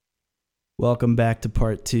Welcome back to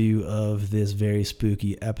part 2 of this very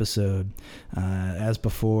spooky episode. As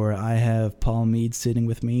before, I have Paul Mead sitting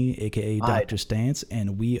with me, aka Dr. Stantz,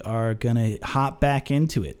 and we are going to hop back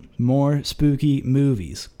into it. More spooky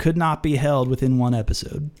movies. Could not be held within one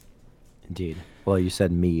episode. Indeed. Well, you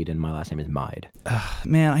said Mead, and my last name is Mide.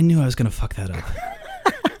 Man, I knew I was going to fuck that up.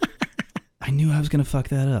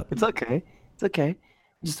 It's okay. It's okay.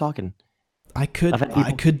 I'm just talking. I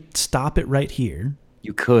could stop it right here.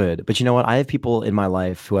 You could, but you know what? I have people in my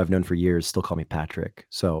life who I've known for years still call me Patrick,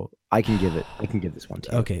 so I can give this one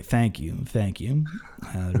to you. Okay, thank you.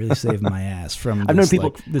 Really saved my ass from this, I've known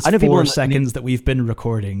people, this I know 4 seconds that we've been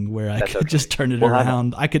recording where I could just turn it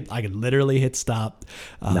around. I could literally hit stop.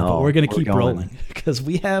 But we're gonna keep rolling because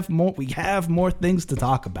we have more things to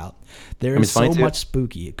talk about. There is so much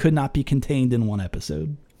spooky. It could not be contained in one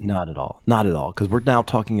episode. Not at all. Because we're now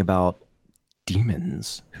talking about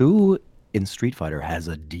demons. Who in Street Fighter has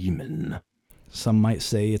a demon? Some might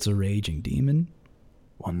say it's a raging demon.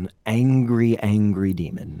 One angry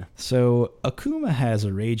demon. So Akuma has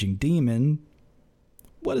a raging demon.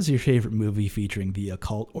 What is your favorite movie featuring the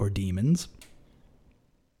occult or demons?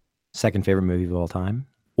 Second favorite movie of all time.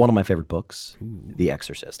 One of my favorite books, Ooh. The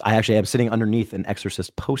Exorcist. I actually am sitting underneath an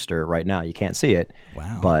Exorcist poster right now. You can't see it.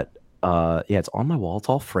 Wow. But yeah, it's on my wall. It's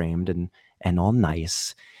all framed and all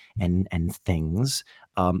nice and things.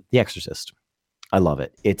 The Exorcist. I love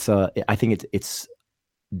it. It's I think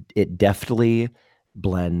it definitely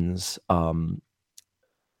blends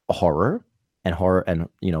horror and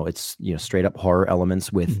it's straight up horror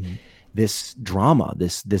elements with this drama,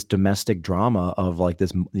 this domestic drama of like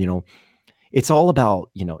this, it's all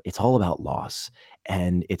about loss,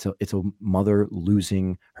 and it's a mother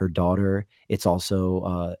losing her daughter. It's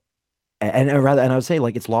also and I would say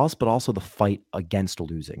like it's lost, but also the fight against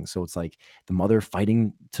losing. So it's like the mother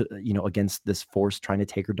fighting to, against this force trying to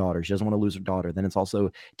take her daughter. She doesn't want to lose her daughter. Then it's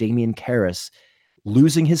also Damien Karras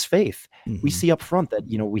losing his faith. Mm-hmm. We see up front that,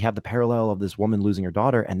 we have the parallel of this woman losing her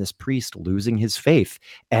daughter and this priest losing his faith.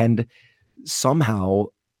 And somehow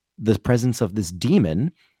the presence of this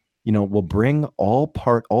demon, will bring all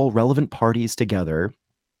relevant parties together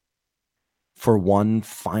for one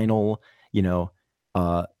final,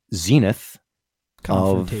 zenith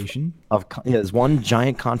confrontation there's one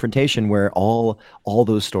giant confrontation where all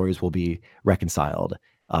those stories will be reconciled.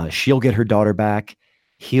 She'll get her daughter back,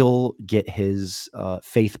 he'll get his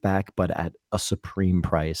faith back, but at a supreme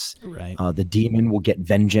price. Right. The demon will get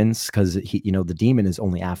vengeance because the demon is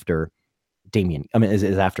only after Damien. Is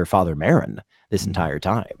after Father Marin this entire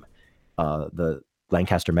time. The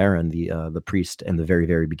Lancaster Marin, the priest in the very,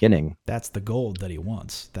 very beginning. That's the gold that he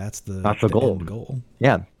wants. That's the goal.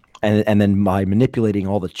 Yeah. And then by manipulating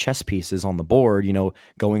all the chess pieces on the board,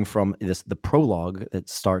 going from the prologue that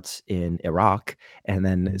starts in Iraq and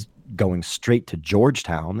then is going straight to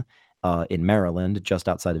Georgetown in Maryland, just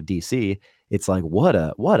outside of DC. It's like what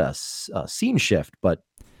a scene shift. But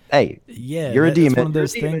hey, yeah, you're a demon. It's one of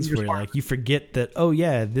those things where like you forget that. Oh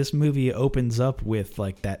yeah, this movie opens up with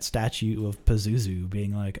like that statue of Pazuzu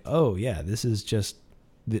being like, oh yeah, this is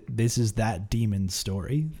that demon's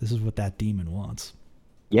story. This is what that demon wants.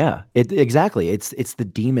 Yeah, exactly. It's the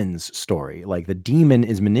demon's story. Like the demon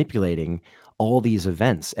is manipulating all these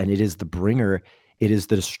events, and it is the bringer, it is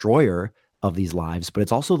the destroyer of these lives, but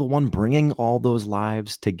it's also the one bringing all those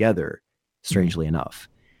lives together, strangely enough.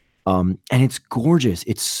 And it's gorgeous.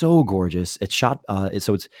 It's so gorgeous. It's shot.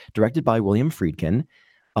 So it's directed by William Friedkin,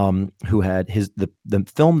 who had the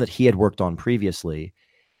film that he had worked on previously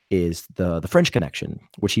is the French Connection,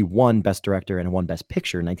 which he won Best Director and won Best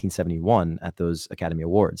Picture in 1971 at those Academy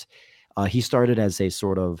Awards. He started as a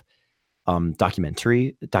sort of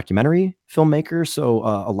documentary filmmaker. So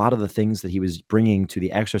a lot of the things that he was bringing to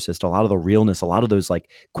The Exorcist, a lot of the realness, a lot of those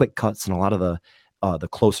like quick cuts, and a lot of the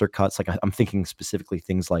closer cuts. Like I'm thinking specifically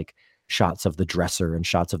things like shots of the dresser and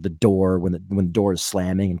shots of the door when the door is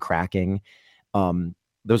slamming and cracking.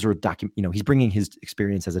 Those are he's bringing his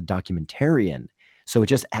experience as a documentarian. So it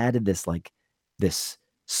just added this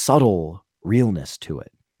subtle realness to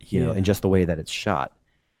it, in just the way that it's shot.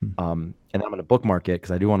 And I'm going to bookmark it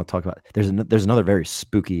because I do want to talk about. There's another very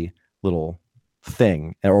spooky little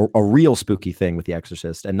thing, or a real spooky thing with The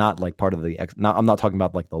Exorcist, and not like part of the. I'm not talking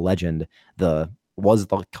about like the legend. Was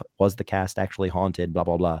the cast actually haunted? Blah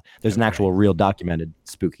blah blah. There's an actual real documented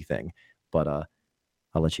spooky thing, but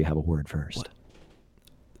I'll let you have a word first. What?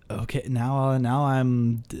 Okay, now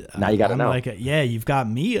I'm. Now you gotta know. Like, yeah, you've got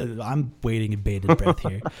me. I'm waiting in bated breath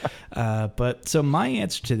here. But so my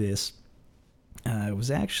answer to this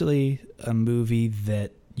was actually a movie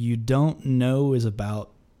that you don't know is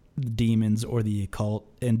about demons or the occult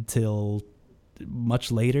until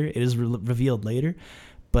much later. It is revealed later.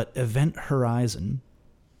 But Event Horizon,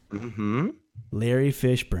 Larry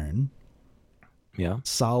Fishburne,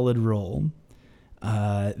 solid role.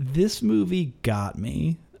 This movie got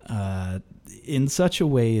me in such a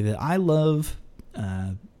way that I love,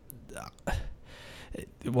 well,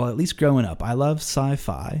 at least growing up, I love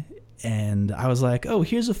sci-fi. And I was like, oh,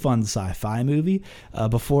 here's a fun sci-fi movie,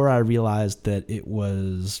 before I realized that it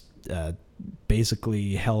was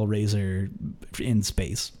basically Hellraiser in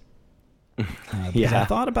space. I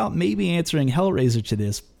thought about maybe answering Hellraiser to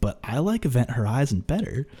this, but I like Event Horizon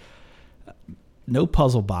better. No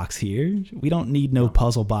puzzle box here. We don't need no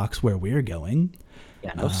puzzle box where we're going.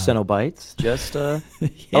 Yeah, no Cenobites. Just I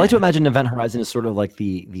like to imagine Event Horizon is sort of like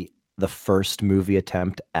the first movie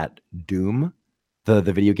attempt at Doom, the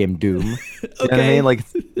video game Doom. You know what I mean? Like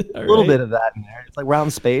a little bit of that in there. It's like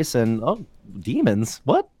round space and demons.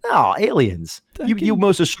 What? No, aliens. You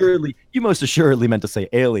most assuredly meant to say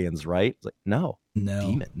aliens, right? It's like no,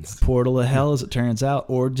 demons. Portal to hell, as it turns out,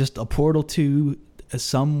 or just a portal to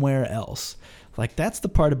somewhere else. Like, that's the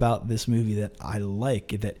part about this movie that I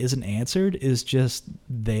like that isn't answered, is just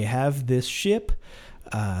they have this ship,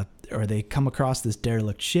 or they come across this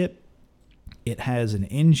derelict ship. It has an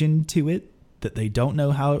engine to it that they don't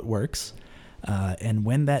know how it works. And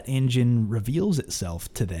when that engine reveals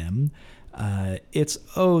itself to them, it's,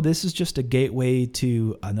 this is just a gateway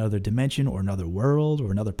to another dimension or another world or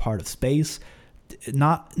another part of space.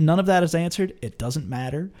 None of that is answered. It doesn't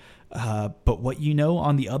matter. But what you know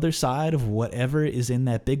on the other side of whatever is in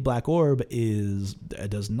that big black orb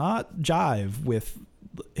does not jive with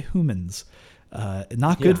humans.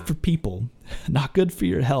 Not good for people. Not good for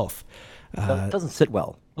your health. It doesn't sit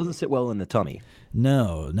well. Doesn't sit well in the tummy.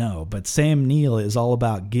 No. But Sam Neill is all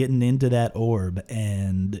about getting into that orb,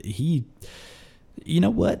 and he, you know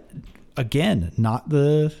what? Again, not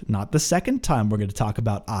the second time we're going to talk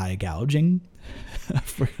about eye gouging.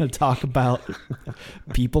 We're going to talk about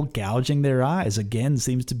people gouging their eyes. Again,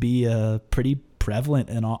 seems to be pretty prevalent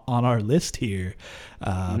on our list here.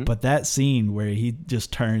 But that scene where he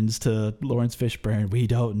just turns to Lawrence Fishburne, "We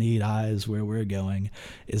don't need eyes where we're going,"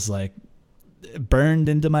 is like burned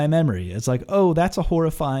into my memory. It's like, oh, that's a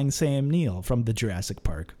horrifying Sam Neill from the Jurassic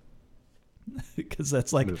Park. Because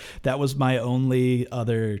that was my only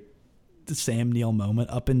other Sam Neill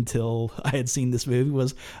moment up until I had seen this movie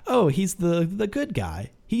was, oh, he's the good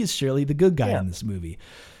guy. He is surely the good guy in this movie.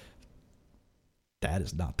 That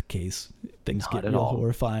is not the case. Things get real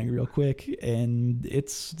horrifying real quick, and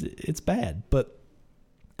it's bad. But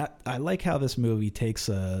I like how this movie takes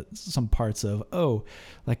some parts of,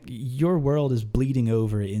 like your world is bleeding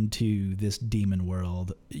over into this demon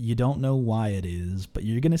world. You don't know why it is, but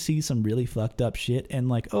you're going to see some really fucked up shit, and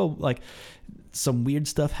like some weird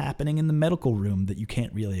stuff happening in the medical room that you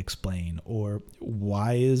can't really explain, or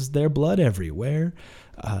why is there blood everywhere?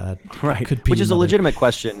 Right, which is a legitimate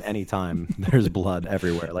question anytime there's blood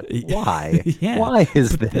everywhere. Like, why? Why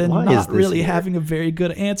is this? Why is this really here? Having a very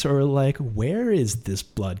good answer, or like, where is this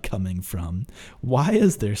blood coming from? Why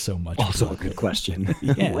is there so much Also blood? A good question.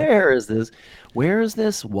 Where is this? Where is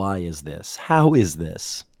this? Why is this? How is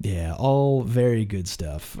this? Yeah, all very good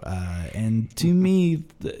stuff. And to me,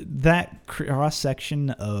 that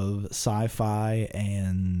cross-section of sci-fi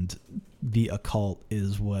and the occult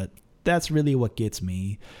is that's really what gets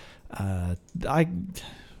me.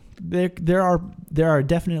 There are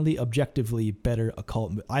definitely objectively better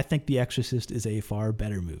occult. I think The Exorcist is a far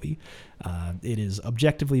better movie. It is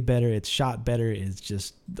objectively better. It's shot better. It's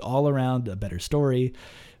just all around a better story.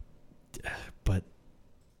 But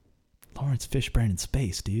Lawrence Fishburne in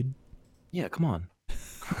space, dude. Yeah, come on.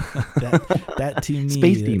 that to me,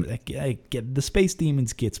 Space demon. The space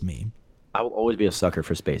demons gets me. I will always be a sucker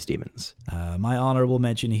for space demons. My honorable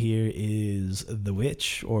mention here is The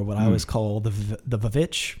Witch, or what I always call the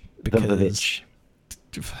Vavitch, because the Vavitch.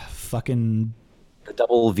 Fucking the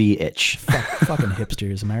double V itch. Fucking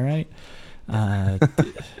hipsters, am I right?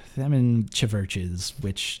 Them and Chiverches,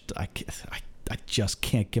 which I just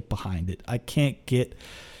can't get behind it. I can't do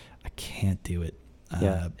it.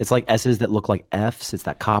 It's like S's that look like F's. It's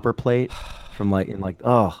that copper plate from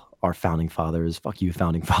our founding fathers. Fuck you,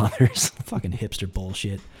 founding fathers. Fucking hipster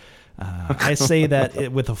bullshit. I say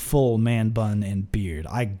that with a full man bun and beard.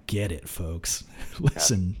 I get it, folks.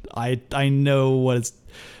 Listen, I know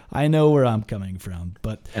I know where I'm coming from,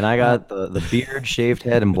 and I got the beard, shaved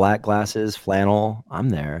head, and black glasses, flannel. I'm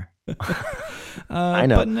there. I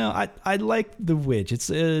know. But no, I like The Witch. It's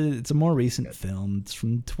a more recent film. It's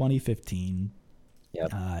from 2015.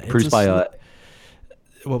 Yeah, produced by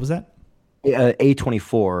what was that?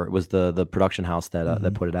 A24 was the production house that Hmm.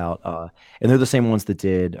 put it out, and they're the same ones that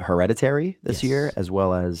did Hereditary this year, Yes. as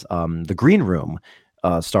well as The Green Room,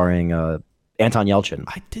 starring Anton Yelchin.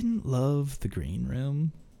 I didn't love The Green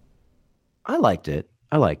Room. I liked it.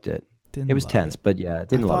 I liked it. It Didn't was love tense, it. but yeah, I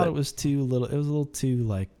didn't love thought it it. was too little. It was a little too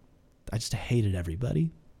like. I just hated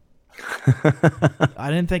everybody. I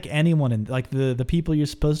didn't think anyone in like the people you're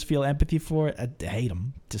supposed to feel empathy for. I hate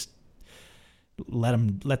them. Just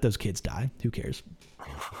let those kids die. Who cares?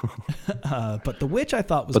 But The Witch I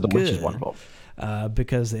thought was But The Witch is good wonderful.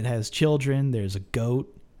 because it has children. There's a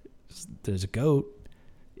goat. There's a goat.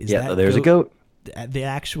 Is Yeah, that there's a goat goat. the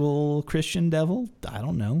actual Christian devil? I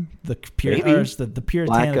don't know. Maybe The Black.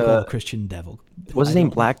 puritanical Christian devil. What's I his name?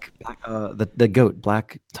 don't know. Black. The goat.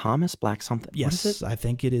 Black Thomas. Black something. What is it? Yes, I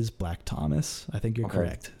think it is Black Thomas. I think you're Okay.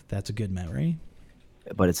 correct. That's a good memory.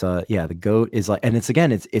 But it's yeah, the goat is like, and it's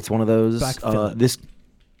again, it's one of those Black Phillip. this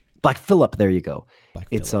Black Phillip. There you go. Black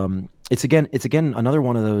It's Phillip. it's again another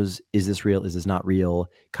one of those. Is this real? Is this not real?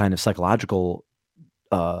 Kind of psychological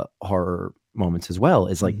horror moments as well.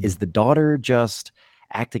 Is like, Mhm. is the daughter just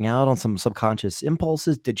acting out on some subconscious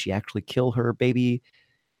impulses? Did she actually kill her baby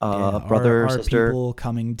Yeah, brother, are sister? people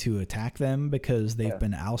coming to attack them because they've Yeah.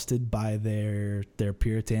 been ousted by their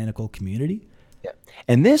puritanical community? Yeah.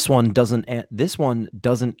 And this one doesn't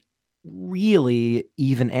really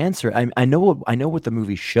even answer. I know what the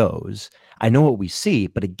movie shows. I know what we see,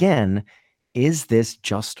 but again, is this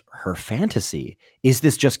just her fantasy? Is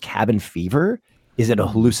this just cabin fever? Is it a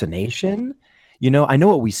Hmm. hallucination? I know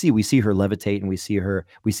what we see. We see her levitate, and we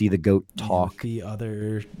see the goat Yeah, with talk.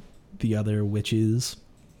 the other witches.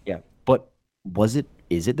 Yeah. But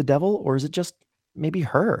is it the devil, or is it just maybe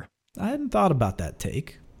her? I hadn't thought about that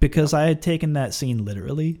take because I had taken that scene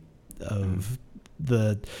literally Mhm. of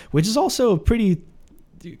the which is also a pretty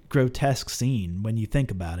grotesque scene when you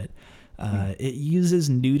think about it. Mhm. It uses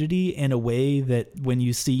nudity in a way that when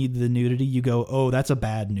you see the nudity, you go, "Oh, that's a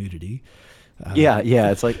bad nudity." Yeah,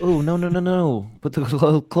 yeah. It's like, oh, no, no, no, no. Put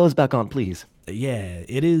the clothes back on, please. Yeah,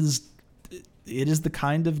 it is. It is the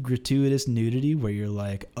kind of gratuitous nudity where you're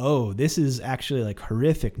like, "Oh, this is actually like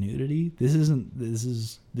horrific nudity. This isn't. This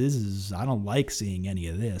is. I don't like seeing any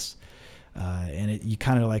of this." And you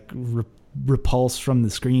kind of like repulse from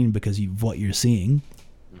the screen because of what you're seeing.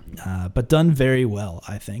 Mhm. But done very well,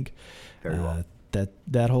 I think. Very well.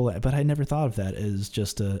 That whole, but I never thought of that as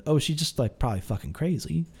just she's just like probably fucking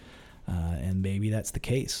crazy, and maybe that's the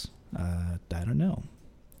case. I don't know.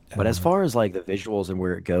 But as Uh, far as like the visuals and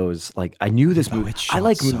where it goes, like I knew this oh, movie. it's I shot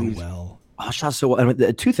like so movies. well. Oh, shot so well.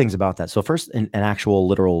 And two things about that. So first, an actual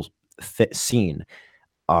literal scene.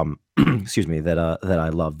 Excuse me, that I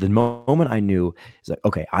love. The moment I knew is like,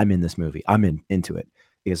 okay, I'm in this movie. I'm into it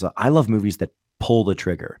because I love movies that pull the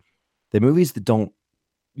trigger. The movies that don't,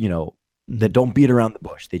 you know, that Mhm. don't beat around the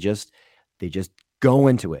bush. They just go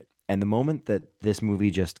into it. And the moment that this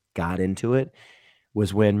movie just got into it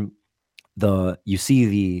was when you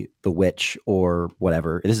see the witch or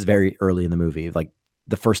whatever. This is very early in the movie, like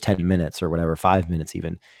the first 10 minutes or whatever, 5 minutes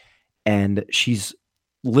even. And she's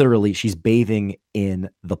bathing in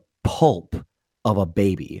the pulp of a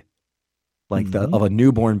baby, like the Mhm. of a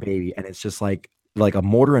newborn baby. And it's just like a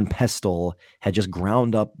mortar and pestle had just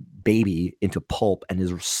ground up baby into pulp and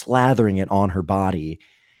is slathering it on her body.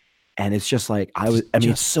 And it's just like, I mean, it's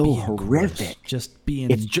Just so being gross. horrific. Just It's being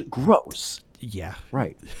just gross. yeah.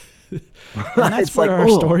 Right. And that's It's where like, our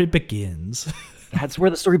oh, story begins. that's where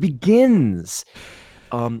the story begins.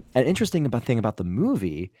 An interesting thing about the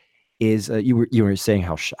movie is you were saying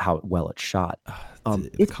how well it's shot. The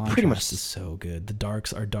It's pretty much, contrast is so good. The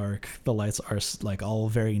darks are dark. The lights are like all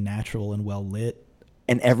very natural and well lit.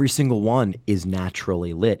 and every single one is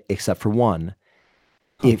naturally lit except for one.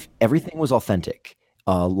 Huh. If everything was authentic,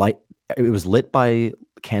 light, it was lit by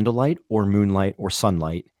candlelight or moonlight or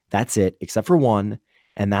sunlight. That's it, except for one,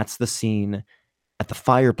 and that's the scene at the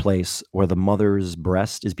fireplace where the mother's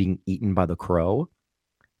breast is being eaten by the crow.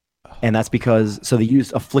 And that's because so they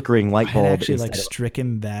used a flickering I light had bulb actually like instead of.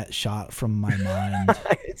 stricken that shot from my mind.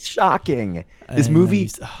 It's shocking. This And then movie,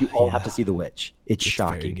 you all have yeah, to see The Witch. It's it's very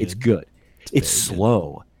shocking. It's good. good. It's It's very good.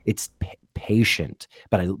 slow. It's patient,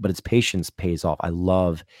 but its patience pays off. I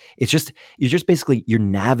love. It's just you're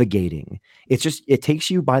navigating. It takes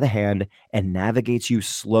you by the hand and navigates you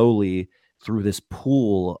slowly through this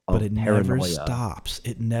pool But of it never paranoia. stops.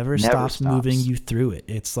 It never Never stops moving stops. you through it.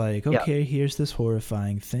 It's like, Yeah, okay, here's this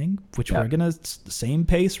horrifying thing, which yeah, we're gonna same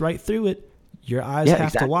pace right through it. Your eyes yeah. have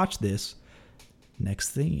to Exactly. watch this.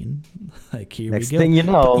 Next scene, like here we Next go. thing you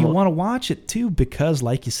But you know, want to watch it too because,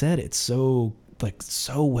 like you said, it's so like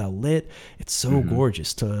so well lit. It's so mhm,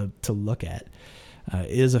 gorgeous to look at. It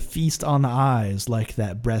is a feast on the eyes, like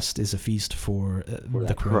that breast is a feast for for the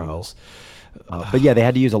that crow. crows. But yeah, they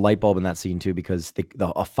had to use a light bulb in that scene too because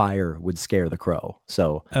a fire would scare the crow.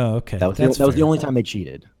 So Oh, okay, that's that was the fair. only time they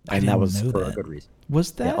cheated, I and that didn't was know for a that. good reason.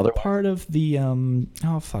 Was Yeah, that otherwise, part of the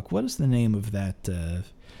oh fuck, what is the name of that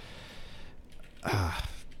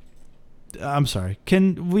I'm sorry.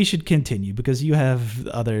 We should continue because you have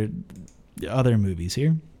other movies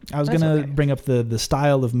here. I was that's gonna okay. bring up the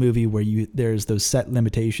style of movie where there's those set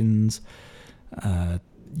limitations.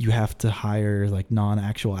 You have to hire like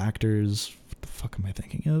non-actual actors. What the fuck am I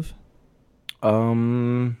thinking of?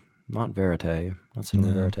 Not verite. Not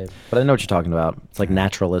cinema No. verite. But I know what you're talking about. It's like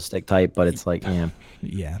naturalistic type, but it's like, yeah.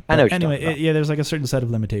 Yeah, I know but what you're anyway, talking about. yeah, there's like a certain set of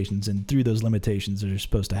limitations, and through those limitations, they're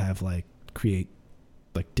supposed to have like create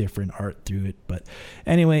like different art through it. But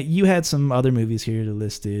anyway, you had some other movies here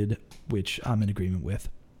listed, which I'm in agreement with.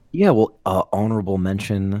 Yeah, well, honorable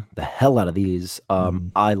mention the hell out of these.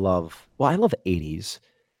 I love 80s.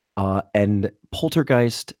 And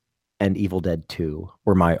Poltergeist and Evil Dead 2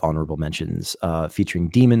 were my honorable mentions, featuring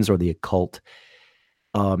demons or the occult.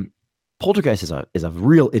 Poltergeist is a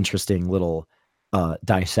real interesting little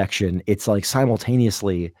dissection. It's like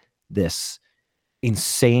simultaneously this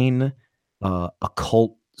insane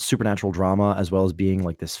occult supernatural drama as well as being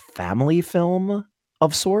like this family film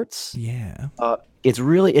of sorts. Yeah. It's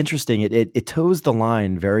really interesting. It toes the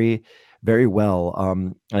line very, very well.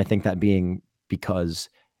 And I think that being because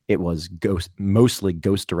it was mostly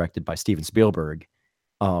ghost directed by Steven Spielberg,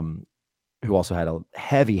 um, who also had a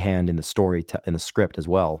heavy hand in the story in the script as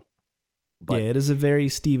well. But Yeah, it is a very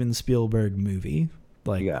Steven Spielberg movie.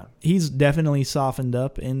 Like yeah, he's definitely softened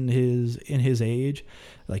up in his age.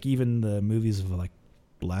 Like even the movies of like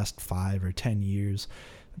the last 5 or 10 years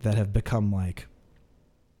that have become like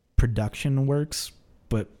production works,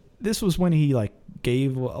 but this was when he like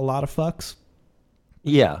gave a lot of fucks.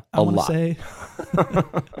 yeah, I a want to lot. say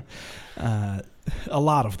a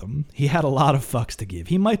lot of them. He had a lot of fucks to give.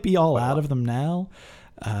 He might be all out of them now,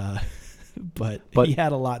 but he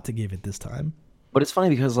had a lot to give at this time. But it's funny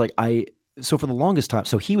because like so for the longest time,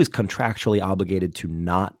 so he was contractually obligated to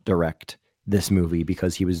not direct this movie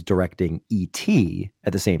because he was directing E.T.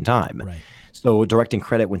 at the same time. Right. So directing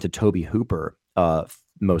credit went to Tobe Hooper,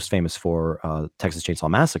 most famous for Texas Chainsaw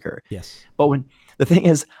Massacre. Yes. But the thing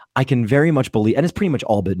is, I can very much believe, and it's pretty much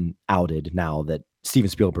all been outed now that Steven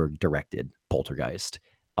Spielberg directed Poltergeist.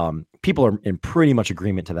 People are in pretty much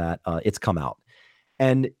agreement to that. It's come out,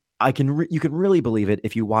 and you can really believe it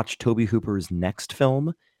if you watch Tobe Hooper's next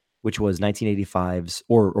film, which was 1985's,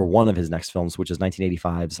 or one of his next films, which is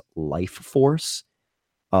 1985's Life Force.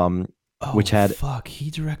 Which had fuck,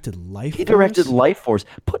 he directed Life Force? He directed Life Force.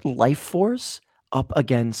 Put Life Force up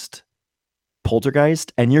against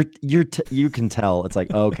Poltergeist, and you can tell it's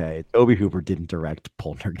like, okay, Tobe Hooper didn't direct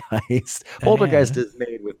Poltergeist. Poltergeist is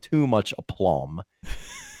made with too much aplomb.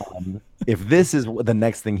 If this is the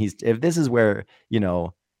next thing if this is where,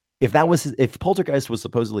 if Poltergeist was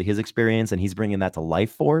supposedly his experience and he's bringing that to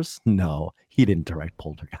Life Force, no, he didn't direct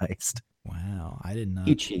Poltergeist. Wow, I did not.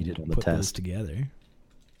 He cheated on the put those test together.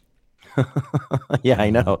 Yeah, I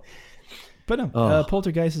know. But no,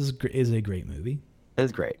 Poltergeist is a great movie.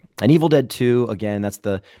 It's great. And Evil Dead 2, again, that's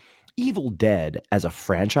the Evil Dead as a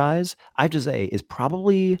franchise, I have to say, is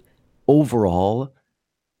probably overall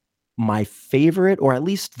my favorite, or at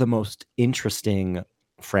least the most interesting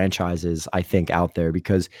franchises I think out there,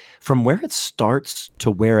 because from where it starts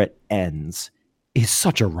to where it ends is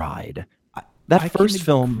such a ride. That first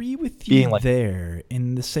film agree with you being like there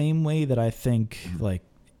in the same way that I think like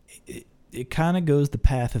it kind of goes the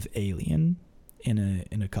path of Alien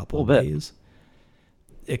in a couple of ways.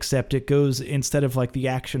 Except it goes, instead of like the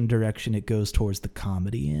action direction, it goes towards the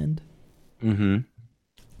comedy end. Mm-hmm.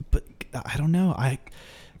 But I don't know.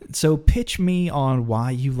 So pitch me on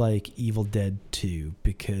why you like Evil Dead 2,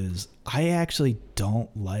 because I actually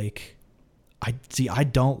don't like. I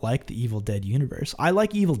don't like the Evil Dead universe. I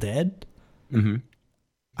like Evil Dead. Mm-hmm.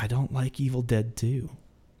 I don't like Evil Dead 2.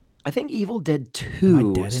 I think Evil Dead 2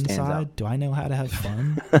 Am I dead stands inside? out. Do I know how to have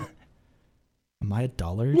fun? Am I a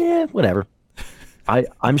dullard? Yeah, whatever.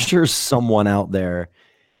 I'm sure someone out there,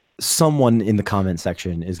 someone in the comment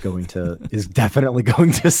section is definitely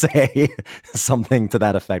going to say something to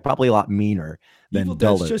that effect. Probably a lot meaner than Evil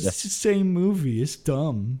Dead's dullard. just the same movie. It's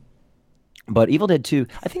dumb. But Evil Dead 2,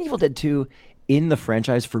 I think Evil Dead 2 in the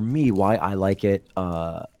franchise, for me, why I like it,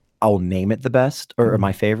 I'll name it the best or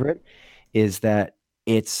my favorite, is that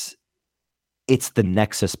it's the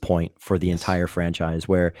nexus point for the entire franchise,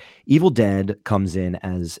 where Evil Dead comes in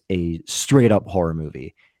as a straight up horror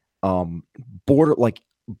movie,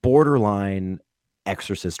 borderline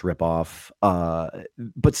Exorcist ripoff,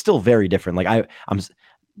 but still very different. Like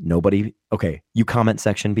nobody. Okay, you comment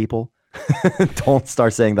section people, don't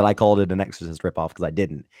start saying that I called it an Exorcist ripoff because I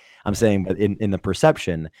didn't. I'm saying, but in the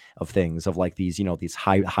perception of things, of like these, these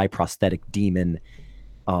high prosthetic demon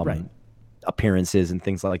Right. appearances and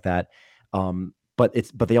things like that. But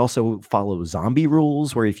they also follow zombie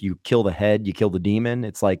rules where if you kill the head, you kill the demon.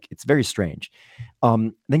 It's like, it's very strange.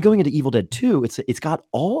 Then going into Evil Dead 2, it's got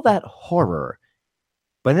all that horror,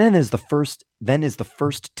 but then is the first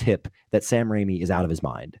tip that Sam Raimi is out of his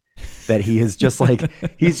mind. That he is just like,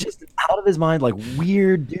 he's just out of his mind, like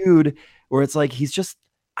weird dude, where it's like, he's just,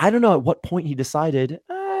 I don't know at what point he decided,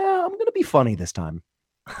 I'm going to be funny this time.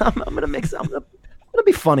 I'm going to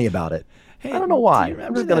be funny about it. Hey, I don't know why. Do you remember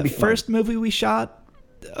I'm just gonna that be first movie we shot?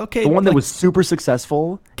 Okay, the one that was super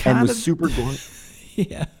successful and was super gory.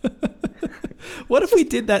 Yeah. What if we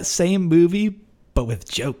did that same movie but with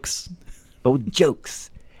jokes?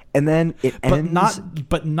 And then it ends,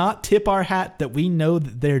 but not tip our hat that we know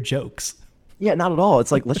that they're jokes. Yeah, not at all.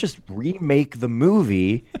 It's like, let's just remake the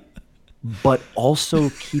movie, but also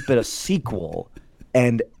keep it a sequel,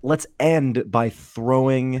 and let's end by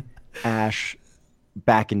throwing Ash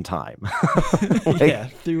back in time. Yeah,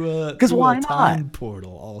 through a time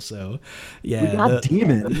portal also. Yeah, we got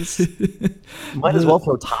demons. Might as well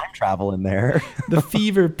throw time travel in there. The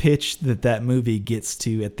fever pitch that movie gets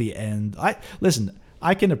to at the end.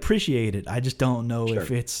 I can appreciate it. I just don't know if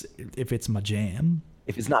it's my jam.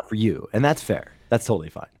 If it's not for you, and that's fair. That's totally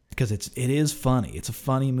fine. Because it is funny. It's a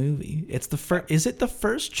funny movie. It's the first. Is it the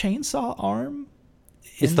first chainsaw arm?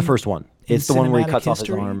 It's the first one. It's the one where he cuts off his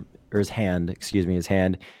arm. Or his hand,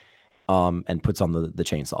 and puts on the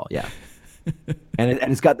chainsaw. Yeah. and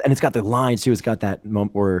it's got the lines too. It's got that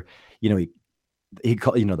moment where, he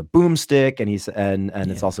call, the boomstick, and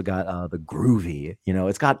it's also got the groovy,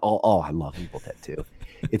 it's got all. I love Evil Dead too.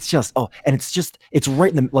 It's just, it's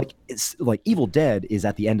right in the, it's like Evil Dead is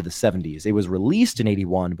at the end of the 70s. It was released in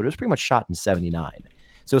 81, but it was pretty much shot in 79.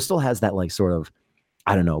 So it still has that like sort of,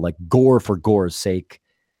 I don't know, like gore for gore's sake.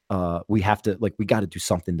 We got to do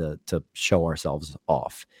something to show ourselves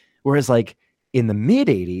off. Whereas like in the mid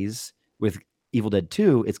 80s with Evil Dead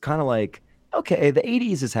 2, it's kind of like, okay, the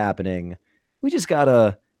 80s is happening. We just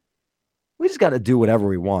gotta do whatever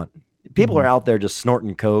we want. People are out there just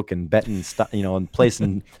snorting coke and betting, and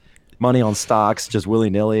placing money on stocks just willy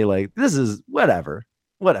nilly. Like, this is whatever.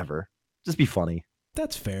 Just be funny.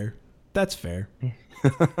 That's fair.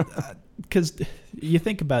 Because you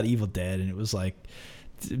think about Evil Dead, and it was like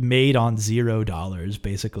made on $0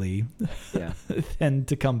 basically. Yeah. And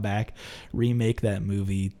to come back, remake that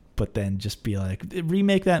movie, but then just be like,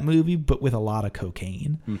 remake that movie but with a lot of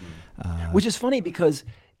cocaine. Which is funny because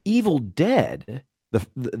Evil Dead,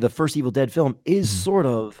 the first Evil Dead film, is sort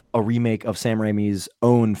of a remake of Sam Raimi's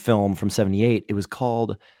own film from 78. It was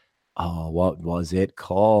called, what was it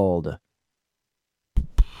called?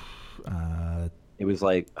 It was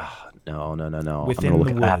like, no. Within the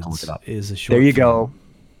Woods is a short There you film. go.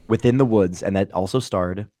 Within the Woods, and that also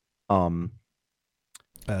starred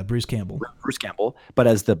Bruce Campbell. But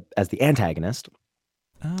as the antagonist.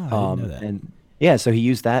 Oh, I didn't know that. And yeah, so he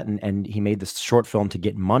used that, and he made this short film to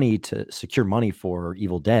get money, to secure money for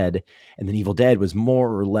Evil Dead, and then Evil Dead was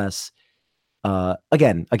more or less,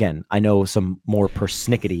 again, I know some more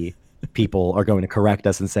persnickety people are going to correct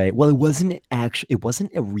us and say, well, it wasn't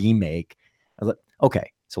a remake. I was like,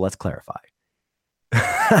 okay, so let's clarify.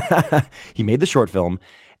 He made the short film,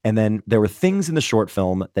 and then there were things in the short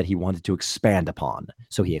film that he wanted to expand upon.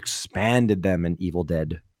 So he expanded them in Evil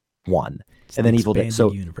Dead 1. And then Evil Dead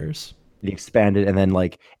universe. He expanded and then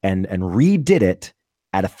and redid it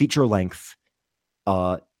at a feature length,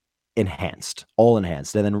 enhanced. And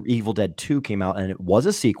then Evil Dead 2 came out, and it was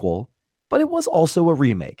a sequel, but it was also a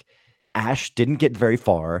remake. Ash didn't get very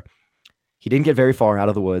far. He didn't get very far out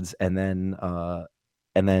of the woods, and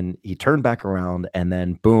then he turned back around, and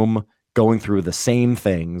then boom, going through the same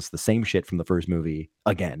things, the same shit from the first movie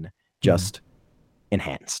again, just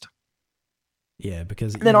enhanced. Yeah,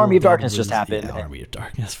 because and then Army of Darkness just happened. Yeah, Army of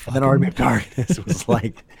Darkness. And then Army of Darkness was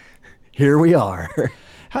like, here we are.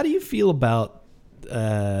 How do you feel about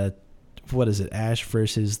what is it? Ash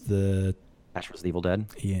versus the Evil Dead?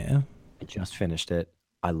 Yeah. I just finished it.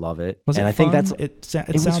 I love it. Was it I fun? think it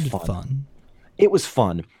sounded fun. It was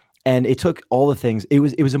fun. And it took all the things. It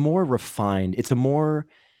was a more refined, it's a more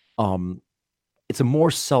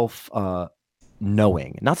self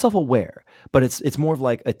knowing, not self-aware, but it's more of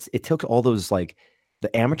like it took all those like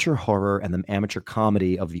the amateur horror and the amateur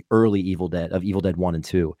comedy of the early Evil Dead, of Evil Dead 1 and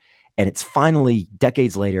 2, and it's finally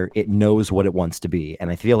decades later, it knows what it wants to be.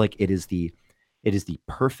 And I feel like it is the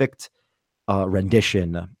perfect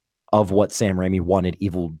rendition of what Sam Raimi wanted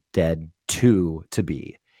Evil Dead 2 to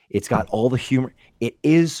be. It's got all the humor. It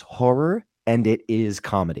is horror and it is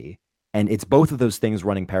comedy. And it's both of those things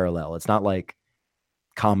running parallel. It's not like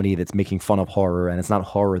comedy that's making fun of horror, and it's not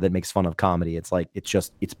horror that makes fun of comedy. It's like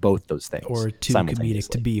it's both those things. Or too comedic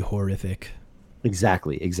to be horrific.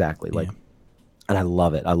 Exactly. Like, and I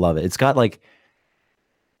love it. It's got like,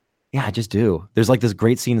 yeah, I just do. There's like this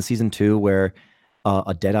great scene in season 2 where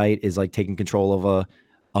a deadite is like taking control of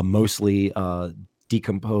a mostly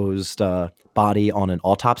decomposed body on an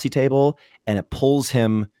autopsy table, and it pulls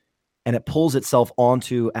itself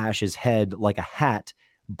onto Ash's head like a hat,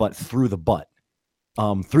 but through the butt.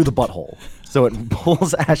 Through the butthole. So it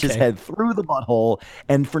pulls Ash's head through the butthole,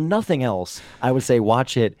 and for nothing else, I would say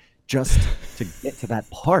watch it just to get to that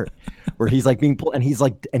part where he's like being pulled, and he's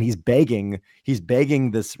begging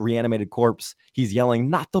this reanimated corpse. He's yelling,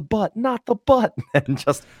 "Not the butt, not the butt," and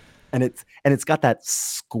it's got that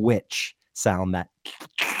squitch sound that.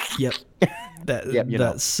 Yep.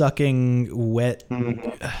 That sucking wet.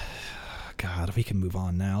 God, we can move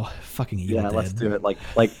on now. Fucking Evil Dead. Let's do it. Like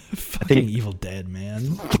fucking Evil Dead,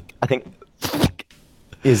 man. I think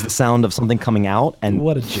is the sound of something coming out, and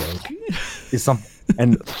what a joke. Is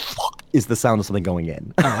the sound of something going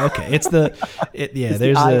in. Oh, okay.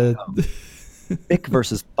 There's a thick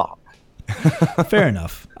versus fuck. Fair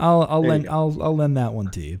enough. I'll lend that one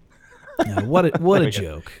to you. What a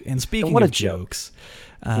joke. And speaking of jokes,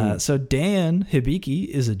 so Dan Hibiki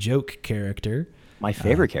is a joke character. My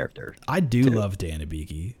favorite character. I do love Dan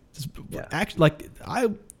Hibiki. Actually, like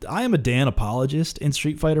I am a Dan apologist in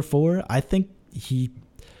Street Fighter 4. I think he's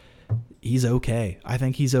okay. I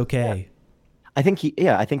think he's okay. I think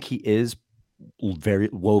he is very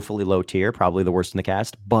woefully low tier, probably the worst in the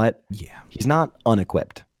cast, but he's not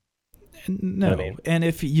unequipped. No, you know what I mean? And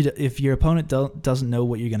if your opponent doesn't know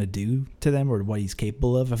what you're going to do to them or what he's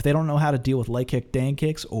capable of, if they don't know how to deal with light kick Dan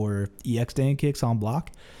kicks or EX Dan kicks on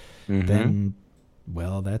block, then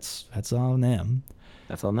well, that's on them.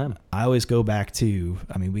 That's on them. I always go back to,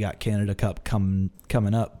 I mean, we got Canada Cup coming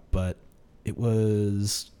up, but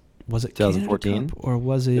was it 2014 or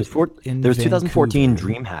was it? There's 2014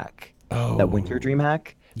 DreamHack. Oh, that Winter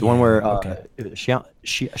DreamHack, the one where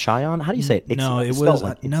Cheyenne. How do you say it? It was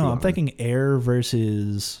I'm thinking Air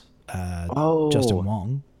versus Justin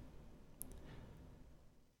Wong.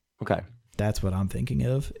 Okay, that's what I'm thinking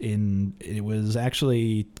of. It was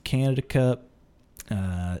actually Canada Cup.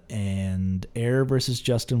 And Air versus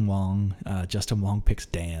Justin Wong. Justin Wong picks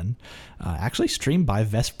Dan. Actually streamed by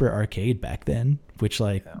Vesper Arcade back then, which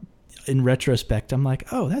in retrospect, I'm like,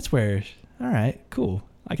 oh, that's where. All right, cool.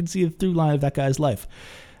 I can see the through line of that guy's life.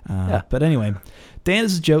 But anyway, Dan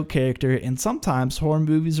is a joke character, and sometimes horror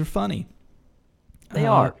movies are funny. They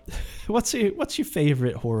are. What's your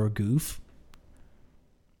favorite horror goof?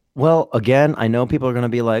 Well, again, I know people are going to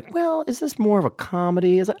be like, "Well, is this more of a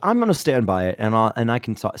comedy?" I'm going to stand by it, and I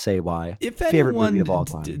can say why. If favorite anyone movie of all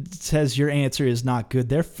time says your answer is not good,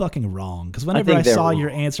 they're fucking wrong. Because whenever I saw your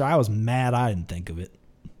answer, I was mad I didn't think of it.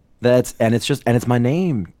 It's my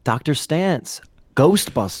name, Dr. Stantz,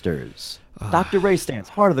 Ghostbusters, Dr. Ray Stantz,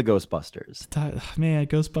 heart of the Ghostbusters. Man,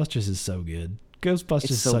 Ghostbusters is so good.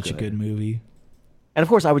 Ghostbusters is such a good movie. And of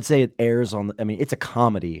course, I would say it airs on. It's a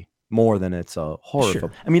comedy more than it's a horror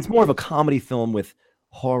film. It's more of a comedy film with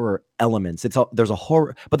horror elements. There's a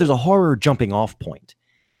horror jumping off point.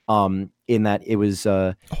 In that it was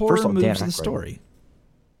horror first all, moves the story.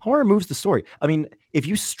 Horror moves the story. If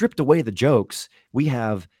you stripped away the jokes, we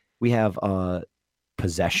have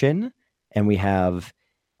possession, and we have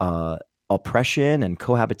oppression and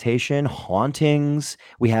cohabitation, hauntings.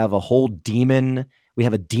 We have a whole demon. We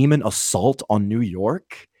have a demon assault on New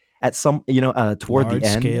York. At some, toward the end,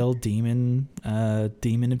 large-scale demon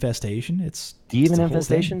infestation. It's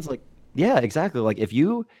infestations. Like, yeah, exactly. Like if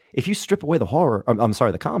you strip away the horror,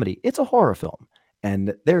 the comedy, it's a horror film,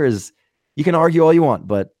 and you can argue all you want,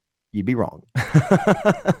 but you'd be wrong.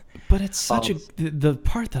 But it's such the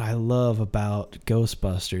part that I love about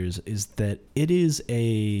Ghostbusters is that it is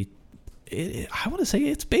I want to say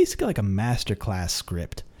it's basically like a masterclass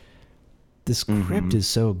script. The script is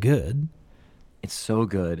so good. It's so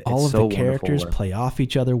good. All of the characters play off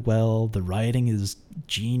each other well. The writing is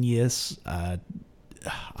genius. I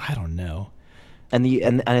don't know.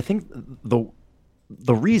 And I think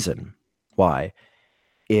the reason why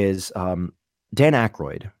is Dan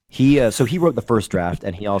Aykroyd. He wrote the first draft,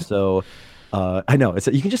 and he also I know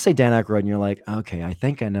you can just say Dan Aykroyd, and you're like, okay, I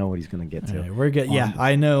think I know what he's going to get to. Right, we're good. Yeah,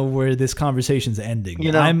 I know where this conversation's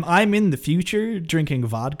ending. I'm in the future drinking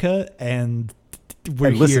vodka and.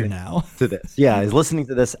 We're here now to this. Yeah, he's listening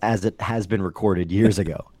to this as it has been recorded years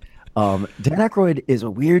ago. Dan Aykroyd is a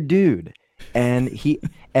weird dude, and he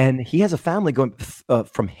has a family going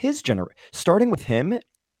from his generation, starting with him,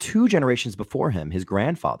 two generations before him. His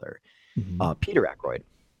grandfather, Hmm. Peter Aykroyd,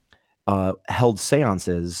 held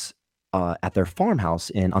seances at their farmhouse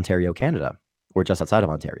in Ontario, Canada, or just outside of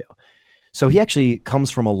Ontario. So he actually comes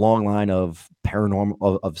from a long line of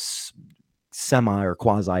paranormal of semi or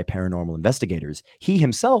quasi paranormal investigators. He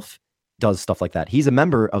himself does stuff like that. He's a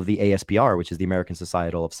member of the ASPR, which is the American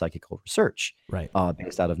Societal of Psychical Research, Right.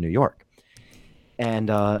 based out of New York. And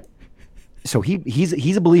so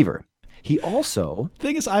he's a believer. He also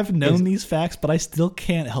Thing is, I've is known these facts, but I still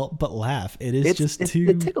can't help but laugh. It is just it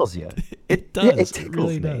too. tickles you. It It does. It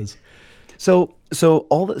really tickles me. does.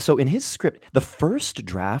 So in his script, the first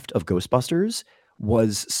draft of Ghostbusters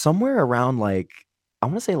was somewhere around like, I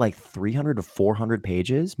want to say like 300 to 400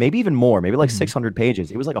 pages, maybe even more, maybe like Hmm. 600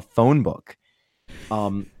 pages. It was like a phone book.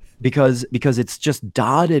 Um because it's just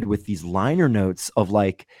dotted with these liner notes of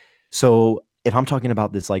like, so if I'm talking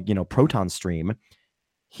about this, like, proton stream,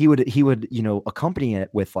 he would accompany it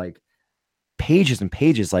with like pages and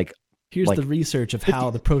pages, Here's the like research of 50, how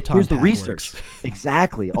the proton here's the pack research. works.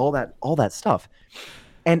 Exactly. All that stuff.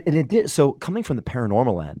 And it did. So coming from the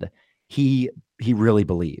paranormal end, he really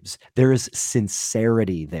believes there is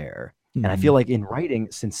sincerity there. And I feel Hmm. like in writing,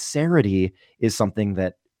 sincerity is something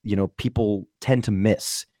that, people tend to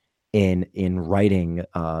miss in writing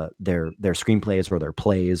their screenplays or their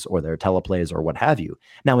plays or their teleplays or what have you.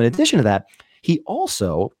 Now, in addition to that, he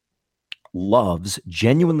also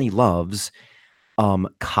genuinely loves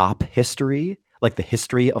cop history, like the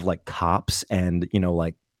history of like cops and,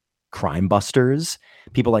 like crime busters,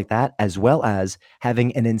 people like that, as well as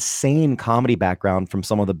having an insane comedy background from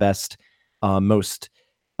some of the best, most,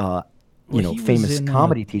 uh, Well, he was famous in.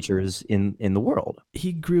 comedy teachers in the world.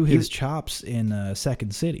 He grew He his was chops in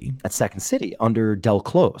Second City. at Second City under Del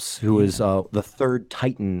Close, who was Yeah. the third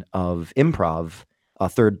titan of improv,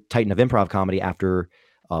 comedy after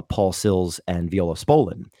Paul Sills and Viola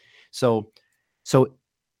Spolin. So, so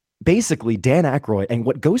basically, Dan Aykroyd, and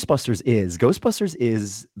what Ghostbusters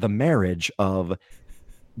is the marriage of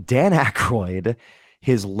Dan Aykroyd,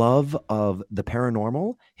 his love of the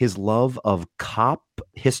paranormal, his love of cop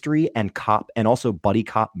history and also buddy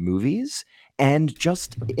cop movies, and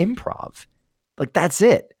just improv. Like, that's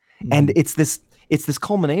it. And Hmm. it's this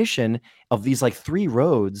culmination of these like three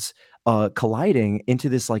roads colliding into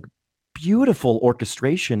this like beautiful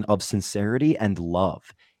orchestration of sincerity and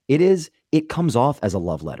love. It comes off as a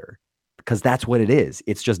love letter because that's what it is.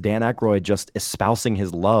 It's just Dan Aykroyd just espousing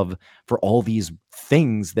his love for all these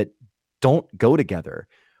things that don't go together.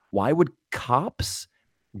 Why would cops,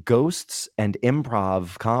 ghosts, and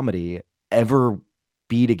improv comedy ever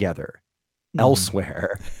be together Hmm.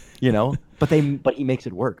 elsewhere? But he makes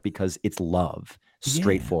it work because it's love, Yeah.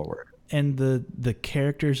 straightforward. And the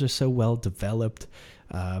characters are so well developed.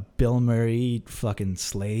 Bill Murray fucking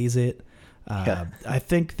slays it. Yeah. I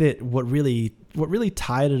think that what really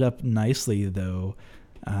tied it up nicely though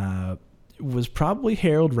was probably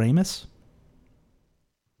Harold Ramis.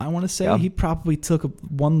 I want to say Yeah. he probably took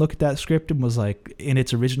one look at that script and was like, in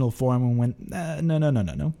its original form, and went, no, no, no,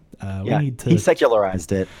 no, no. We Yeah. need He to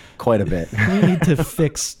secularized it quite a bit. we need to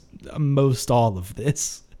fix most all of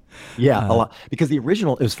this. Yeah, a lot. Because the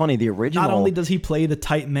original, it was funny, the Not only original, does he play the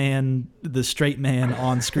tight man, the straight man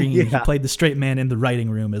on screen, he yeah. played the straight man in the writing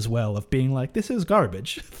room as well, of being like, this is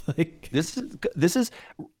garbage. Like, This is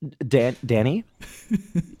Danny,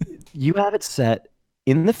 you have it set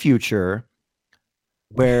in the future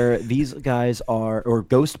where these guys are, or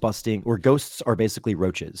ghost busting, or ghosts are basically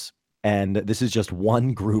roaches. And this is just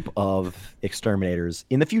one group of exterminators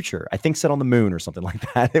in the future, I think set on the moon or something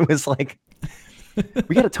like that. It was like,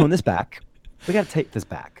 we got to tone this back. We got to take this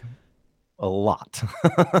back a lot.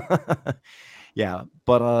 Yeah,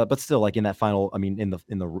 but still, like in that final, I mean, in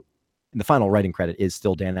the final writing credit is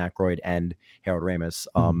still Dan Aykroyd and Harold Ramis.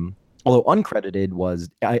 mhm. Although uncredited was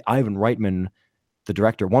Ivan Reitman, the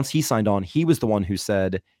director. Once he signed on, he was the one who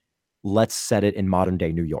said, "Let's set it in modern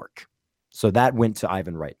day New York." So that went to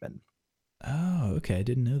Ivan Reitman. Oh, okay. I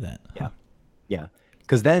didn't know that. Huh. Yeah, yeah,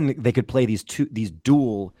 because then they could play these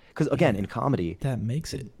dual. Because again, Yeah, in comedy, that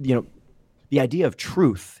makes it. you know, the idea of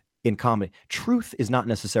truth in comedy, truth is not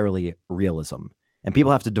necessarily realism. And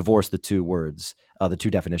people have to divorce the two words, the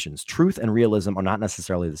two definitions. Truth and realism are not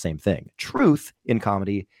necessarily the same thing. Truth in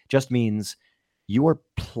comedy just means you are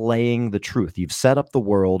playing the truth. You've set up the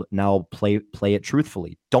world, now play it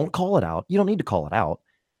truthfully. Don't call it out. You don't need to call it out.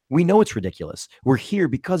 We know it's ridiculous. We're here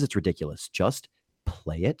because it's ridiculous. Just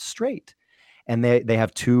play it straight. And they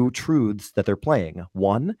have two truths that they're playing.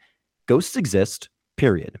 One, ghosts exist,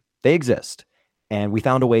 period. They exist. and we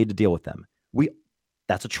found a way to deal with them.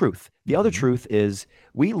 That's a truth. The other truth is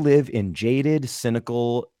we live in jaded,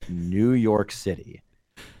 cynical New York City.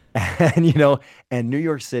 And, and New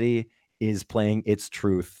York City is playing its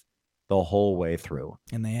truth the whole way through.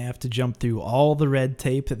 And they have to jump through all the red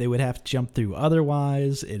tape that they would have to jump through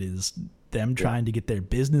otherwise. It is them trying to get their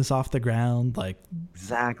business off the ground. Like,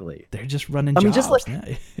 exactly. They're just running jobs. Just like,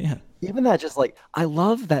 yeah. Even that, just like, I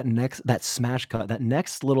love that smash cut, that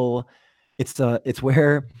next little, it's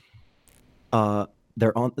where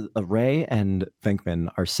they're on, Ray and Venkman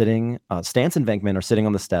are sitting, Stantz and Venkman are sitting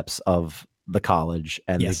on the steps of the college,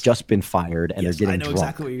 and they've just been fired, and they're getting drunk. I know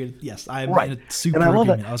exactly what you're going to. Yes, I'm in a super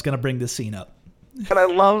agreement. I was going to bring this scene up, and I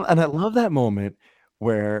love that moment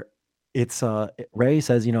where it's Ray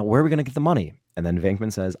says, where are we going to get the money? And then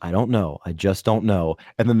Venkman says, I don't know, I just don't know.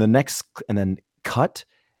 And then cut,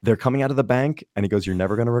 they're coming out of the bank, and he goes, you're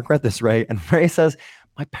never going to regret this, Ray. And Ray says,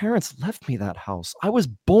 my parents left me that house. I was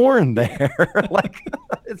born there. Like,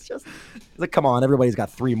 it's like, come on, everybody's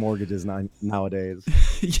got 3 mortgages nowadays.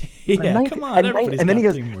 Yeah, come on. And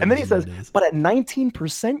then he says, but at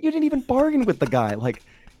 19%, you didn't even bargain with the guy. Like,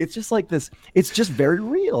 it's just like this. It's just very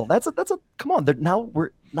real. That's a come on.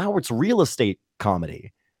 Now it's real estate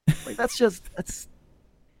comedy. Like,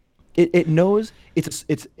 it knows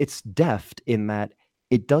it's deft in that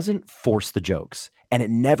it doesn't force the jokes, and it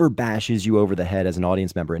never bashes you over the head as an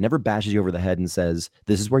audience member. It never bashes you over the head and says,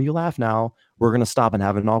 this is where you laugh now. We're going to stop and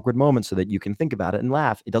have an awkward moment so that you can think about it and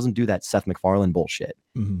laugh. It doesn't do that Seth MacFarlane bullshit.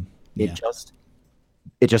 Mm-hmm. Yeah.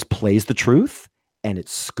 It just plays the truth, and it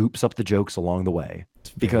scoops up the jokes along the way.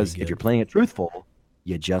 Because if you're playing it truthful,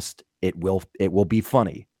 it will be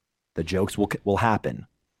funny. The jokes will happen.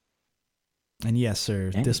 And yes,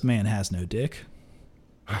 sir, this man has no dick.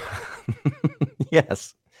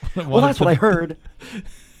 Yes. Well, that's what I heard.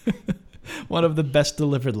 One of the best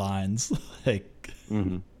delivered lines, like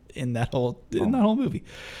in that whole movie.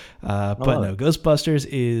 But no, Ghostbusters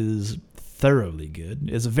is thoroughly good.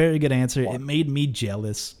 It's a very good answer. It made me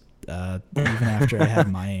jealous, even after I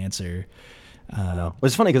had my answer.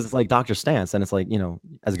 It's funny because it's like Dr. Stantz, and it's like,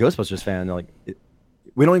 as a Ghostbusters fan, like,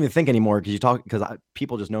 we don't even think anymore because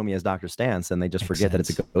people just know me as Dr. Stantz, and they just forget that it's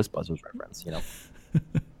a Ghostbusters reference.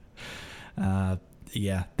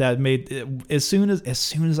 Yeah, that made it, as soon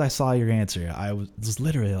as I saw your answer, I was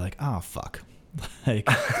literally like, oh fuck, like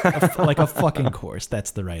a fucking course.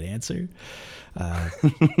 That's the right answer.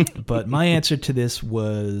 But my answer to this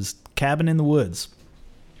was Cabin in the Woods,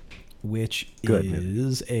 which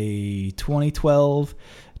is a 2012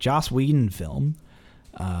 Joss Whedon film.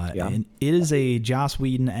 And it is a Joss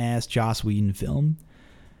Whedon film,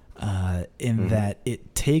 in that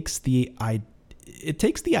it takes the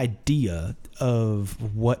idea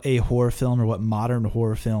of what a horror film or what modern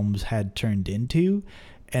horror films had turned into,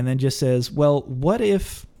 and then just says, well, what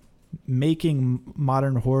if making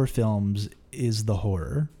modern horror films is the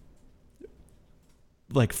horror?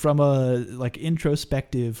 Like, from a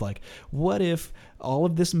introspective, like, what if all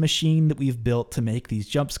of this machine that we've built to make these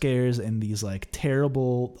jump scares and these like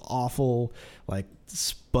terrible, awful, like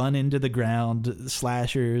spun into the ground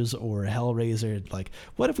slashers or Hellraiser, like,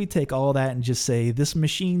 what if we take all that and just say this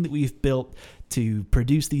machine that we've built to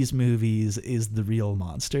produce these movies is the real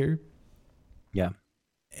monster? Yeah.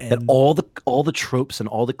 And that all the tropes and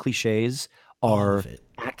all the cliches are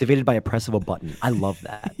activated by a press of a button. I love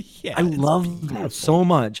that. Yeah, I love that so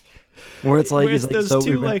much. Where it's like, those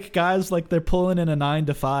two like guys, like, they're pulling in a 9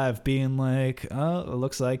 to 5, being like, oh, it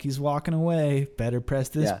looks like he's walking away. Better press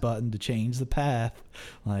this button to change the path.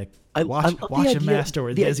 Like, watch him master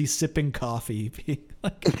as he's sipping coffee.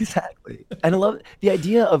 Exactly. And I love the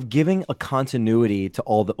idea of giving a continuity to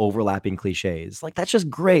all the overlapping cliches. Like, that's just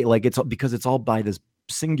great. Like, it's because it's all by this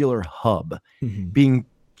singular hub being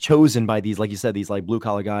chosen by these, like you said, these like blue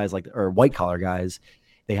collar guys, like, or white collar guys.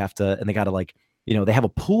 They got to, like, they have a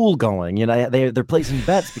pool going, they're placing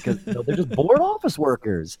bets because they're just bored office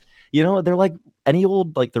workers. They're like any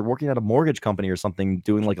old, like, they're working at a mortgage company or something,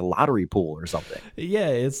 doing like a lottery pool or something. Yeah,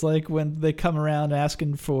 it's like when they come around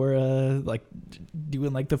asking for like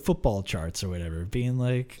doing like the football charts or whatever, being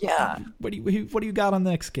like, yeah, what do you got on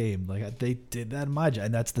the next game? Like, they did that in my job,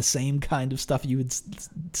 and that's the same kind of stuff you would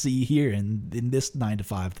see here in this 9 to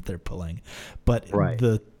 5 that they're pulling. But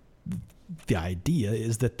the idea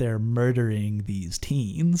is that they're murdering these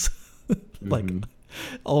teens, like,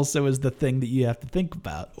 also is the thing that you have to think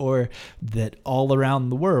about, or that all around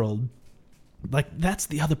the world, like, that's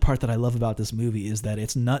the other part that I love about this movie, is that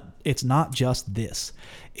it's not just this,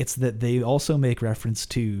 it's that they also make reference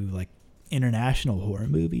to like international horror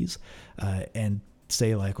movies, and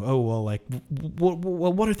say like, oh well, like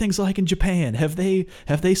what are things like in Japan? Have they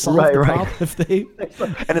solved the problem? Have they?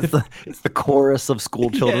 And it's the chorus of school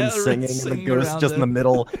children singing, and the ghost just in the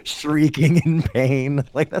middle shrieking in pain.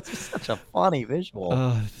 Like, that's just such a funny visual.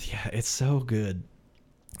 Yeah, it's so good.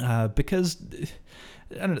 Because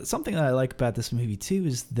I don't know, something that I like about this movie too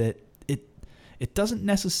is that it doesn't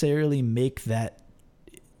necessarily make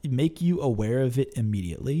you aware of it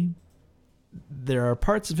immediately. There are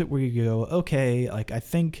parts of it where you go, okay, like I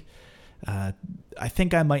think I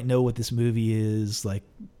might know what this movie is. Like,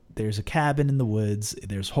 there's a cabin in the woods,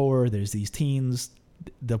 there's horror, there's these teens,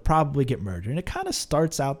 they'll probably get murdered. And it kind of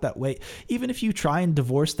starts out that way. Even if you try and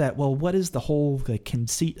divorce that, well, what is the whole like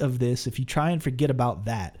conceit of this? If you try and forget about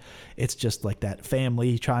that, it's just like that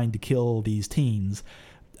family trying to kill these teens.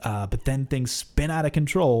 But then things spin out of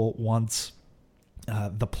control once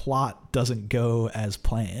the plot doesn't go as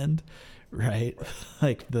planned. Right,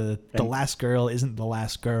 like the last girl isn't the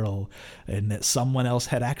last girl, and that someone else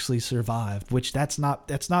had actually survived. Which that's not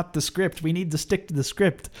the script. We need to stick to the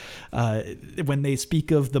script. When they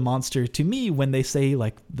speak of the monster, to me, when they say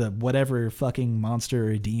like the whatever fucking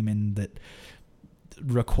monster or demon that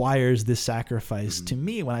requires this sacrifice, to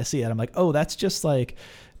me, when I see it, I'm like, oh, that's just like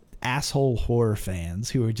asshole horror fans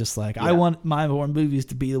who are just like, I want my horror movies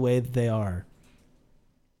to be the way that they are.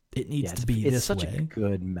 It needs to be this way. It's such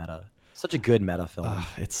a good meta film.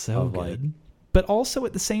 It's so good. Like, but also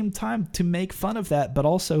at the same time to make fun of that, but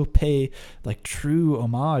also pay like true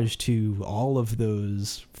homage to all of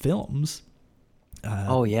those films.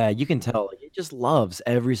 Oh yeah, you can tell. Like, it just loves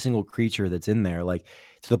every single creature that's in there. Like,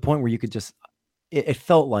 to the point where you could just, it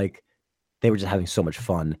felt like they were just having so much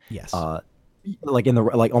fun. Yes. Like in the,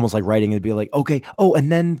 like almost like writing, it'd be like, okay, oh,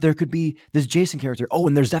 and then there could be this Jason character. Oh,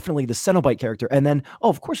 and there's definitely the Cenobite character. And then, oh,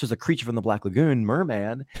 of course, there's a creature from the Black Lagoon,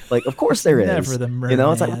 merman. Like, of course there is. Never the merman. You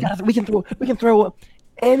know, it's like we can throw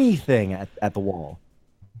anything at the wall.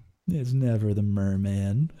 It's never the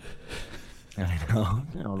merman. I know.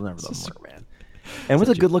 No, never the merman. And with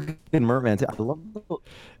a good looking merman too. I love the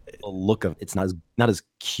look of it's not as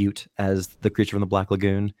cute as the creature from the Black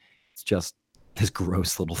Lagoon. It's just this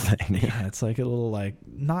gross little thing. Yeah, it's like a little like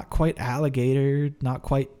not quite alligator, not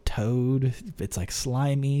quite toad. It's like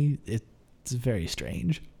slimy. It's very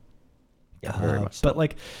strange. Yeah, very much so. But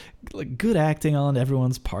like good acting on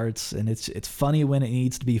everyone's parts, and it's funny when it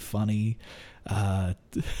needs to be funny.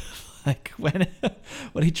 Like when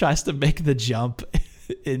he tries to make the jump,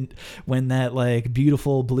 when that like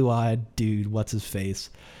beautiful blue-eyed dude, what's his face,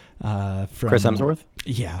 from Chris Hemsworth,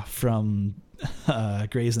 from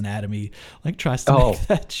Grey's Anatomy, like tries to make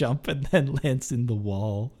that jump and then lands in the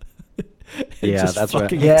wall. That's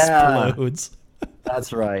fucking right. Explodes.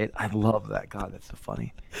 That's right. I love that. God, that's so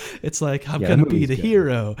funny. It's like, I'm gonna be the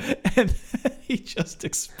hero, and then he just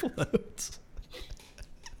explodes.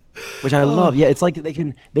 Which I love. Yeah, it's like they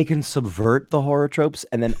can subvert the horror tropes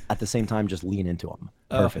and then at the same time just lean into them.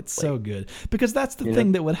 Perfectly. It's so good, because that's the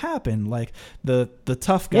thing that would happen. Like the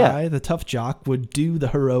tough guy, the tough jock would do the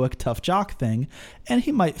heroic tough jock thing, and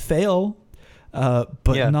he might fail,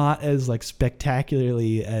 but not as like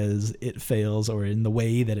spectacularly as it fails, or in the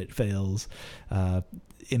way that it fails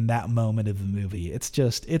in that moment of the movie. It's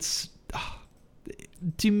just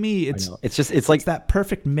to me, it's like that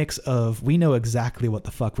perfect mix of, we know exactly what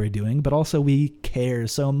the fuck we're doing, but also we care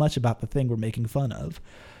so much about the thing we're making fun of.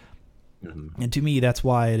 Mm-hmm. And to me, that's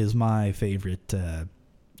why it is my favorite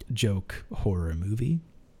joke horror movie.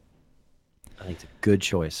 I think it's a good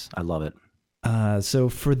choice. I love it. So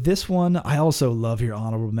for this one, I also love your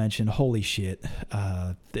honorable mention. Holy shit.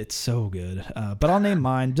 It's so good. But I'll name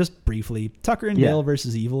mine just briefly. Tucker and Dale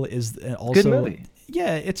versus Evil is also good movie.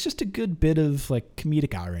 Yeah, it's just a good bit of like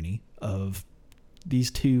comedic irony of these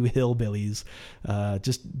two hillbillies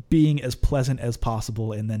just being as pleasant as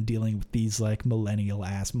possible, and then dealing with these like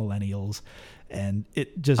millennials, and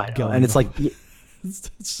it just going. And it's like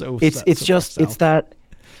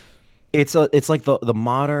it's like the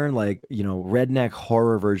modern, like, you know, redneck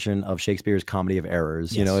horror version of Shakespeare's Comedy of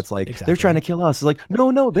Errors. Yes, you know, it's like they're trying to kill us. It's like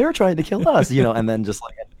no, they're trying to kill us. You know, and then just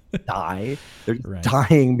like die. They're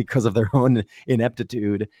dying because of their own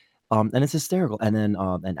ineptitude. And it's hysterical. And then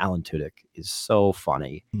and Alan Tudyk is so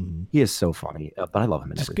funny. Mm-hmm. He is so funny, but I love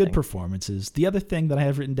him in everything. Good performances. The other thing that I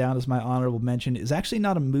have written down as my honorable mention is actually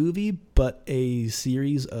not a movie, but a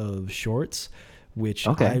series of shorts, which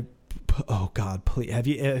oh God, please, have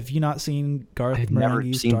you not seen Garth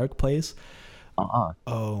Marenghi's Dark Place?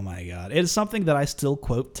 Oh my God, it is something that I still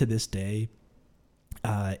quote to this day.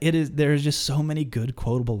 There's just so many good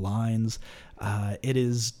quotable lines.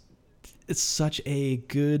 It's such a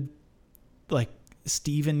good, like,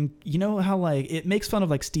 Stephen, you know how like it makes fun of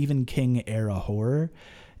like Stephen King era horror.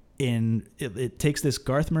 It takes this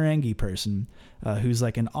Garth Marenghi person who's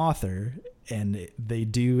like an author, and they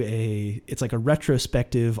do it's like a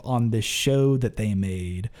retrospective on this show that they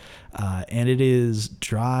made, and it is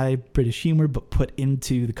dry British humor but put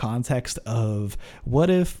into the context of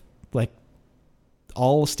what if like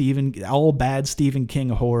all bad Stephen King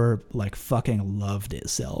horror like fucking loved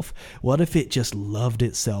itself. What if it just loved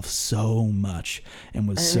itself so much and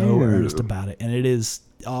was so earnest about it? And it is,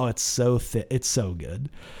 it's so thick, it's so good.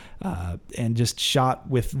 And just shot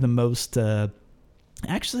with the most,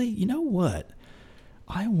 actually, you know what?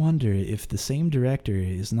 I wonder if the same director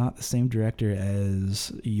is not the same director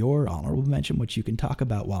as your honorable mention, which you can talk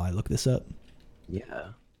about while I look this up.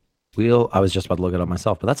 Yeah. I was just about to look it up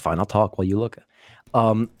myself, but that's fine. I'll talk while you look.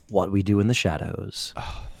 What We Do in the Shadows.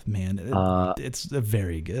 Oh, man, it's a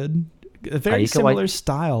very good, a very similar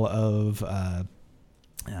style of,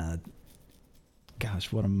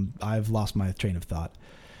 I've lost my train of thought.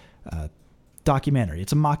 Documentary.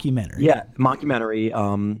 It's a mockumentary. Yeah, mockumentary.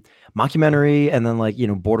 Mockumentary, and then like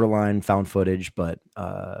borderline found footage, but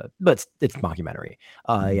it's mockumentary.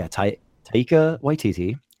 Yeah, Taika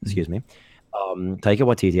Waititi. Excuse me. Taika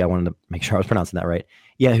Waititi. I wanted to make sure I was pronouncing that right.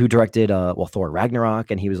 Yeah, who directed Thor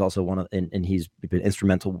Ragnarok, and he was also one of and he's been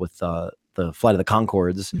instrumental with the Flight of the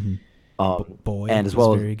Conchords. Boy, and as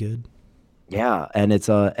well very good. Yeah, and it's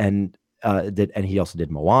and he also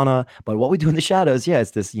did Moana. But What We Do in the Shadows, yeah,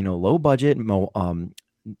 it's this low budget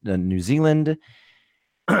New Zealand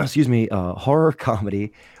horror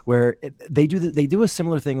comedy where they do a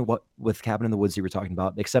similar thing with Cabin in the Woods you were talking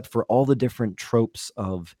about, except for all the different tropes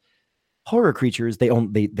of horror creatures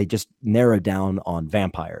they just narrow down on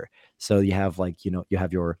vampire. So you have you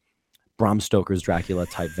have your Bram Stoker's Dracula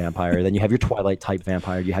type vampire, then you have your Twilight type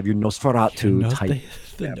vampire, you have your Nosferatu type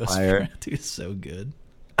vampire. Nosferatu is so good.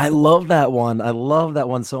 I love that one. I love that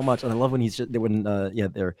one so much, and I love when he's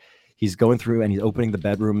going through and he's opening the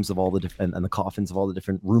bedrooms of all the different and the coffins of all the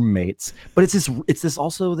different roommates. But it's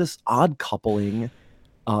this odd coupling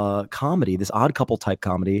comedy, this odd couple type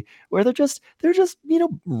comedy where they're just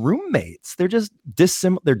roommates. They're just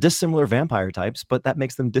dissimilar vampire types, but that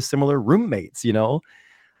makes them dissimilar roommates.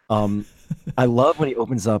 I love when he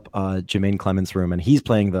opens up Jermaine Clement's room and he's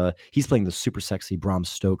playing the super sexy Bram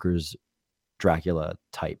Stoker's Dracula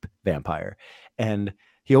type vampire, and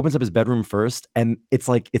he opens up his bedroom first, and it's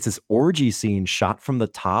this orgy scene shot from the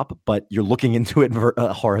top, but you're looking into it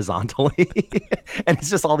horizontally, and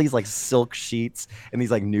it's just all these silk sheets and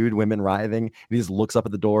these nude women writhing, and he just looks up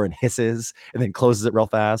at the door and hisses and then closes it real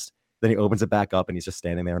fast. Then he opens it back up and he's just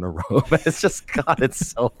standing there in a robe. It's just, God,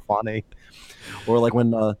 it's so funny. Or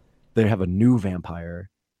when they have a new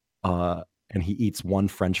vampire and he eats one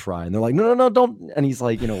French fry, and they're like, no, don't. And he's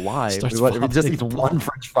like, why? He just eats one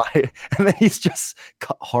French fry, and then he's just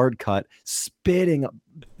hard cut, spitting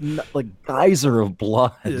geyser of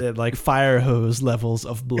blood, like fire hose levels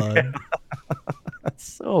of blood. That's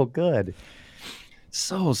so good,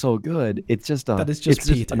 so good. It's just that is just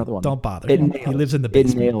Peter. Just another one. Don't bother. He lives in the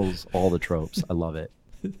basement. It nails all the tropes. I love it.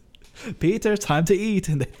 Peter, time to eat,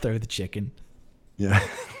 and they throw the chicken. Yeah.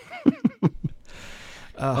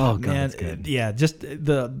 Oh God, man, yeah, just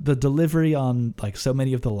the delivery on so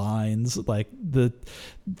many of the lines,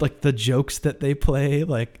 the jokes that they play,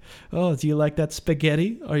 oh, do you like that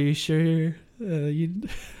spaghetti? Are you sure you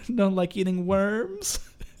don't like eating worms?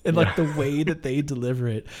 And the way that they deliver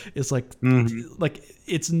it is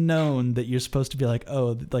it's known that you're supposed to be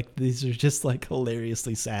these are just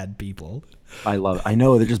hilariously sad people. I love it. I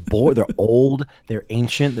know they're just bored. They're old. They're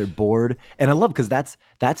ancient. They're bored. And I love because that's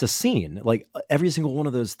a scene. Every single one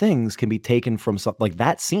of those things can be taken from something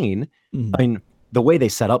that scene. Mm-hmm. I mean, the way they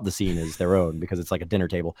set up the scene is their own because it's like a dinner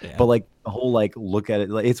table. Yeah. But the whole look at it,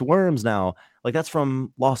 it's worms now. That's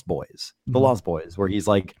from Lost Boys. The mm-hmm. Lost Boys, where he's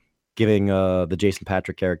giving the Jason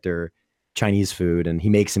Patrick character Chinese food, and he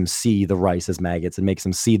makes him see the rice as maggots and makes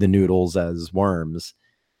him see the noodles as worms.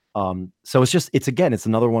 So it's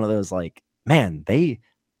another one of those man, they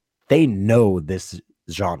know this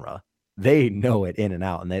genre. They know it in and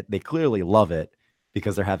out, and they clearly love it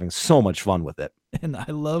because they're having so much fun with it. And I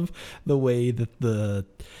love the way that the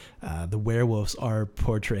werewolves are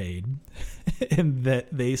portrayed, and that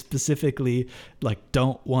they specifically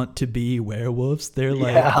don't want to be werewolves. They're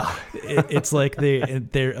it's they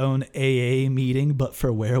their own AA meeting, but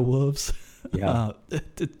for werewolves. Yeah,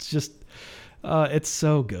 it's just. It's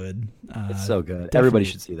so good. It's so good. Everybody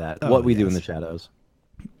should see that. What We Do in the Shadows.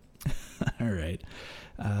 All right.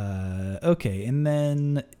 Okay. And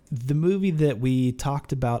then the movie that we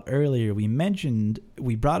talked about earlier, we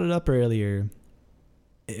brought it up earlier,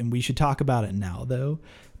 and we should talk about it now though.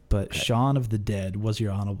 But Okay. Shaun of the Dead was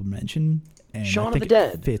your honorable mention, and I Shaun of think the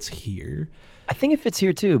it Dead. fits here. I think it fits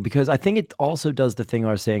here too because I think it also does the thing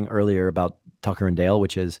I was saying earlier about Tucker and Dale,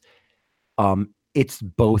 which is it's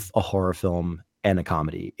both a horror film and a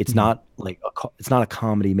comedy. It's Mhm. not like it's not a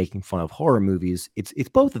comedy making fun of horror movies. It's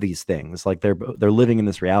both of these things. Like they're living in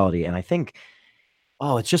this reality, and I think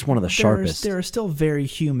it's just one of the There sharpest. are still very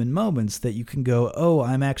human moments that you can go, oh,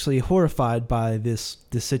 I'm actually horrified by this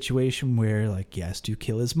situation where like he has to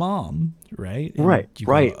kill his mom, right? And Right, you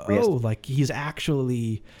right. go, Yes. oh, like he's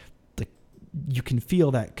actually like you can feel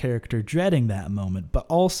that character dreading that moment, but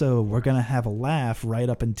also we're gonna have a laugh right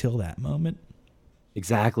up until that moment.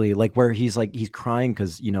 Exactly. Like where he's crying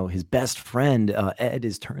because his best friend Ed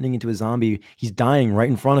is turning into a zombie. He's dying right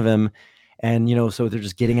in front of him, and so they're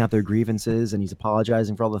just getting out their grievances, and he's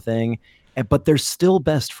apologizing for all the thing. But they're still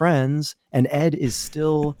best friends, and Ed is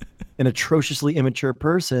still an atrociously immature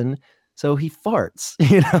person. So he farts,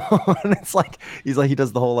 and it's like he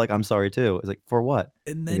does the whole like I'm sorry too. It's like for what?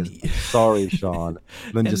 And He then goes, I'm sorry, Sean.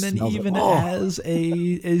 And then and just then smells it. even Oh. as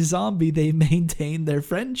a zombie, they maintain their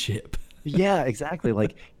friendship. Yeah, exactly.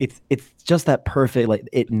 Like it's just that perfect. Like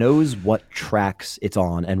it knows what tracks it's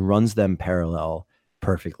on and runs them parallel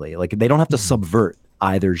perfectly. Like they don't have to subvert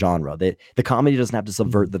either genre. The comedy doesn't have to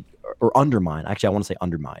subvert the or undermine. Actually, I want to say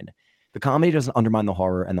undermine. The comedy doesn't undermine the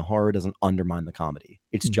horror, and the horror doesn't undermine the comedy.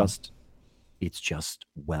 It's just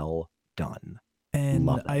well done. And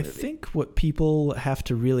Love that I movie. think what people have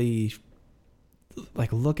to really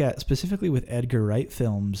like look at specifically with Edgar Wright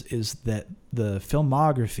films is that the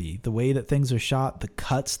filmography, the way that things are shot, the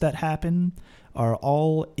cuts that happen are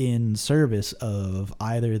all in service of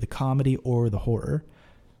either the comedy or the horror,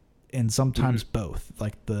 and sometimes both.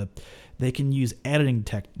 Like they can use editing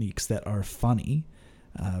techniques that are funny.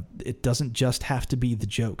 It doesn't just have to be the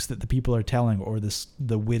jokes that the people are telling or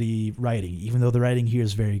the witty writing. Even though the writing here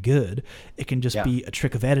is very good, it can just be a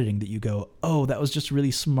trick of editing that you go, oh, that was just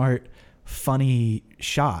really smart, funny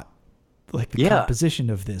shot. Like the composition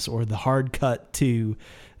of this, or the hard cut to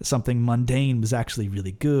something mundane was actually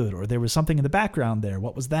really good, or there was something in the background there.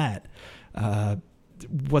 What was that?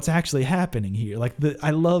 What's actually happening here? Like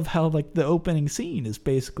I love how like the opening scene is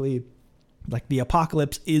basically like the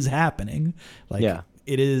apocalypse is happening. Like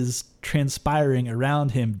it is transpiring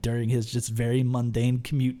around him during his just very mundane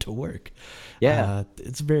commute to work.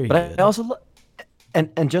 It's very good. I also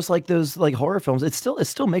and just like those like horror films, it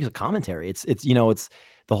still makes a commentary. It's it's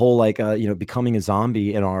the whole like becoming a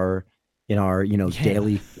zombie in our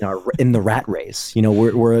daily in the rat race.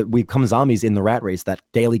 We become zombies in the rat race, that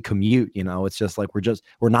daily commute. It's just like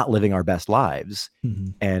we're not living our best lives,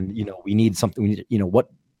 and we need something. We need what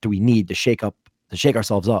do we need to shake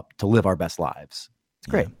ourselves up to live our best lives? It's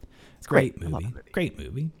great. It's great movie. Great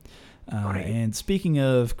movie. And speaking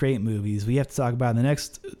of great movies, we have to talk about the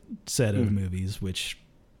next set of movies, which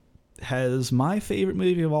has my favorite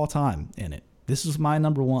movie of all time in it. This is my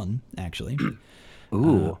number one, actually.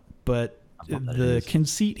 Ooh. But the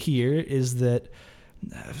conceit here is that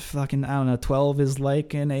fucking, I don't know, 12 is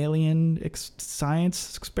like an alien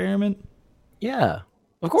science experiment. Yeah,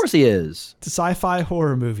 of course he is. To sci-fi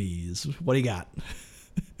horror movies. What do you got?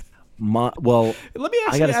 Well, let me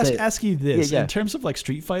ask you this. In terms of like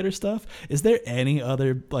Street Fighter stuff, is there any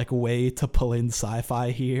other like way to pull in sci-fi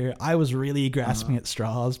here? I was really grasping at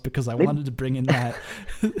straws because I wanted to bring in that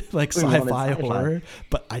like sci-fi horror,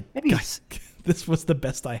 but this was the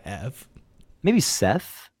best I have. Maybe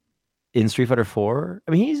Seth in Street Fighter 4.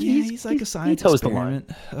 I mean, he's like a science experiment.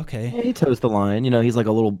 Okay, he toes the line. He's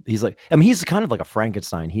like he's kind of like a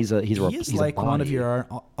Frankenstein. He's like one of your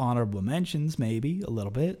honorable mentions, maybe a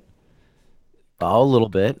little bit. Oh, a little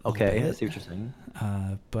bit. Okay, I see what you're saying.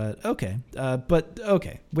 But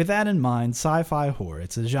okay. With that in mind, sci-fi horror,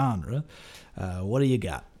 it's a genre. What do you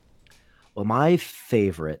got? Well, my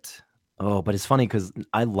favorite. Oh, but it's funny because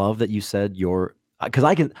I love that you said because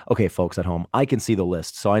I can. Okay, folks at home, I can see the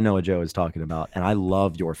list, so I know what Joe is talking about, and I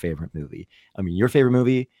love your favorite movie. I mean, your favorite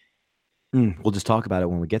movie. We'll just talk about it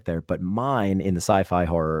when we get there. But mine in the sci-fi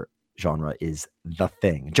horror genre is The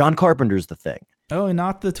Thing. John Carpenter's The Thing. Oh,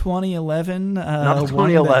 not the 2011, not the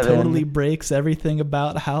 2011 one that totally breaks everything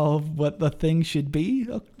about what the thing should be.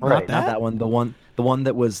 Right, not that one. The one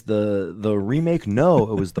that was the remake.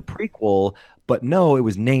 No, it was the prequel. But no, it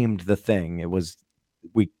was named The Thing.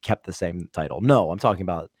 We kept the same title. No, I'm talking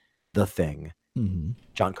about The Thing. Mm-hmm.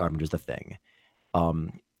 John Carpenter's The Thing.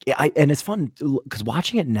 And it's fun because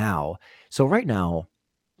watching it now. So right now,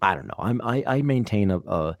 I don't know. I maintain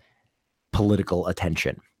a political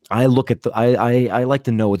attention. I look at I like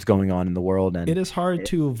to know what's going on in the world, It and is hard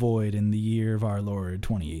to avoid in the year of our Lord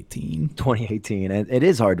 2018. 2018, and it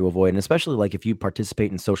is hard to avoid, and especially like if you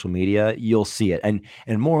participate in social media, you'll see it, and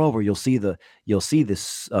moreover, you'll see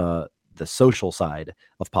this the social side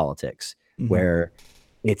of politics Mm-hmm. where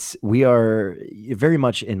we are very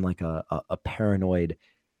much in like a paranoid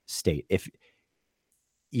state. If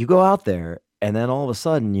you go out there and then all of a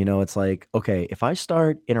sudden, it's like, okay, if I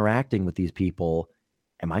start interacting with these people,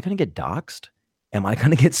 am I going to get doxxed? Am I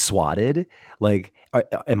going to get swatted? Like,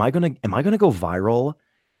 am I going to go viral?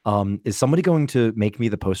 Is somebody going to make me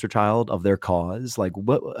the poster child of their cause? Like,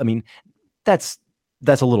 what? I mean, that's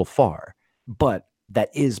that's a little far, but that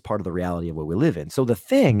is part of the reality of what we live in. So the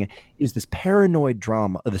thing is this paranoid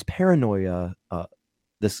drama, this paranoia,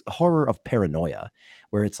 this horror of paranoia,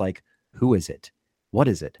 where it's like, who is it? What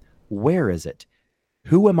is it? Where is it?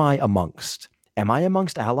 Who am I amongst? Am I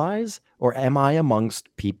amongst allies, or am I amongst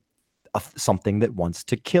something that wants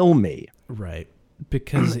to kill me? Right.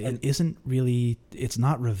 Because it's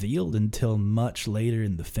not revealed until much later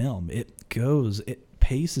in the film. It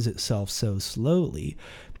paces itself so slowly,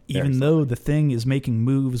 even though the thing is making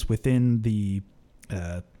moves within the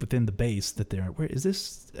base that they're. Where is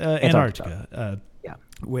this? Antarctica. Yeah.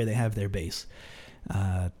 Where they have their base.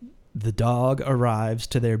 The dog arrives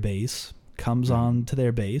to their base, comes on to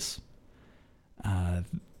their base. I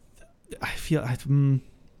feel,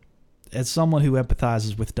 as someone who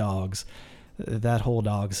empathizes with dogs, that whole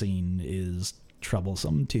dog scene is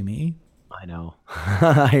troublesome to me. I know.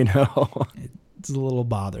 I know. It's a little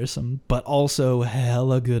bothersome, but also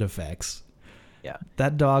hella good effects. Yeah.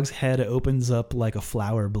 That dog's head opens up like a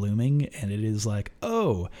flower blooming, and it is like,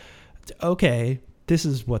 oh, okay, this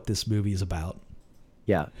is what this movie is about.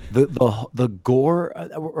 Yeah, the gore,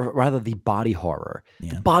 or rather the body horror.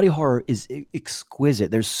 Yeah. The body horror is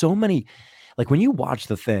exquisite. There's so many, like when you watch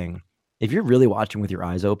The Thing, if you're really watching with your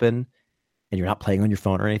eyes open and you're not playing on your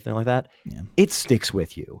phone or anything like that, it sticks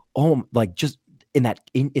with you. Oh, like just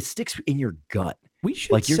it sticks in your gut. We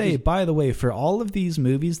should say, by the way, for all of these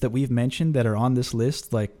movies that we've mentioned that are on this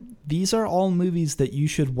list, like these are all movies that you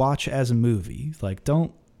should watch as a movie. Like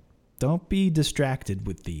don't be distracted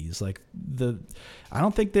with these. Like I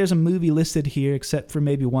don't think there's a movie listed here except for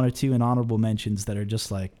maybe one or two in honorable mentions that are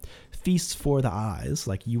just like feasts for the eyes.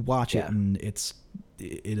 Like you watch it and it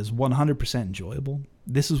is 100% enjoyable.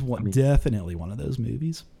 This is definitely one of those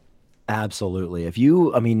movies. Absolutely.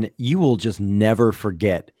 You will just never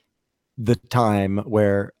forget the time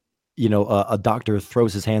where a doctor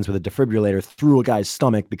throws his hands with a defibrillator through a guy's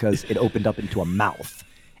stomach because it opened up into a mouth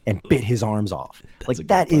and bit his arms off.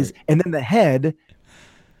 And then the head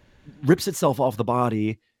rips itself off the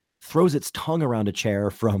body, throws its tongue around a chair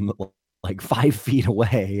from like 5 feet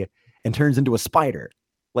away, and turns into a spider.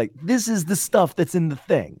 Like, this is the stuff that's in The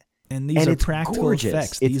Thing. And these are practical gorgeous.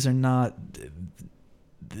 effects. These are not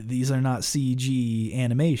CG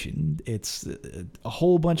animation. It's a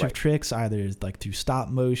whole bunch of tricks, either like through stop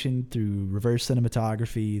motion, through reverse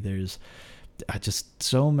cinematography. There's just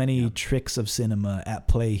so many tricks of cinema at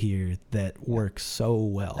play here that work so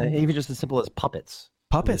well. And even just as simple as puppets.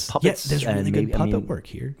 Yes, there's really good puppet work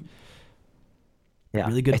here. Yeah,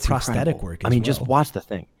 really good prosthetic work. Just watch The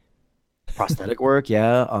Thing. Prosthetic work,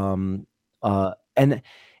 yeah.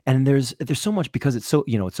 And there's so much, because it's so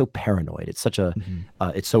it's so paranoid. It's such a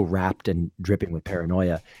it's so wrapped and dripping with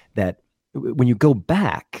paranoia that when you go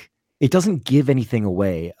back, it doesn't give anything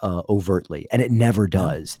away overtly, and it never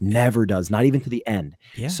does. Never does, not even to the end.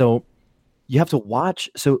 Yeah. So you have to watch.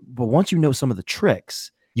 But once you know some of the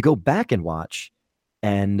tricks, you go back and watch,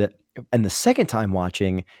 and the second time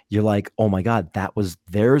watching, you're like, oh my God,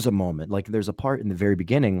 there's a moment. Like there's a part in the very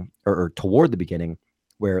beginning or toward the beginning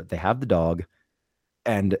where they have the dog,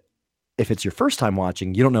 and if it's your first time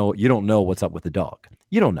watching, you don't know what's up with the dog.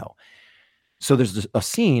 You don't know. So there's a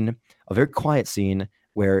scene, a very quiet scene,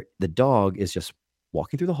 where the dog is just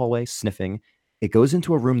walking through the hallway, sniffing. It goes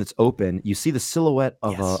into a room that's open. You see the silhouette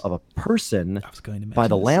of a person by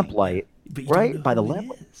the lamplight, right? By the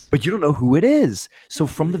lamplight, but you don't know who it is. So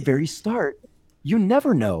from the very start, you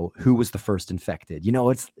never know who was the first infected.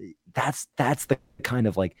 That's the kind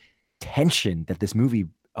of like tension that this movie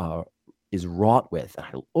is wrought with. And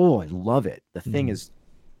I love it. The Thing is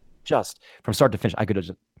just from start to finish. I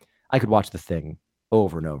could watch The Thing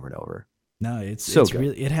over and over and over. No, it's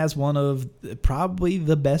really, it has one of probably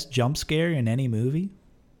the best jump scare in any movie.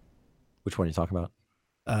 Which one are you talking about?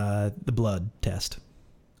 The blood test.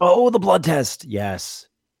 Oh, the blood test. Yes.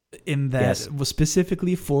 In that, was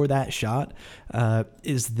specifically for that shot,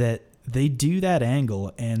 is that they do that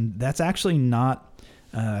angle, and that's actually not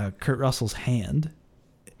Kurt Russell's hand.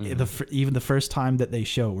 Even the first time that they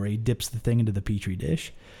show where he dips the thing into the petri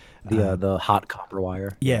dish, the hot copper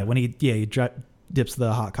wire. Yeah, when he dips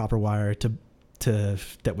the hot copper wire to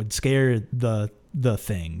that would scare the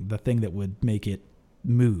thing that would make it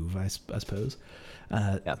move, I suppose.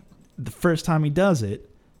 The first time he does it,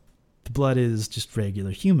 the blood is just regular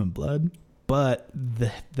human blood. But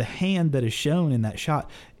the hand that is shown in that shot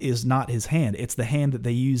is not his hand. It's the hand that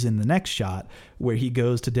they use in the next shot where he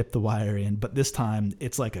goes to dip the wire in. But this time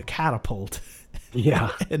it's like a catapult.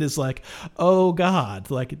 Yeah. And it's like, oh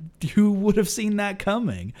God, like who would have seen that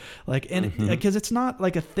coming? Like, and because it's not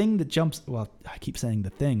like a thing that jumps. Well, I keep saying the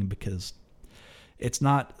thing because it's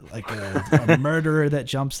not like a murderer that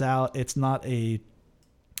jumps out. It's not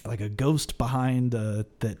like a ghost behind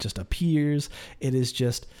that just appears. It is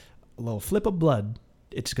just a little flip of blood.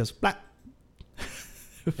 It just goes blah.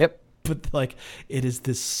 Yep. But like it is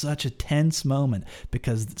such a tense moment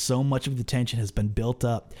because so much of the tension has been built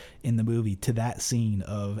up in the movie to that scene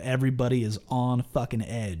of everybody is on fucking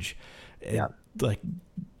edge. Yeah. Like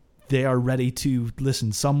they are ready to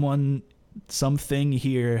listen. Something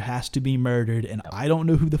here has to be murdered, and I don't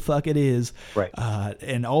know who the fuck it is. Right.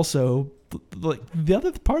 And also, like the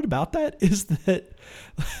other part about that is that,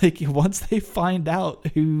 like, once they find out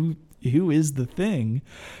who is the thing,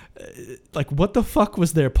 like, what the fuck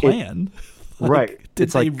was their plan? Right.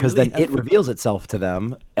 It's like because really then it reveals itself to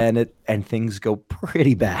them, and things go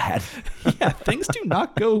pretty bad. Yeah, things do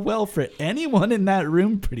not go well for anyone in that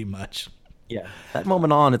room, pretty much. Yeah, that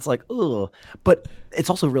moment on, it's like, ugh. But it's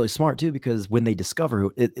also really smart too because when they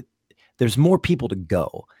discover it, there's more people to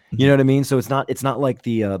go. You know what I mean? So it's not like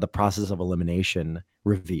the process of elimination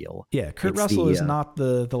reveal. Yeah, Kurt Russell is not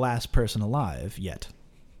the last person alive yet.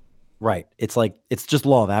 Right. It's like it's just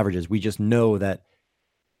law of averages. We just know that.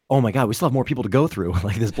 Oh my God, we still have more people to go through,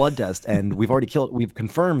 like this blood test, and we've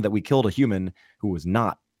confirmed that we killed a human who was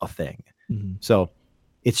not a thing. Mm-hmm. So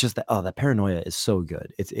it's just that that paranoia is so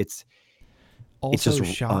good. It's also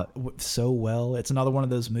just shot so well. It's another one of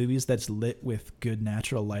those movies that's lit with good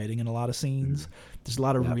natural lighting in a lot of scenes. There's a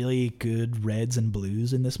lot of really good reds and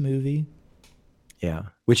blues in this movie. Yeah,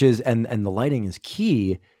 which is and the lighting is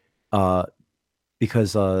key,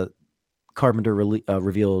 because Carpenter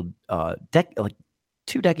revealed like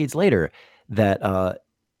 2 decades later that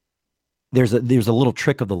there's a little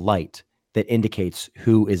trick of the light that indicates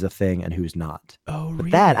who is a thing and who's not. Oh, but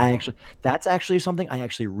really? That's actually something I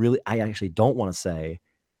actually don't want to say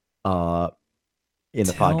in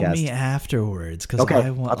the podcast. Tell me afterwards, because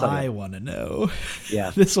I want to know.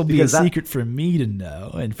 Yeah, this will be a secret for me to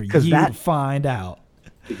know and for you to find out.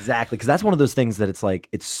 Exactly, because that's one of those things that it's like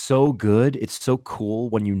it's so good, it's so cool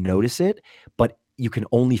when you notice it, but you can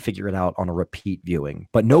only figure it out on a repeat viewing.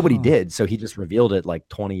 But nobody did, so he just revealed it like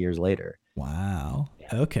 20 years later. Wow.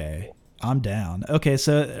 Yeah. Okay. I'm down. Okay,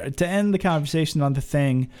 so to end the conversation on the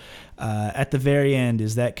thing, at the very end,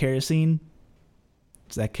 is that kerosene?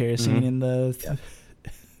 Is that kerosene in the?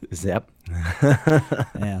 Zip.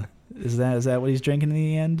 Yeah. Is that what he's drinking in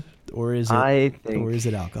the end, or is it? Or is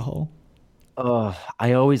it alcohol?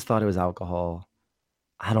 I always thought it was alcohol.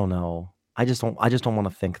 I don't know. I just don't want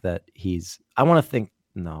to think that he's. I want to think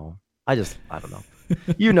no. I don't know.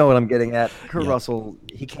 You know what I'm getting at. Kurt Russell,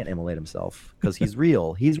 he can't immolate himself because he's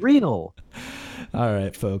real. He's real. All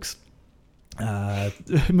right, folks.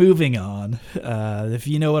 Moving on. If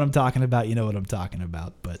you know what I'm talking about, you know what I'm talking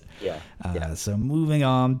about. But so moving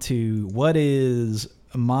on to what is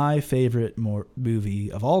my favorite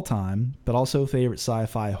movie of all time, but also favorite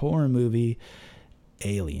sci-fi horror movie,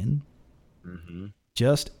 Alien. Mm-hmm.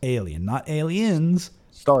 Just Alien, not Aliens.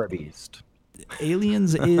 Star Beast.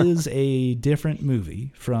 Aliens is a different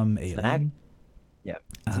movie from Alien.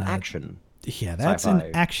 It's an action. Yeah, that's sci-fi.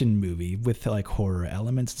 An action movie with like horror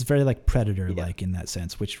elements. It's very like Predator-like in that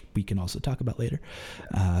sense, which we can also talk about later.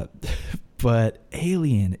 But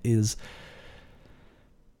Alien is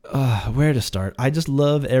where to start? I just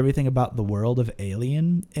love everything about the world of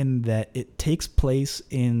Alien in that it takes place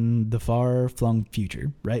in the far-flung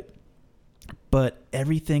future, right? But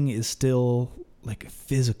everything is still like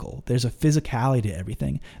physical. There's a physicality to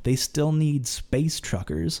everything. They still need space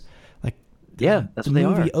truckers. Like that's what they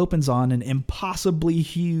are. The movie opens on an impossibly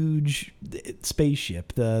huge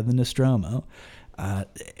spaceship, the Nostromo,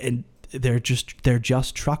 and they're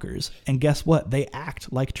just truckers. And guess what? They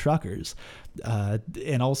act like truckers.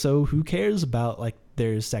 And also, who cares about like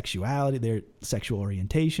their sexuality, their sexual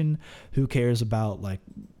orientation? Who cares about like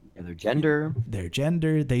their gender? They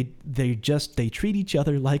treat each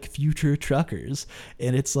other like future truckers,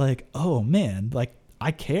 and it's like, oh man, like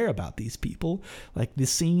I care about these people. Like the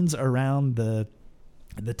scenes around the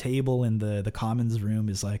table in the commons room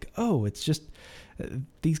is like, oh, it's just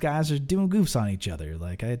these guys are doing goofs on each other.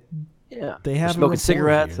 Like they have smoking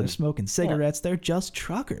cigarettes. They're smoking cigarettes. They're just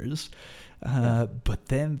truckers. But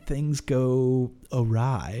then things go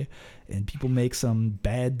awry, and people make some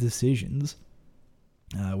bad decisions,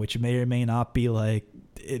 which may or may not be like.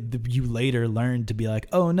 You later learn to be like,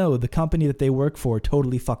 oh no, the company that they work for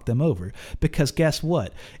totally fucked them over. Because guess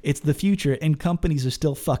what? It's the future, and companies are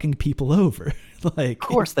still fucking people over. Like, of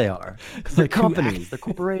course they are. They're companies, they're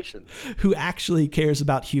corporations. Who actually cares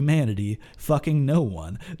about humanity? Fucking no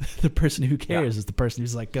one. The person who cares is the person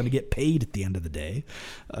who's like going to get paid at the end of the day.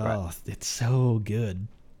 Oh, it's so good.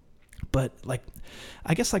 But like,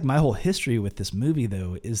 I guess like my whole history with this movie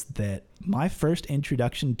though is that my first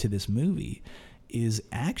introduction to this movie is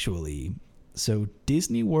actually, so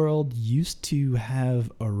Disney World used to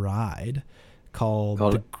have a ride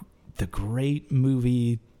called the Great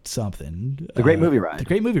Movie something. The Great Movie Ride. The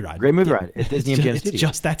Great Movie Ride. Great Movie Ride. At Disney MGM Studios. It's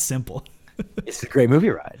just that simple. It's the Great Movie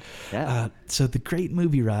Ride. Yeah. So the Great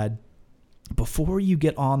Movie Ride, before you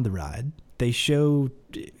get on the ride, they show...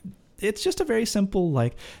 It's just a very simple,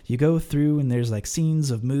 like, you go through and there's like scenes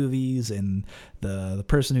of movies, and the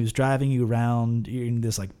person who's driving you around, you're in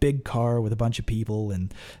this like big car with a bunch of people,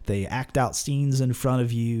 and they act out scenes in front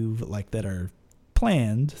of you like that are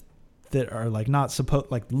planned, that are like not supposed,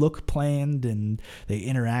 like look planned, and they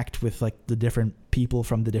interact with like the different people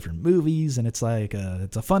from the different movies, and it's like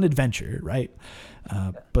it's a fun adventure, right?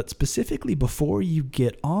 But specifically before you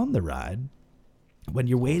get on the ride, when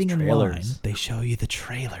you're waiting in line, they show you the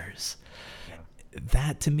trailers. Yeah.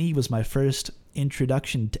 That to me was my first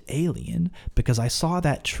introduction to Alien, because I saw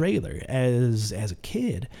that trailer as a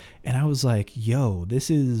kid, and I was like, yo,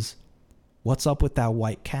 this is, what's up with that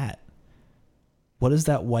white cat? What is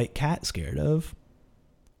that white cat scared of?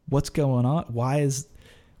 What's going on?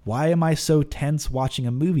 Why am I so tense watching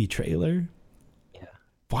a movie trailer? Yeah.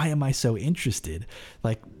 Why am I so interested?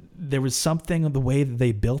 Like, there was something of the way that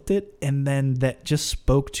they built it, and then that just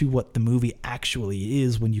spoke to what the movie actually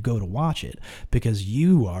is when you go to watch it, because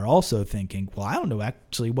you are also thinking, well, I don't know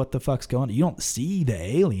actually what the fuck's going on. You don't see the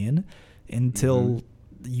alien until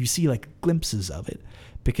you see like glimpses of it,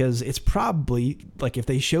 because it's probably like if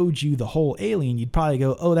they showed you the whole alien, you'd probably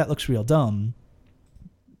go, oh, that looks real dumb.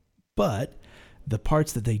 But the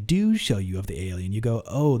parts that they do show you of the alien, you go,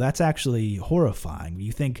 oh, that's actually horrifying.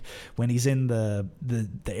 You think when he's in the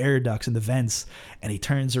air ducts and the vents, and he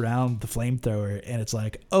turns around the flamethrower, and it's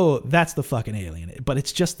like, oh, that's the fucking alien. But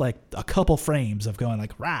it's just like a couple frames of going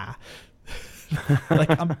like, rah.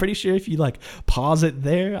 Like, I'm pretty sure if you like pause it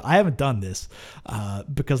there, I haven't done this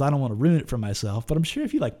because I don't want to ruin it for myself, but I'm sure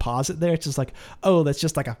if you like pause it there, it's just like, oh, that's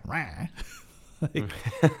just like a rah. Like,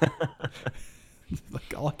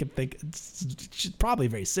 like all I can think, it's probably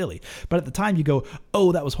very silly, but at the time you go,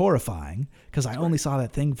 oh, that was horrifying, because I only saw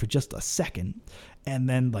that thing for just a second, and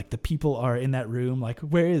then like the people are in that room like,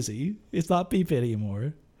 where is he? It's not Beep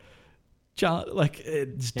anymore. John, like,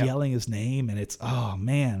 just yelling his name, and it's, oh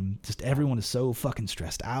man, just everyone is so fucking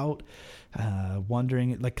stressed out,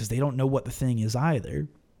 wondering, like, because they don't know what the thing is either.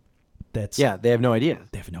 They have no idea.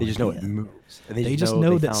 They have no idea. They just know it moves. They just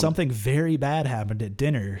know that something very bad happened at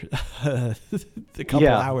dinner a couple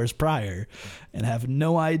hours prior, and have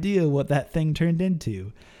no idea what that thing turned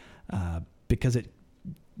into, because it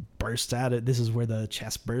bursts out. This is where the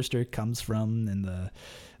chest burster comes from,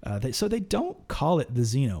 and so they don't call it the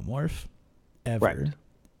xenomorph ever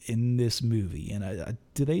in this movie. And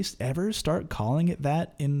do they ever start calling it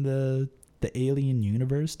that in the Alien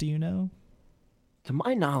universe? Do you know? To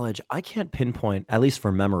my knowledge, I can't pinpoint, at least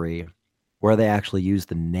for memory, where they actually use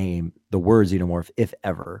the word xenomorph, if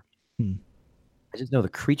ever. I just know the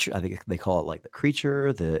creature. I think they call it like the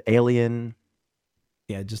creature, the alien.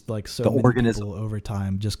 Yeah, just like so many organism. People over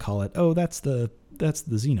time just call it, oh, that's the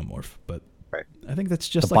xenomorph. But I think that's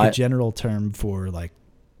just like a general term for like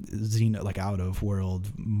like out of world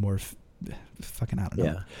morph. Fucking, I don't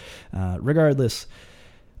know. Yeah. Regardless,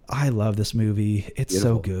 I love this movie. It's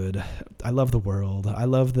beautiful. So good. I love the world. I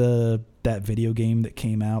love that video game that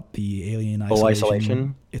came out, the Alien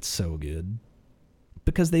Isolation. It's so good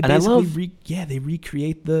because they basically they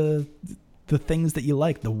recreate the things that you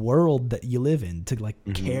like, the world that you live in, to like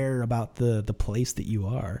care about the place that you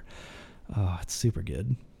are. Oh, it's super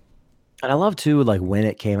good. And I love too, like when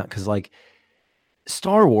it came out, because like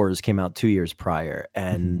Star Wars came out 2 years prior,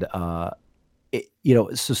 and so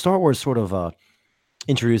Star Wars sort of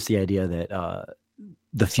introduced the idea that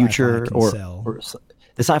the future or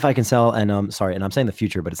the sci-fi can sell, and and I'm saying the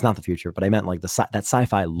future, but it's not the future, but I meant like that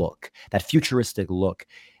sci-fi look, that futuristic look,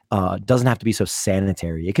 doesn't have to be so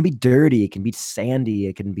sanitary. It can be dirty, it can be sandy,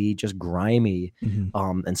 it can be just grimy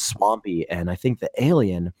and swampy. And I think the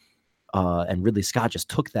Alien and Ridley Scott just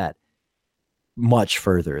took that much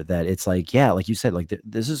further. That it's like, yeah, like you said, like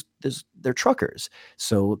they're truckers,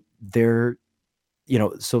 so their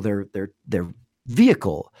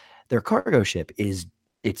vehicle, their cargo ship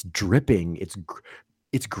it's dripping,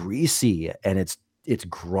 it's greasy, and it's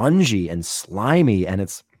grungy and slimy, and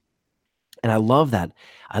I love that.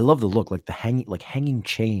 I love the look, like the hanging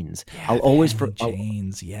chains. Yeah, I'll always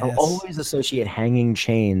associate hanging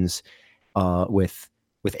chains with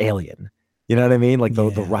Alien. You know what I mean? Like the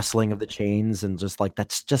rustling of the chains, and just like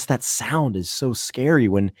that sound is so scary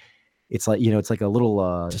when it's like, it's like a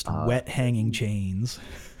little just wet hanging chains.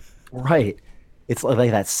 Right. It's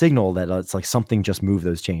like that signal that it's like something just moved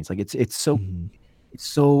those chains. Like it's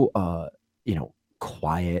so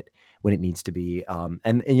quiet when it needs to be.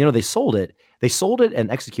 And they sold it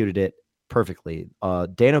and executed it perfectly.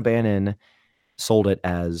 Dan O'Bannon sold it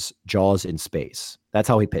as Jaws in space. That's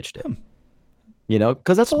how he pitched it.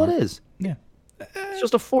 Because that's all it is. Yeah. It's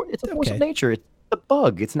just a force of nature. It's a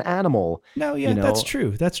bug. It's an animal. No, yeah, that's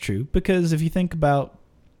true. That's true. Because if you think about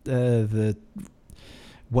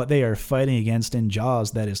what they are fighting against in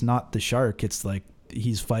Jaws, that is not the shark. It's like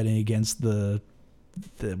he's fighting against the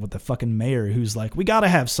fucking mayor who's like, we gotta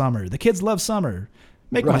have summer. The kids love summer.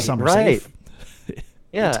 Make my summer safe.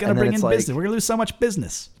 Yeah, it's gonna bring in business. We're gonna lose so much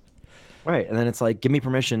business. Right, and then it's like, give me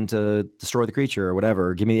permission to destroy the creature or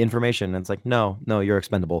whatever. Give me the information. And it's like, no, you're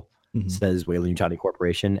expendable. Says Weyland Yutani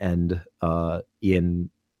Corporation and Ian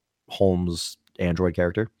Holmes' android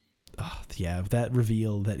character. Oh, yeah, that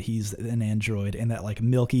reveal that he's an android and that like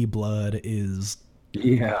milky blood is.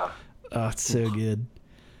 Yeah. Oh, it's so good.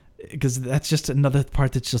 Because that's just another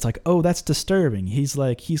part that's just like, oh, that's disturbing. He's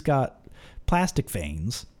got plastic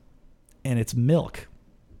veins, and it's milk.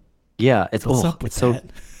 Yeah, what's up with that?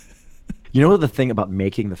 You know, the thing about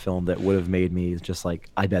making the film that would have made me just like,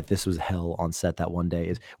 I bet this was hell on set that one day,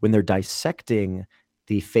 is when they're dissecting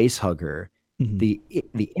the face hugger, the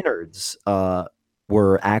innards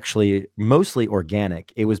were actually mostly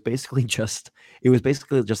organic. It was basically just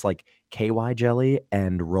like KY jelly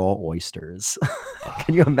and raw oysters.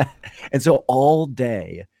 Can you imagine? And so all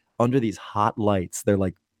day under these hot lights, they're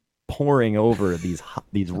like pouring over these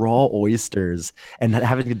raw oysters and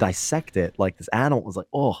having to dissect it. Like this animal was like,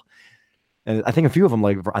 oh. And I think a few of them,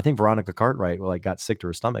 like I think Veronica Cartwright, got sick to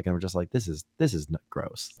her stomach, and we're just like, this is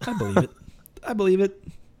gross. I believe it.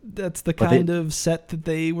 That's the kind of set that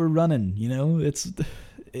they were running.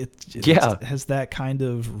 It has that kind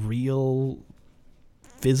of real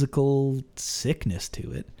physical sickness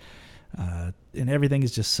to it, and everything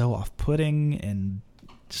is just so off-putting and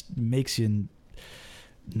just makes you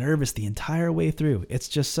nervous the entire way through. It's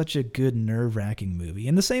just such a good nerve-wracking movie,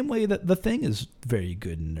 in the same way that The Thing is very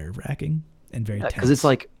good and nerve-wracking and very tense.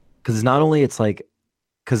 Because not only it's like,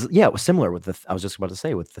 because it was similar with I was just about to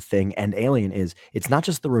say with The Thing and Alien, is it's not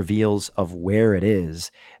just the reveals of where it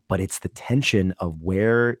is, but it's the tension of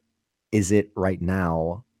where is it right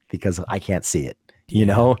now, because I can't see it.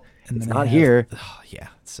 And it's not here. Oh, yeah,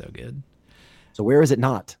 it's so good. So where is it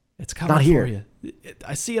not? It's coming not here. For you.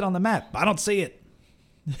 I see it on the map. I don't see it.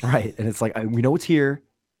 Right, and it's like, we know it's here.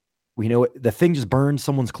 We know it. The thing just burned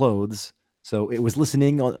someone's clothes, so it was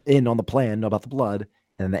listening in on the plan about the blood.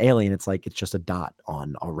 And the alien, it's like it's just a dot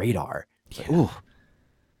on a radar. It's like, ooh,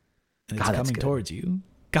 and it's coming towards you.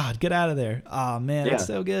 God, get out of there! Oh man, it's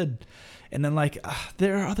so good. And then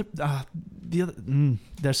there are other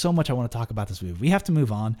there's so much I want to talk about this movie. We have to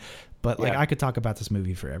move on, but I could talk about this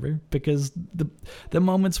movie forever, because the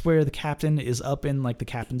moments where the captain is up in the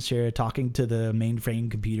captain's chair talking to the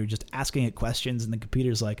mainframe computer, just asking it questions, and the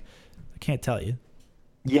computer's like, I can't tell you.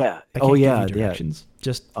 Yeah. I can't give you directions.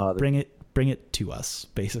 Just bring it to us,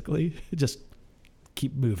 basically. Just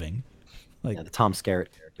keep moving. The Tom Skerritt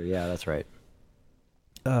character. Yeah, that's right.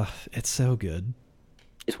 It's so good.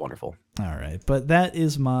 It's wonderful. All right, but that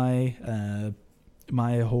is my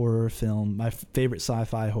my horror film, my favorite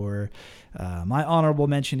sci-fi horror. My honorable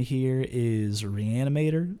mention here is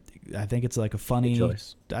Reanimator. I think it's like a funny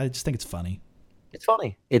choice. I just think it's funny. It's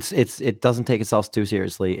funny. It doesn't take itself too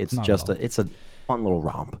seriously. It's just it's a fun little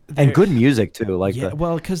romp, and good music too.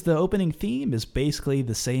 Because the opening theme is basically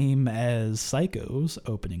the same as Psycho's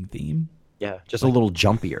opening theme. Yeah, just a little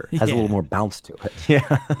jumpier. Has a little more bounce to it.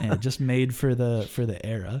 Yeah, just made for the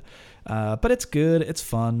era. But it's good. It's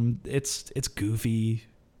fun. It's goofy.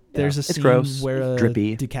 There's a scene where a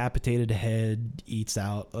drippy decapitated head eats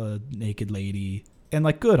out a naked lady, and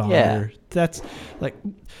good on her. That's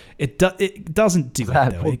it doesn't do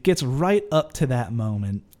that though. It gets right up to that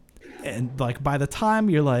moment, and by the time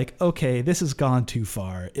you're like, okay, this has gone too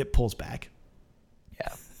far, it pulls back.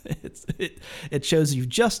 Yeah. It shows you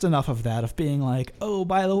just enough of that, of being like, oh,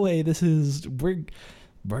 by the way,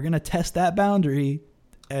 we're gonna test that boundary,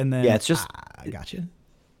 and then it's just I got you.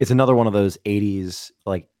 It's another one of those 80s,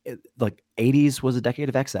 like 80s was a decade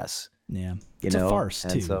of excess. Yeah, it's a farce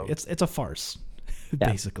too. So, it's a farce,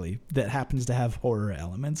 basically, that happens to have horror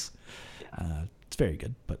elements. It's very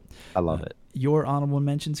good, but I love it. Your honorable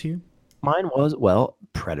mentions here? Mine was,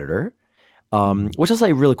 Predator, which I'll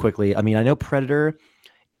say really quickly. I mean, I know Predator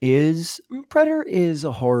is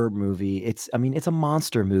a horror movie. It's a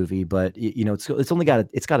monster movie, but it's only got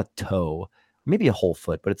a toe, maybe a whole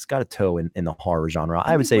foot, but it's got a toe in the horror genre.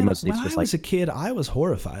 I would say mostly when just I was a kid, I was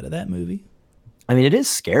horrified of that movie. I mean, it is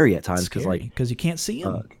scary at times because you can't see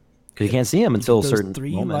him. Because you can't see him until certain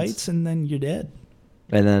 3 moments. lights, and then you're dead.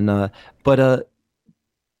 And then,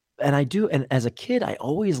 and as a kid, I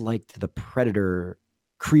always liked the Predator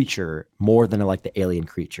creature more than I liked the alien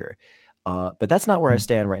creature. But that's not where I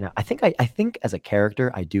stand right now. I think as a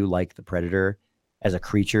character, I do like the Predator as a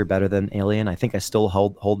creature better than Alien. I think I still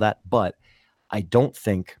hold that, but I don't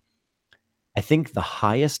think. I think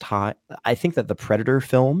I think that the Predator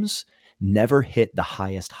films never hit the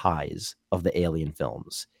highest highs of the Alien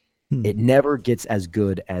films. It never gets as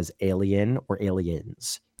good as Alien or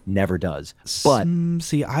Aliens. Never does. But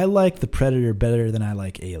see, I like the Predator better than I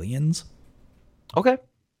like Aliens. Okay.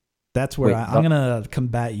 That's where I'm going to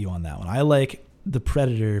combat you on that one. I like the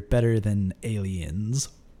Predator better than Aliens.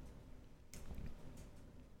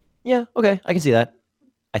 Yeah, okay. I can see that.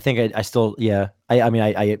 I think I still, yeah.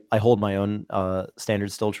 I hold my own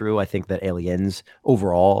standards still true. I think that Aliens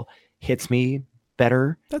overall hits me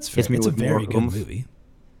better. That's fair. It's a very good movie.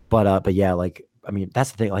 But yeah,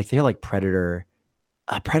 that's the thing. Like, they're like Predator.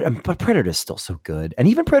 But Predator is still so good. And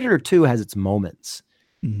even Predator 2 has its moments.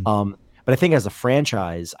 Mm-hmm. But I think as a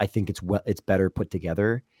franchise, I think it's better put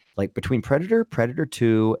together. Like, between Predator, Predator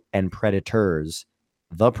 2, and Predators,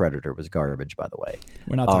 the Predator was garbage, by the way.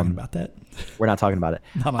 We're not talking about that. We're not talking about it.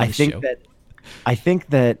 Not on show. I think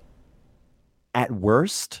that at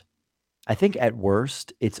worst,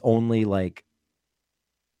 it's only like,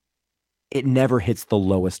 it never hits the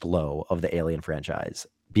lowest low of the Alien franchise,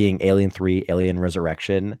 being Alien 3, Alien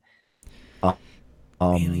Resurrection.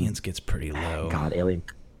 Aliens gets pretty low. God,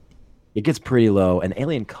 it gets pretty low, and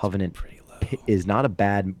Alien Covenant is not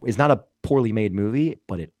a poorly made movie,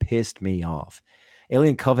 but it pissed me off.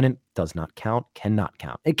 Alien Covenant does not count, cannot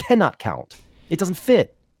count. It cannot count. It doesn't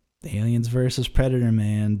fit. Aliens versus Predator,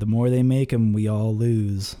 man. The more they make them, we all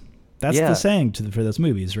lose. That's the saying for those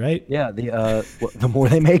movies, right? Yeah, the more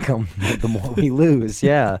they make them, the more we lose.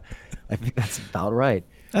 Yeah, I think that's about right.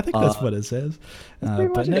 I think that's what it says.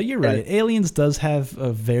 But no, you're right. Aliens does have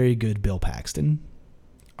a very good Bill Paxton.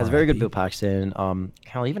 Has a very good Bill Paxton.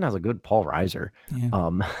 Hell, even has a good Paul Reiser.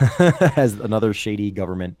 Yeah. Has another shady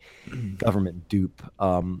government dupe.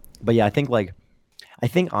 But yeah, I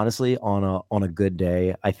think honestly on a good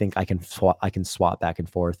day, I think I can swap back and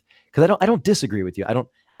forth, because I don't disagree with you. I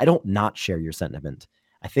don't not share your sentiment.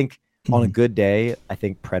 I think on a good day, I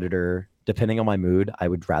think Predator, depending on my mood, I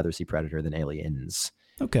would rather see Predator than Aliens.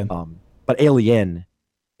 Okay. But Alien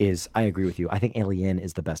I agree with you. I think Alien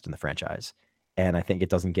is the best in the franchise. And I think it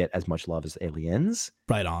doesn't get as much love as Aliens.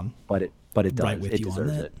 Right on. But it does. Right with it you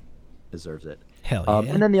deserves on that. it. Deserves it. Hell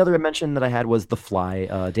yeah. And then the other mention that I had was The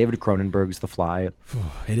Fly. David Cronenberg's The Fly.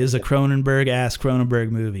 It is a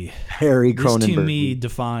Cronenberg movie. Very Cronenberg. This to me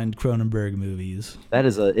defined Cronenberg movies. It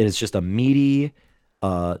is just a meaty,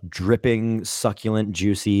 dripping, succulent,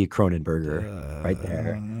 juicy Cronenberger right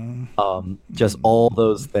there. Just all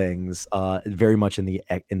those things. Very much in the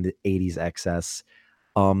 80s excess.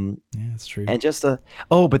 Yeah, that's true. And just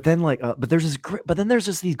but then there's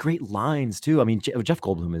just these great lines too. I mean, Jeff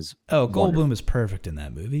Goldblum is Goldblum is perfect in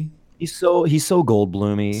that movie. He's so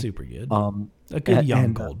Goldbloomy, super good. A good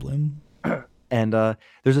young Goldblum. And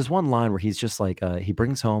there's this one line where he's just like he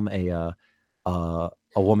brings home a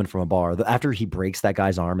woman from a bar after he breaks that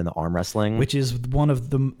guy's arm in the arm wrestling, which is one of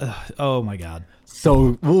the oh my god.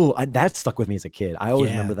 So that stuck with me as a kid. I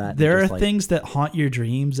always remember that. There are things that haunt your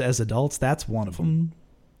dreams as adults. That's one of them.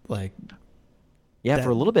 For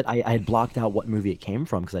a little bit, I had blocked out what movie it came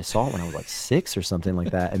from because I saw it when I was like 6 or something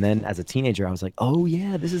like that. And then as a teenager, I was like, oh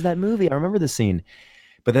yeah, this is that movie. I remember this scene.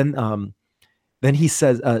 But then he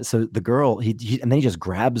says, so the girl, and then he just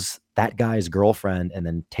grabs that guy's girlfriend and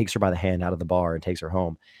then takes her by the hand out of the bar and takes her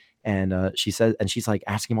home. And she says, and she's like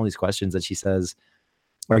asking him all these questions. And she says,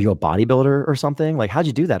 are you a bodybuilder or something? Like, how'd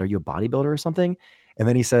you do that? Are you a bodybuilder or something? And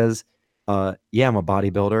then he says, yeah, I'm a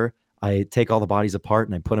bodybuilder. I take all the bodies apart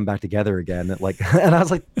and I put them back together again. And I was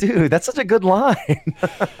like, dude, that's such a good line.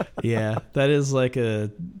 Yeah, that is like a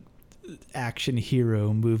action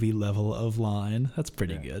hero movie level of line. That's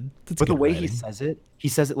pretty good. That's But good the way writing. he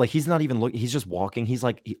says it like he's not even looking. He's just walking. He's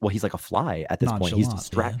like, he's like a fly at this point. He's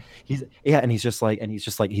Nonchalant, and he's just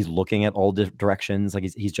like, he's looking at all directions. Like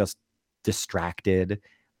he's just distracted.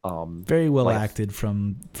 Very well like acted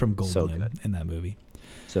from so Goldblum good, in that movie.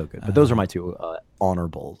 so good. But those are my two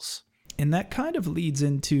honorables. And that kind of leads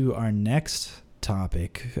into our next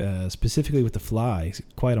topic, specifically with the Fly. He's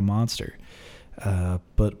quite a monster.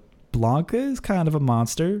 But Blanca is kind of a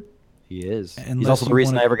monster. He is. He's also the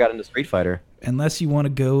reason I ever got into Street Fighter. Unless you want to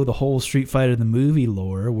go the whole Street Fighter the movie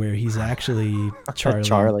lore, where he's actually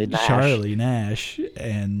Charlie Nash,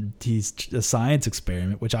 and he's a science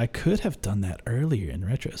experiment, which I could have done that earlier in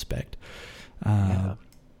retrospect.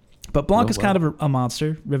 But Blanca's kind of a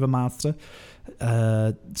monster, river monster.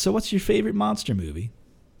 So what's your favorite monster movie?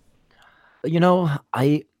 You know,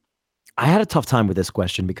 I had a tough time with this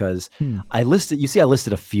question because I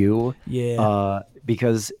listed a few. Yeah.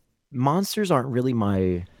 Because monsters aren't really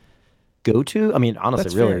my go-to. I mean, honestly,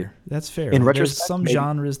 That's really. fair. That's fair. In There's retrospect, some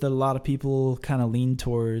genres that a lot of people kind of lean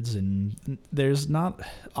towards, and there's not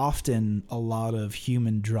often a lot of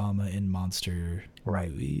human drama in monster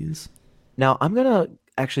movies. Now, I'm going to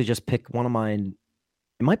actually just pick one of mine.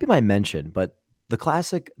 It might be my mention, but the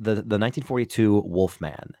classic, the 1942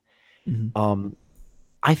 Wolfman. Mm-hmm.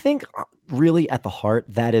 I think really at the heart,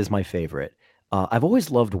 that is my favorite. I've always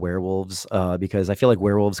loved werewolves because I feel like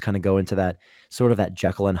werewolves kind of go into that sort of that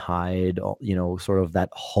Jekyll and Hyde, sort of that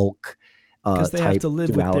Hulk because they type have to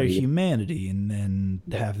live duality. with their humanity and then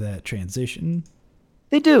have that transition.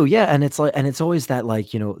 They do, yeah, and it's always that,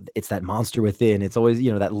 like, it's that monster within. It's always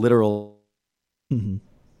that literal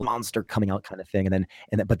monster coming out kind of thing,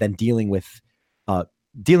 but then dealing with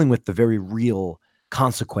the very real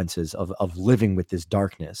consequences of living with this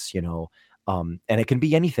darkness, and it can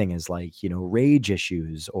be anything as like, rage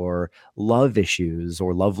issues or love issues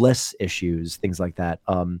or loveless issues, things like that.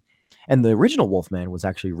 And the original Wolfman was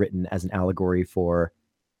actually written as an allegory for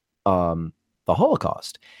the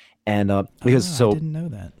Holocaust. And because I didn't know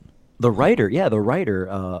that. the writer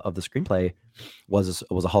of the screenplay was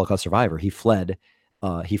a Holocaust survivor. He fled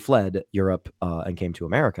Europe and came to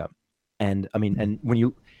America. And I mean, and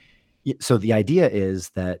so the idea is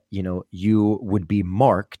that, you would be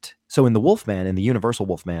marked. So in the Universal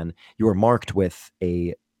Wolfman, you are marked with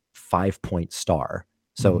a 5-point star.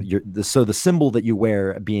 So the symbol that you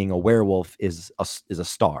wear being a werewolf is a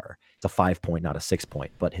star. It's a 5-point, not a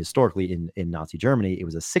 6-point. But historically in Nazi Germany, it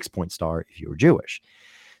was a 6-point star if you were Jewish.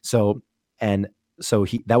 So that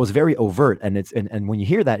was very overt. And when you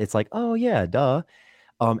hear that, it's like, oh yeah, duh.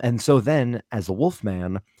 And so then as a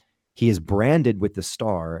Wolfman, he is branded with the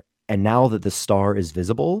star. And now that the star is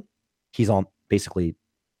visible, he's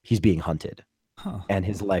being hunted, and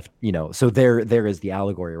his life, so there is the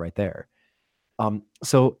allegory right there.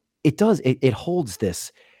 So it holds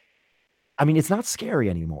this. I mean, it's not scary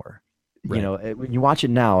anymore. Right. When you watch it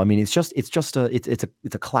now, I mean, it's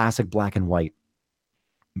a classic black and white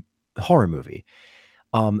horror movie.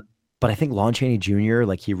 But I think Lon Chaney Jr.,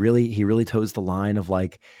 like he really toes the line of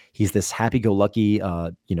like, he's this happy-go-lucky,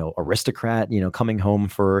 aristocrat, coming home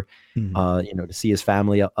for, to see his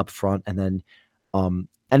family up front. And then, and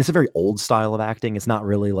it's a very old style of acting. It's not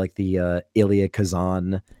really like the Elia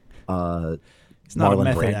Kazan, he's not Marlon a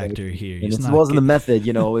method Brando actor here. It wasn't the method,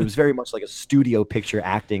 it was very much like a studio picture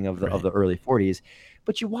acting of the early 40s.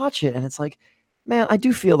 But you watch it and it's like, man, I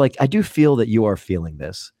do feel that you are feeling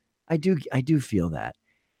this. I do feel that.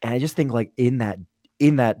 And I just think like in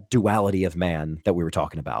that duality of man that we were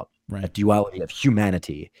talking about, a duality of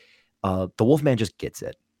humanity, the Wolfman just gets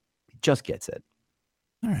it. Just gets it.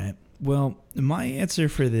 All right. Well, my answer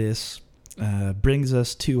for this brings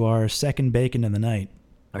us to our second bacon of the night.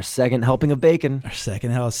 Our second helping of bacon.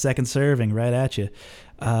 Our second serving right at you.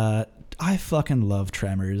 I fucking love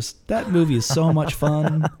Tremors. That movie is so much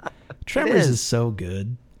fun. Tremors is so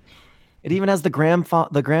good. It even has the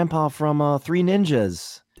grandpa from Three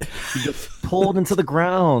Ninjas. He gets pulled into the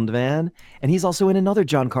ground, man. And he's also in another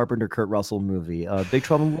John Carpenter, Kurt Russell movie, Big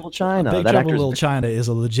Trouble in Little China. Big Trouble in Little China is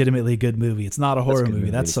a legitimately good movie. It's not a horror movie.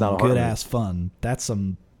 That's some good ass fun. That's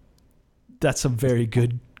some very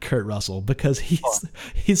good Kurt Russell, because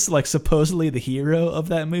he's like supposedly the hero of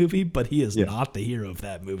that movie, but he is not the hero of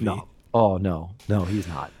that movie. No. Oh no, he's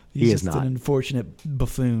not. He's just an unfortunate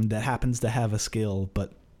buffoon that happens to have a skill.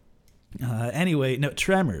 But anyway, no,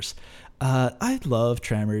 Tremors. I love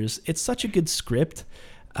Tremors. It's such a good script.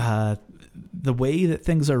 The way that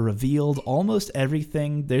things are revealed, almost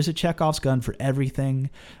everything. There's a Chekhov's gun for everything.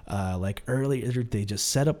 Like earlier, they just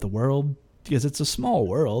set up the world because it's a small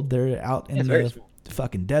world. They're out in the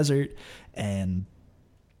fucking desert, and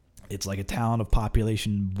It's like a town of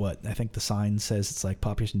population, what I think the sign says it's like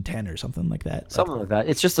population 10 or something like that. Something like that.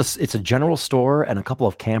 It's just it's a general store and a couple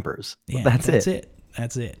of campers. Yeah, That's it.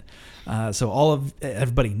 That's it. So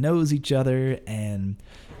everybody knows each other, and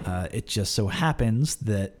it just so happens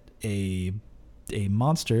that a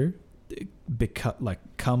monster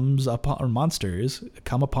comes upon, or monsters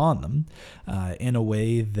come upon them in a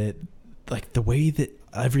way that, like, the way that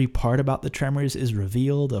every part about the Tremors is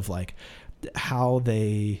revealed, of like how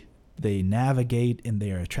they navigate and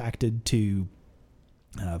they are attracted to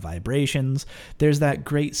vibrations. There's that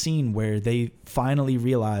great scene where they finally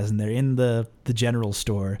realize, and they're in the general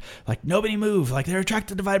store, like, nobody move, like, they're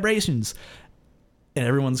attracted to vibrations, and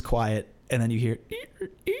everyone's quiet, and then you hear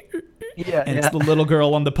it's the little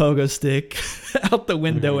girl on the pogo stick out the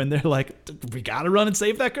window, and they're like, we gotta run and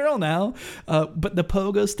save that girl now. But the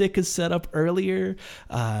pogo stick is set up earlier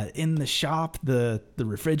in the shop. The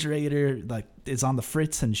refrigerator, like, is on the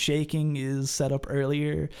fritz and shaking, is set up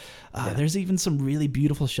earlier. There's even some really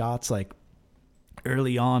beautiful shots, like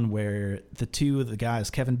early on, where the two of the guys,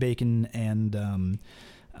 Kevin Bacon and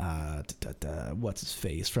what's his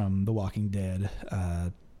face from The Walking Dead,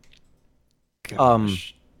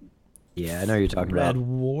 yeah, I know you're talking about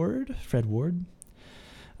Fred Ward.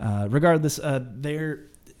 Regardless,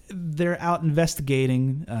 they're out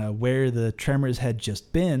investigating where the Tremors had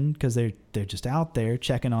just been, because they're just out there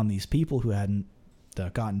checking on these people who hadn't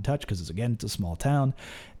gotten in touch, because it's a small town.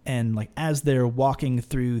 And like, as they're walking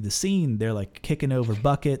through the scene, they're like kicking over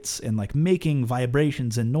buckets and like making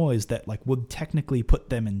vibrations and noise that like would technically put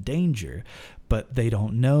them in danger, but they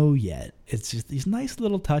don't know yet. It's just these nice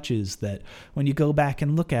little touches that when you go back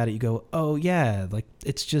and look at it, you go, oh yeah, like,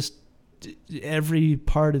 it's just every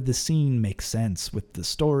part of the scene makes sense with the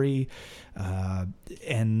story.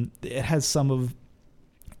 And it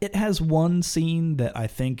has one scene that I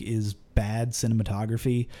think is bad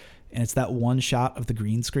cinematography, and it's that one shot of the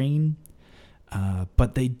green screen.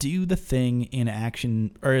 But they do the thing in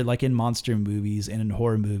action, or like in monster movies and in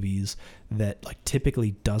horror movies, that like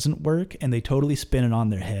typically doesn't work, and they totally spin it on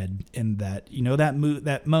their head. In that,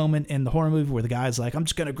 that moment in the horror movie where the guy's like, I'm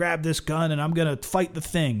just gonna grab this gun and I'm gonna fight the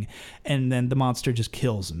thing, and then the monster just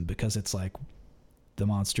kills him, because it's like, the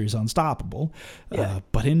monster is unstoppable.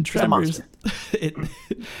 But in Tremors,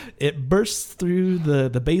 it bursts through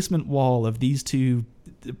the basement wall of these two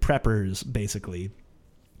preppers, basically.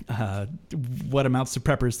 What amounts to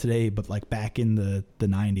preppers today, but like back in the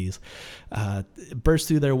 90s, burst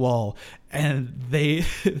through their wall, and they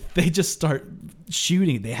just start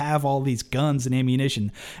shooting. They have all these guns and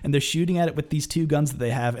ammunition, and they're shooting at it with these two guns that they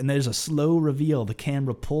have, and there's a slow reveal. The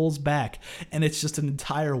camera pulls back, and it's just an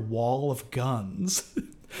entire wall of guns.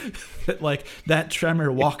 Like, that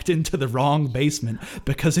Tremor walked into the wrong basement,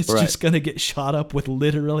 because it's just going to get shot up with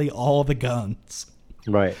literally all the guns.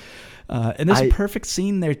 Right. And there's a perfect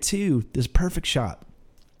scene there too. There's a perfect shot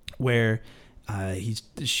where he's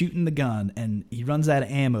shooting the gun and he runs out of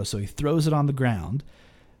ammo, so he throws it on the ground.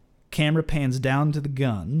 Camera pans down to the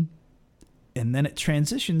gun, and then it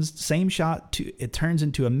transitions, same shot, it turns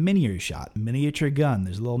into a miniature gun.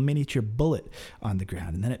 There's a little miniature bullet on the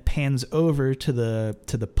ground, and then it pans over to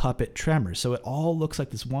the puppet Tremor. So it all looks like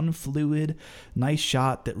this one fluid, nice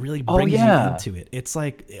shot that really brings you into it. It's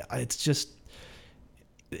like,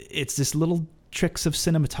 it's this little tricks of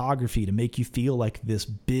cinematography to make you feel like this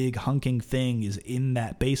big hunking thing is in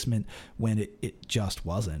that basement when it just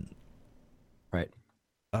wasn't. Right.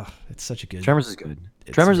 It's such a good... Tremors is good.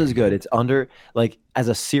 Tremors is good. It's under, like, as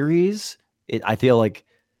a series, I feel like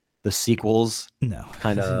the sequels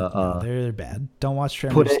kind of... they're bad. Don't watch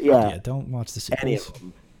Tremors. Don't watch the sequels. Any of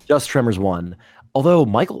them. Just Tremors 1. Although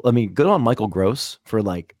good on Michael Gross for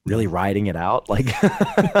like really riding it out. Like,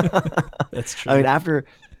 that's true. I mean, after,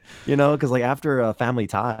 because like after Family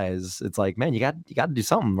Ties, it's like, man, you got to do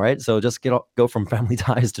something, right? So just go from Family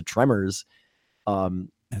Ties to Tremors. I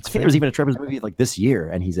think there's even a Tremors movie like this year,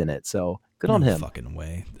 and he's in it. So good on him. Fucking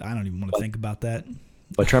way. I don't even want to think about that.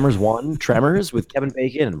 But Tremors 1, Tremors with Kevin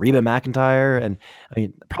Bacon and Reba McEntire, and I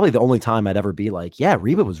mean, probably the only time I'd ever be like, yeah,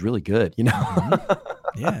 Reba was really good,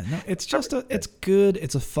 Yeah, no, it's just it's good.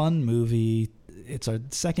 It's a fun movie. It's our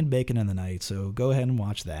second Bacon in the night, so go ahead and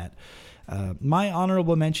watch that. My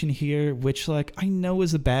honorable mention here, which like I know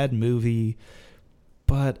is a bad movie,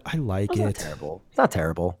 but I like it. It's not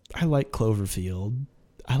terrible. I like Cloverfield.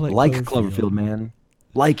 I like Cloverfield, man.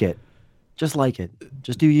 Like it. Just like it.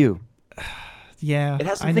 Just do you. Yeah, it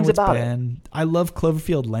has some things about it. I love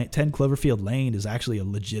Cloverfield Lane. 10 Cloverfield Lane is actually a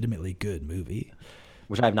legitimately good movie.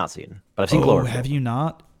 Which I have not seen, but I've seen Cloverfield. Have you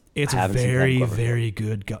not? It's very, very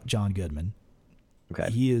good John Goodman. Okay.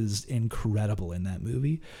 He is incredible in that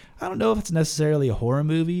movie. I don't know if it's necessarily a horror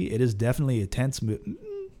movie. It is definitely a tense movie.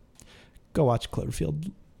 Go watch 10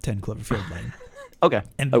 Cloverfield Lane. Okay.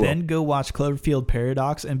 And then go watch Cloverfield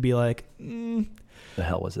Paradox and be like, the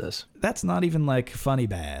hell was this? That's not even like funny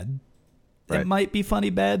bad. Right. It might be funny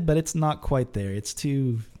bad, but it's not quite there.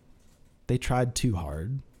 They tried too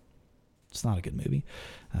hard. It's not a good movie.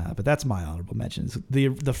 But that's my honorable mentions.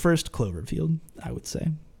 The first Cloverfield, I would say.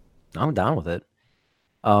 I'm down with it.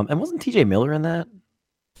 And wasn't TJ Miller in that?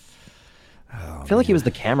 I feel like he was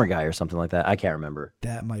the camera guy or something like that. I can't remember.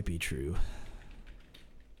 That might be true.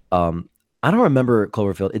 I don't remember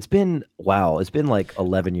Cloverfield. It's been like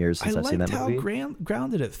 11 years since I've seen that movie. I liked how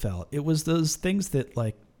grounded it felt. It was those things that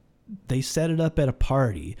like they set it up at a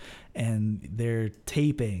party and they're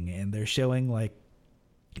taping and they're showing like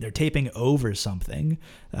they're taping over something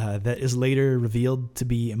that is later revealed to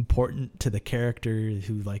be important to the character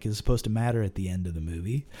who like is supposed to matter at the end of the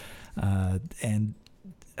movie. And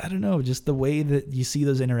I don't know, just the way that you see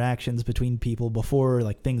those interactions between people before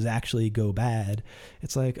like things actually go bad.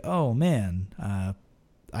 It's like, oh man, I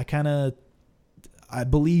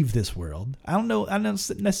believe this world. I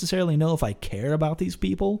don't necessarily know if I care about these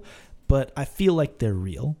people, but I feel like they're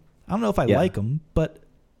real. I don't know if I like them, but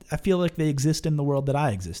I feel like they exist in the world that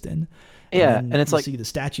I exist in. Yeah, and it's like you see the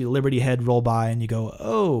Statue of Liberty head roll by and you go,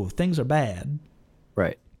 oh, things are bad.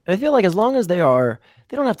 Right. And I feel like as long as they don't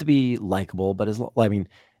have to be likable, but I think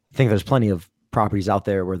there's plenty of properties out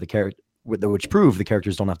there where which prove the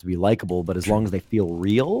characters don't have to be likable, but as long as they feel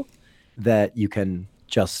real, that you can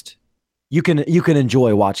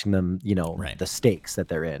enjoy watching them, the stakes that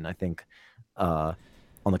they're in. I think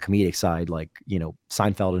on the comedic side, like,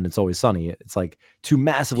 Seinfeld and It's Always Sunny, it's like two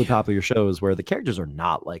massively popular shows where the characters are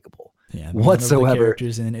not likable. Yeah, whatsoever. None of the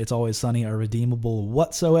characters in It's Always Sunny are redeemable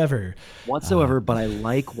whatsoever. But I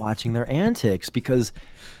like watching their antics because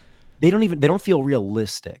they don't feel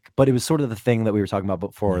realistic. But it was sort of the thing that we were talking about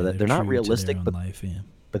before, that they're not realistic, but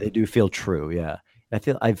they do feel true. Yeah,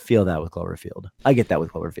 I feel that with Cloverfield. I get that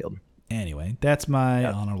with Cloverfield. Anyway, that's my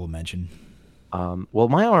honorable mention. Well,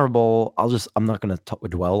 my honorable, I'm not going to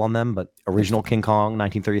dwell on them, but original King Kong,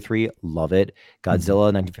 1933, love it.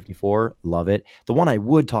 Godzilla, 1954, love it. The one I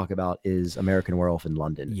would talk about is American Werewolf in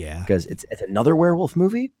London. Yeah. Because it's another werewolf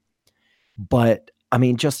movie, but I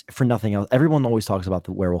mean, just for nothing else, everyone always talks about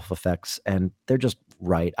the werewolf effects and they're just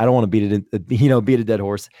right. I don't want to beat a dead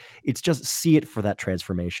horse. It's just see it for that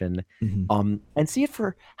transformation, and see it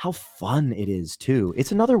for how fun it is too.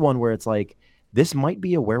 It's another one where it's like, this might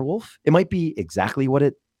be a werewolf. It might be exactly what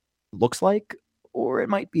it looks like, or it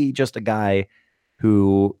might be just a guy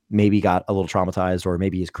who maybe got a little traumatized, or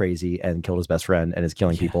maybe he's crazy and killed his best friend and is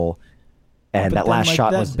killing people. And that last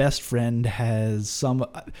shot was best friend has some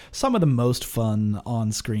of the most fun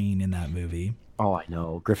on screen in that movie. Oh, I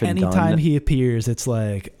know. Griffin Dunn. Anytime he appears, it's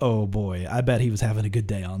like, oh boy, I bet he was having a good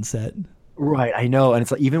day on set. Right, I know, and it's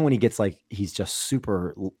like even when he gets like he's just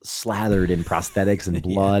super slathered in prosthetics and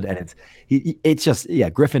blood, and it's just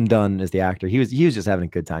Griffin Dunn is the actor. He was just having a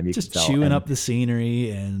good time. You just chewing up the scenery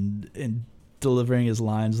and delivering his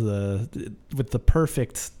lines with the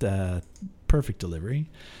perfect delivery.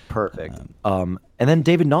 Perfect. And then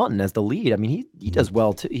David Naughton as the lead. I mean, he does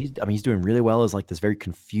well too. He's doing really well as like this very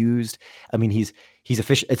confused. I mean, he's a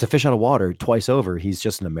fish. It's a fish out of water twice over. He's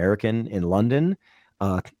just an American in London.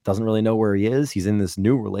 Doesn't really know where he is. He's in this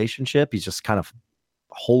new relationship. He's just kind of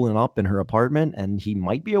holing up in her apartment, and he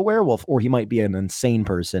might be a werewolf, or he might be an insane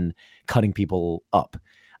person cutting people up,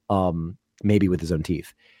 maybe with his own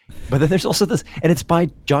teeth. But then there's also this, and it's by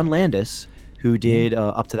John Landis, who did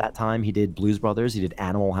up to that time, he did Blues Brothers, he did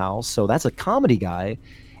Animal House. So that's a comedy guy.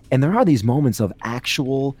 And there are these moments of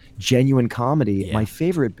actual, genuine comedy. Yeah. My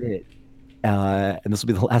favorite bit, and this will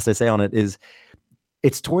be the last I say on it, is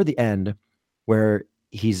it's toward the end where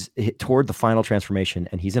he's toward the final transformation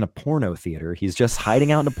and he's in a porno theater. He's just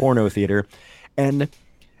hiding out in a porno theater. And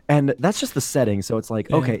that's just the setting. So it's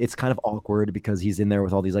like, okay, it's kind of awkward because he's in there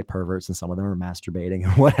with all these like perverts and some of them are masturbating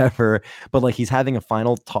and whatever. But like he's having a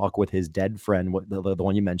final talk with his dead friend, the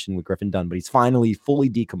one you mentioned with Griffin Dunn, but he's finally fully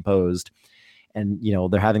decomposed. And,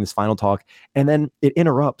 they're having this final talk. And then it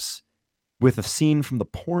interrupts with a scene from the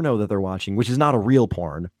porno that they're watching, which is not a real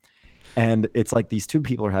porn. And it's like these two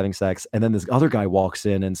people are having sex. And then this other guy walks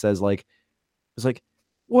in and says like,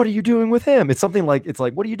 what are you doing with him? It's something like,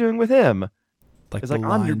 what are you doing with him? Like it's like,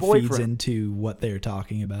 I'm your boyfriend. Feeds into what they're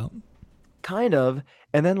talking about. Kind of.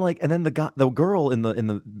 And then the girl in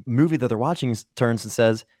the movie that they're watching turns and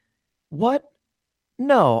says, what?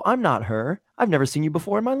 No, I'm not her. I've never seen you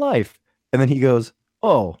before in my life. And then he goes,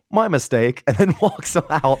 oh, my mistake, and then walks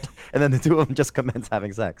out, and then the two of them just commence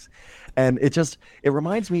having sex. And it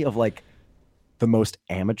reminds me of like the most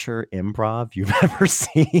amateur improv you've ever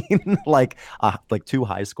seen. Like two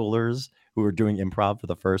high schoolers who are doing improv for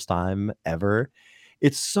the first time ever.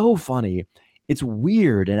 It's so funny. It's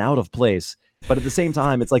weird and out of place, but at the same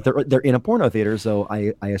time, it's like they're in a porno theater, so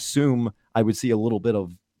I assume I would see a little bit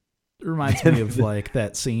of. It reminds me of like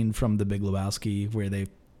that scene from The Big Lebowski where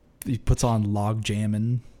he puts on log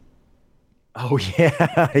jamming. Oh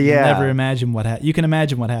yeah, yeah. Never imagine you can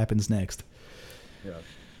imagine what happens next.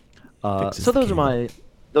 Yeah. So those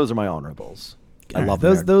are my honorables. I love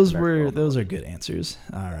those. Those are good answers.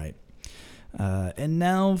 All right. And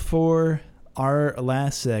now for our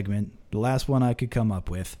last segment, the last one I could come up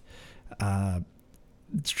with.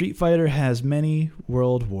 Street Fighter has many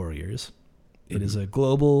world warriors. It is a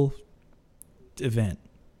global event.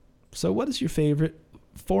 So what is your favorite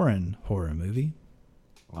foreign horror movie?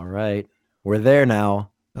 All right. We're there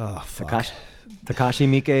now. Oh, fuck. Takashi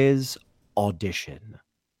Miike's Audition.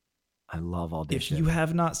 I love Audition. If you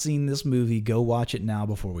have not seen this movie, go watch it now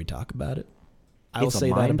before we talk about it. I will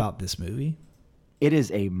say that about this movie. It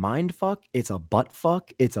is a mind fuck. It's a butt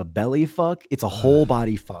fuck. It's a belly fuck. It's a whole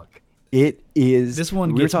body fuck. It is. This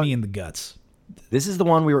one gets me in the guts. This is the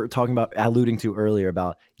one we were talking about, alluding to earlier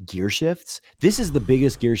about gear shifts. This is the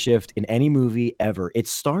biggest gear shift in any movie ever. It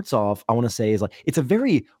starts off, I want to say, it's a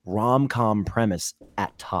very rom-com premise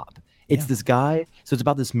at top. It's this guy. So it's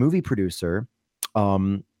about this movie producer. He's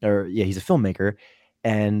a filmmaker.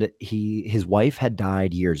 And his wife had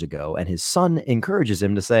died years ago, and his son encourages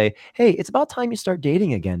him to say, hey, it's about time you start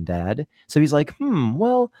dating again, Dad. So he's like,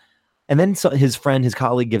 well, and then his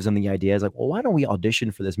colleague gives him the idea. He's like, well, why don't we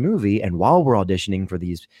audition for this movie? And while we're auditioning for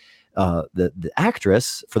these, the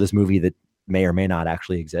actress for this movie that may or may not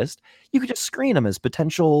actually exist, you could just screen them as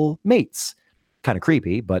potential mates. Kind of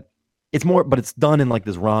creepy, but it's done in like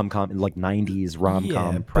this rom-com, like 90s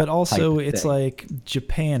rom-com. Yeah, but also it's like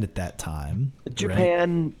Japan at that time.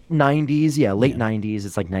 Japan, right? 90s, late 90s.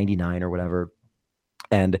 It's like 99 or whatever.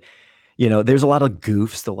 And, there's a lot of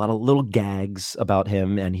goofs, a lot of little gags about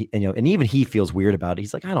him. And even he feels weird about it.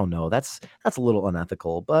 He's like, I don't know. That's a little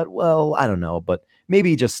unethical, but well, I don't know. But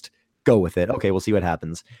maybe just go with it. Okay, we'll see what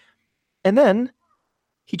happens. And then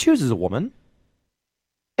he chooses a woman.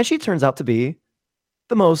 And she turns out to be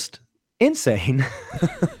the most insane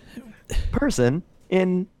person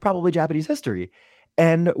in probably Japanese history.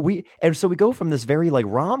 And so we go from this very like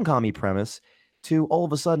rom-com-y premise to all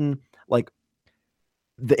of a sudden like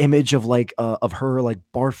the image of like of her like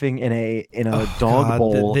barfing in a dog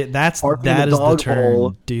bowl. That is the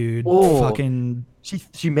turn, dude. Oh. Fucking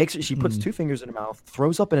She puts two fingers in her mouth,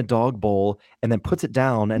 throws up in a dog bowl, and then puts it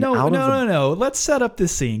down. And no. Let's set up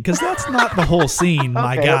this scene because that's not the whole scene,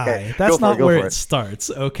 my guy. Okay. That's not where it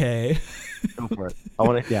starts. Okay. Go for it. I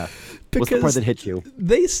want to. Yeah. What's the part that hits you?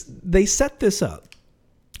 They set this up,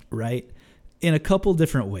 right, in a couple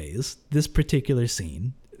different ways. This particular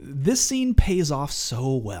scene. This scene pays off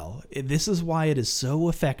so well. This is why it is so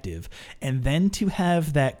effective. And then to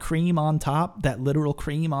have that cream on top, that literal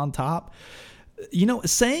cream on top.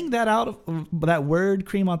 Saying that word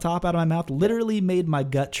cream on top out of my mouth literally made my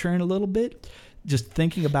gut churn a little bit just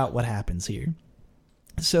thinking about what happens here.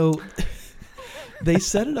 So they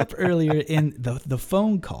set it up earlier in the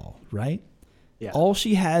phone call, right? Yeah. All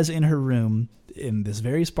she has in her room, in this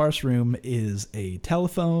very sparse room, is a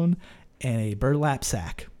telephone and a burlap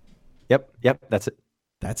sack. Yep, that's it.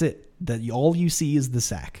 That's it. All you see is the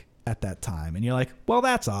sack at that time. And you're like, well,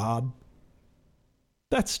 that's odd.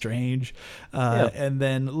 That's strange. And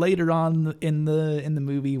then later on in the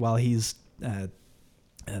movie, while he's the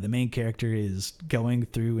main character is going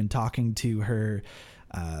through and talking to her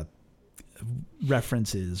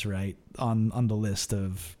references, right, on the list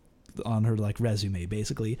on her like resume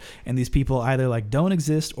basically, and these people either like don't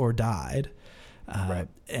exist or died, right?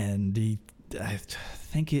 And I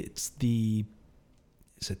think is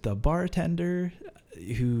it the bartender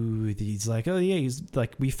who he's like, oh yeah, he's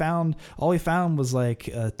like, all we found was like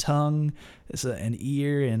a tongue, an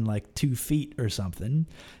ear, and like 2 feet or something.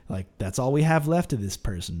 Like that's all we have left of this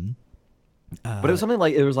person. But it was something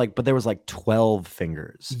like but there was like 12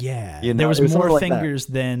 fingers. Yeah, there was more fingers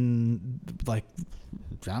than like,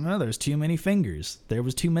 I don't know. There's too many fingers. There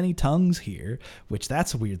was too many tongues here, which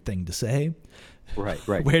that's a weird thing to say. Right.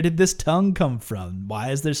 Where did this tongue come from?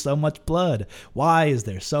 Why is there so much blood? Why is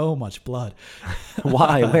there so much blood?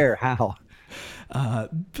 Why? Where? How?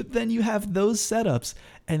 But then you have those setups,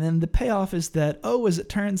 and then the payoff is that, as it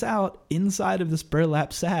turns out, inside of this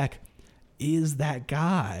burlap sack is that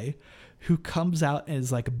guy who comes out and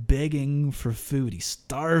is like begging for food. He's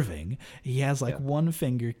starving. He has like one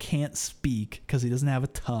finger, can't speak because he doesn't have a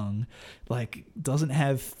tongue, like doesn't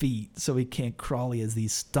have feet, so he can't crawl. He has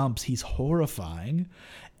these stumps. He's horrifying.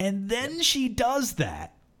 And then she does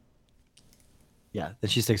that. Yeah. Then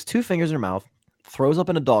she sticks 2 fingers in her mouth, throws up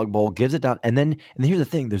in a dog bowl, gives it down. And here's the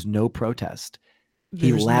thing. There's no protest.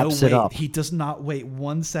 He laps it up. He does not wait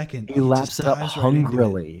 1 second. He laps it up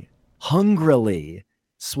hungrily. Hungrily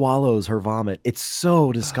swallows her vomit. It's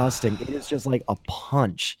so disgusting. It is just like a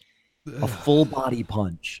punch, a full body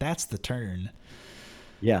punch. That's the turn.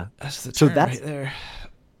 Yeah. That's the turn right there.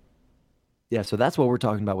 Yeah. So that's what we're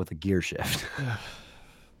talking about with the gear shift.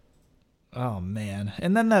 Oh man.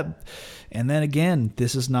 And then again,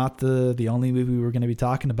 this is not the only movie we're going to be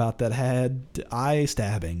talking about that had eye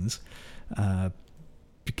stabbings.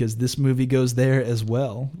 Because this movie goes there as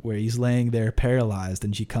well, where he's laying there paralyzed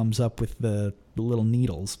and she comes up with the little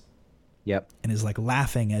needles. Yep. And is like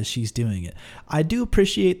laughing as she's doing it. I do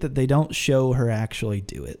appreciate that they don't show her actually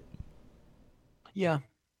do it. Yeah,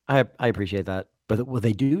 I appreciate that. But what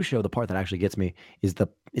they do show, the part that actually gets me, is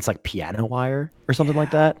it's like piano wire or something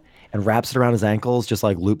like that, and wraps it around his ankles, just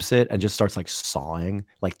like loops it and just starts like sawing,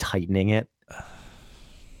 like tightening it.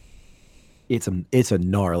 It's a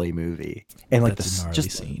gnarly movie, and like That's a gnarly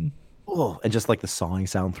scene. And just like the sawing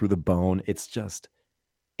sound through the bone. It's a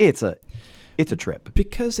trip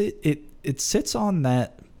because it sits on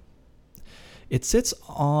that. It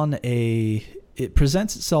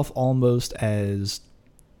presents itself almost as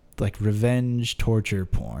like revenge torture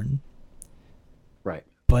porn, right?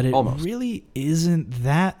 But it really isn't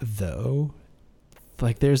that though.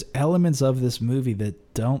 Like there's elements of this movie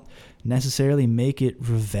that don't necessarily make it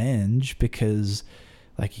revenge, because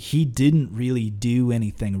like he didn't really do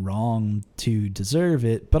anything wrong to deserve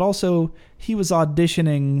it, but also he was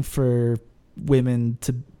auditioning for women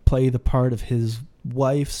to play the part of his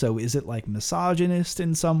wife. So is it like misogynist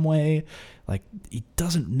in some way? Like he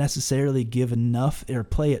doesn't necessarily give enough or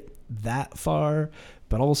play it that far,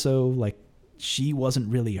 but also like she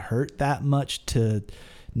wasn't really hurt that much to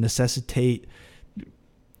necessitate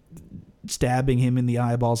stabbing him in the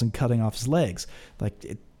eyeballs and cutting off his legs. Like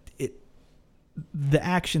the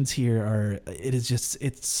actions here are,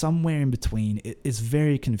 it's somewhere in between. It is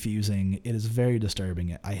very confusing. It is very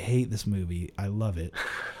disturbing. I hate this movie. I love it.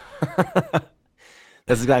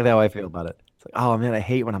 That's exactly how I feel about it. It's like, oh man, I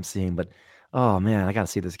hate what I'm seeing, but oh man, I gotta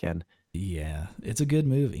see this again. Yeah, it's a good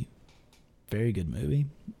movie. Very good movie.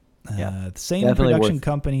 Yeah, same production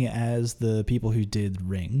company as the people who did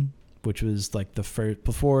Ring, which was like the first,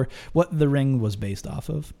 before what The Ring was based off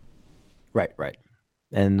of. Right.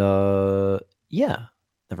 And yeah,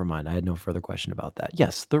 never mind. I had no further question about that.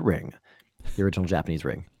 Yes, The Ring, the original Japanese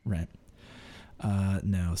Ring. Right.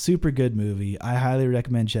 No, super good movie. I highly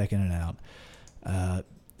recommend checking it out.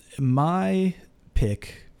 My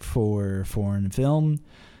pick for foreign film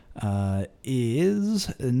is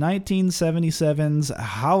 1977's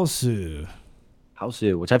Hausu.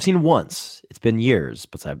 Hausu, which I've seen once. It's been years,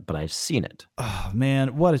 but I've seen it. Oh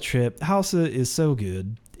man, what a trip. Hausu is so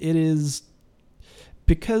good. It is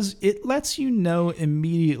because it lets you know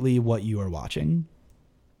immediately what you are watching.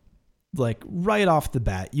 Like right off the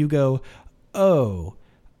bat, you go, oh,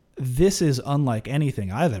 this is unlike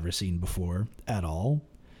anything I've ever seen before at all.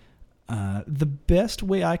 The best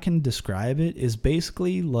way I can describe it is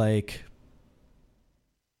basically like,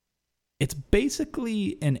 it's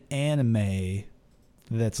basically an anime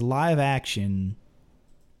that's live action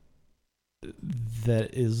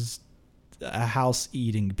that is a house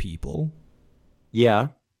eating people. Yeah.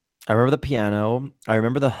 I remember the piano. I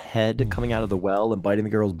remember the head coming out of the well and biting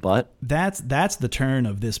the girl's butt. That's the turn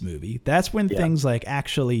of this movie. That's when things like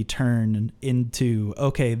actually turn into,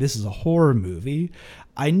 okay, this is a horror movie.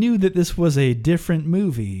 I knew that this was a different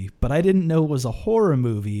movie, but I didn't know it was a horror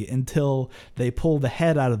movie until they pull the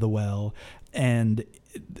head out of the well and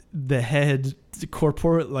the head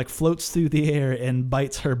like floats through the air and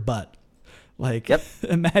bites her butt. Like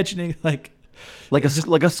imagining like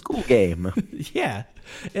a school game. Yeah.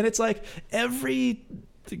 And it's like every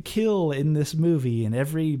kill in this movie and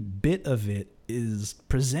every bit of it is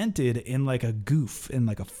presented in like a goof, in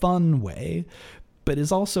like a fun way, but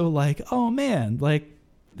is also like, oh man, like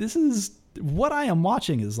this is what I am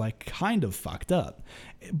watching is like kind of fucked up.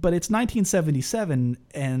 But it's 1977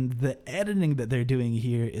 and the editing that they're doing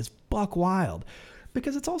here is buck wild.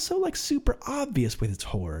 Because it's also like super obvious with its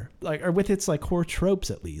horror, like, or with its like horror tropes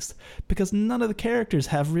at least, because none of the characters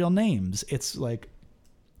have real names. It's like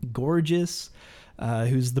Gorgeous,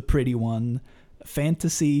 who's the pretty one,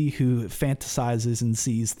 Fantasy, who fantasizes and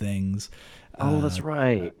sees things. Oh, that's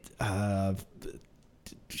right.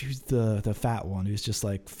 who's the fat one who's just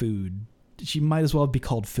like food. She might as well be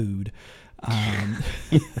called Food. One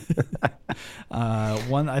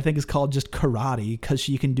I think is called just Karate because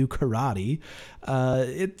she can do karate.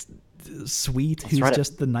 It's Sweet, who's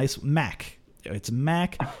just the nice Mac. It's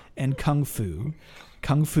Mac and Kung Fu.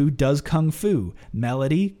 Kung Fu does Kung Fu.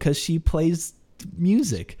 Melody, because she plays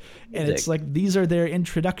music. And it's like, these are their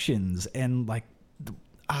introductions. And like,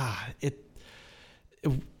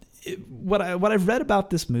 what I've read about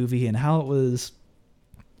this movie and how it was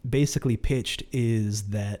basically pitched is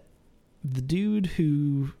that the dude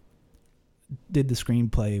who did the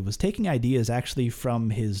screenplay was taking ideas actually from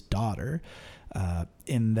his daughter,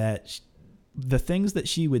 in that the things that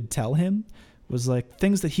she would tell him was like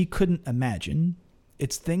things that he couldn't imagine.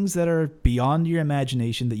 It's things that are beyond your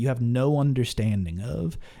imagination that you have no understanding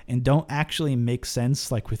of and don't actually make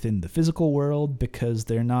sense like within the physical world because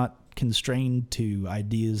they're not constrained to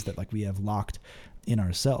ideas that like we have locked in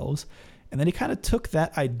ourselves. And then he kind of took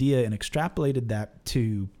that idea and extrapolated that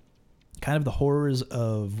to kind of the horrors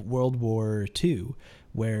of World War II,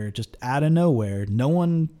 where just out of nowhere, no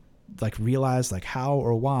one like realized like how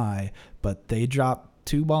or why, but they dropped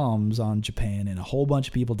 2 bombs on Japan and a whole bunch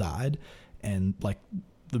of people died. And like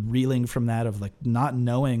the reeling from that of like not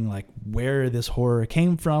knowing like where this horror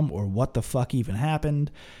came from or what the fuck even happened.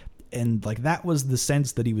 And like that was the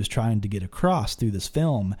sense that he was trying to get across through this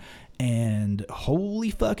film. And holy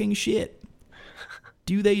fucking shit,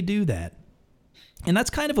 do they do that? And that's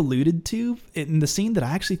kind of alluded to in the scene that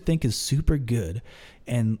I actually think is super good.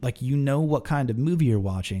 And like, you know what kind of movie you're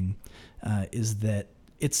watching, is that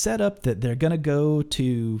it's set up that they're going to go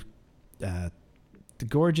to, the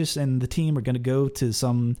Gorgeous and the team are going to go to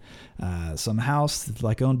some house that's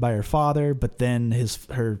like owned by her father. But then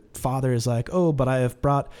her father is like, oh, but I have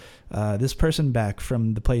brought this person back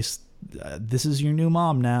from the place. This is your new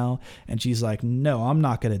mom now. And she's like, no, I'm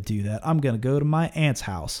not going to do that. I'm going to go to my aunt's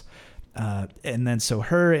house. And then so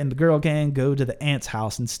her and the girl gang go to the aunt's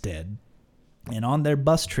house instead. And on their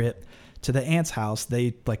bus trip to the aunt's house,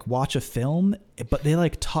 they like watch a film, but they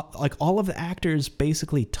like talk, like all of the actors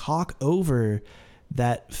basically talk over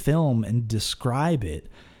that film and describe it,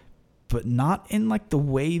 but not in like the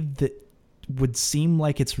way that would seem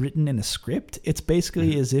like it's written in a script. It's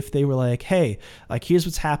basically as if they were like, hey, like here's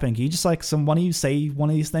what's happening. Can you just like one of you say one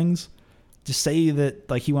of these things? Just say that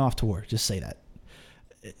like he went off to war. Just say that.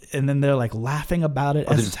 And then they're like laughing about it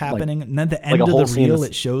as it's happening. Like, and then the end of the reel,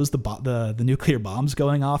 it shows the nuclear bombs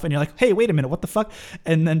going off. And you're like, hey, wait a minute, what the fuck?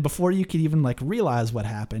 And then before you could even like realize what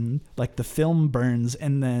happened, like the film burns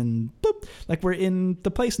and then boop, like we're in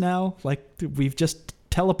the place now. Like we've just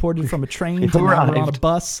teleported from a train to now we're on a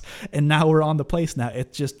bus and now we're on the place now.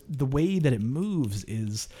 It's just the way that it moves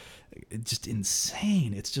is just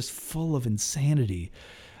insane. It's just full of insanity.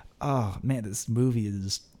 Oh man, this movie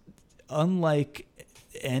is unlike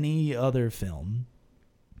any other film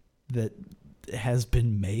that has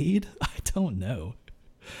been made. I don't know.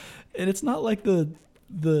 And it's not like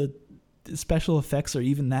the special effects are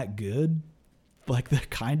even that good. Like they're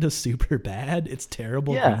kind of super bad. It's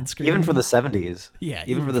terrible. Yeah, even for the 70s. Yeah,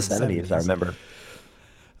 even for the 70s, I remember.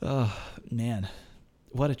 Oh man,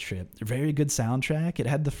 what a trip. Very good soundtrack. It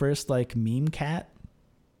had the first like meme cat.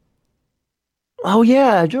 Oh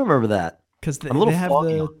yeah, I do remember that. Because they have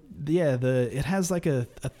it has like a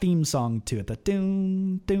theme song to it, the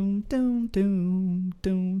doom doom doom doom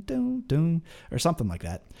doom doom doom or something like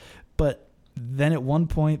that. But then at one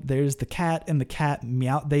point there's the cat and the cat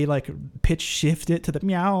meow. They like pitch shift it to the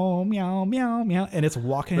meow meow meow meow, and it's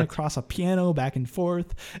walking across a piano back and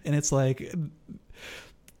forth, and it's like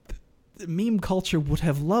meme culture would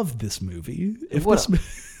have loved this movie if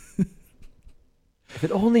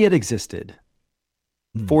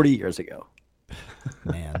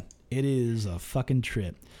Man, it is a fucking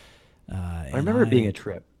trip. I remember it being a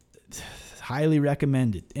trip. Highly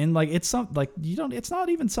recommend it. And like it's it's not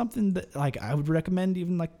even something that like I would recommend.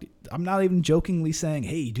 Even like I'm not even jokingly saying,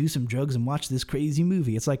 hey, do some drugs and watch this crazy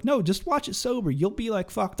movie. It's like, no, just watch it sober. You'll be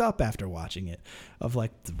like fucked up after watching it. Of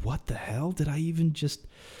like, what the hell did I even just?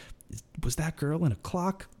 Was that girl in a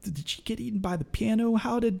clock? Did she get eaten by the piano?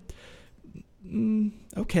 How did?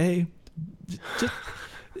 Okay, just.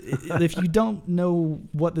 If you don't know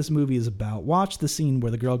what this movie is about, watch the scene where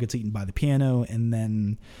the girl gets eaten by the piano, and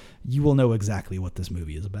then you will know exactly what this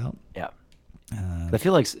movie is about. Yeah, I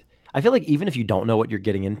feel like even if you don't know what you're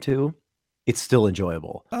getting into, it's still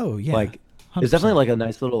enjoyable. Oh yeah, like 100%. It's definitely like a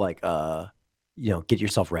nice little like get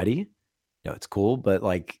yourself ready. It's cool, but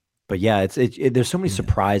yeah, there's so many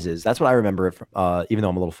surprises. That's what I remember. Even though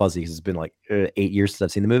I'm a little fuzzy because it's been like 8 years since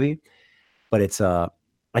I've seen the movie, but it's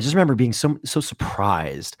I just remember being so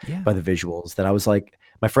surprised by the visuals that I was like,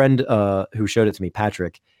 My friend who showed it to me,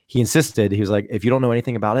 Patrick, he insisted. He was like, "If you don't know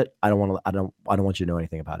anything about it, I don't want you to know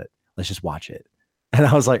anything about it. Let's just watch it." And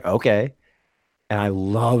I was like, "Okay." And I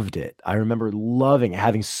loved it. I remember loving it,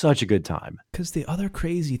 having such a good time. Because the other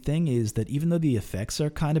crazy thing is that even though the effects are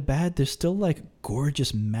kind of bad, they're still like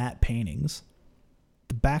gorgeous matte paintings.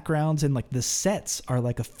 The backgrounds and like the sets are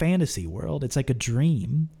like a fantasy world. It's like a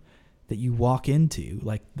dream that you walk into.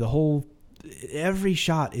 Like every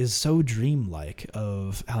shot is so dreamlike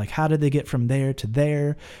of like, how did they get from there to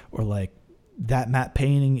there? Or like that matte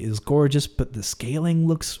painting is gorgeous, but the scaling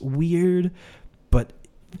looks weird, but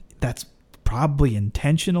that's probably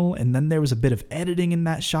intentional. And then there was a bit of editing in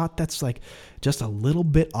that shot that's like just a little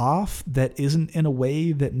bit off, that isn't in a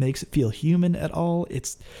way that makes it feel human at all.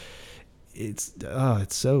 It's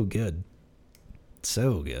so good.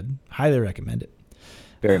 So good. Highly recommend it.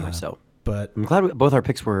 Very much so. But I'm glad both our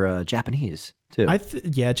picks were Japanese too.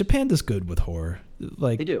 Japan does good with horror.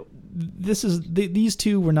 Like they do. These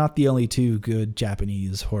two were not the only two good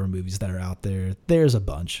Japanese horror movies that are out there. There's a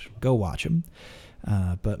bunch. Go watch them.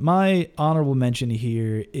 But my honorable mention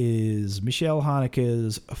here is Michelle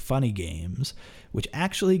Haneke's Funny Games, which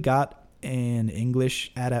actually got an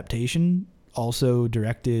English adaptation, also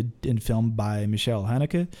directed and filmed by Michelle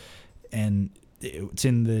Haneke, and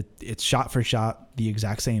it's shot for shot the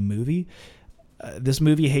exact same movie. This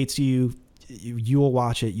movie hates you. You will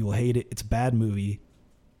watch it. You will hate it. It's a bad movie,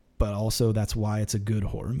 but also that's why it's a good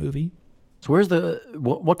horror movie. So where's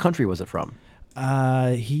what country was it from?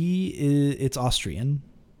 It's Austrian.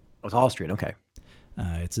 Oh, it's Austrian. Okay.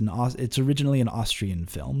 It's originally an Austrian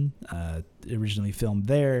film, originally filmed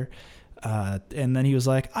there. And then he was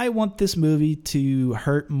like, I want this movie to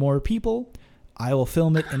hurt more people. I will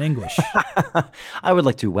film it in English. I would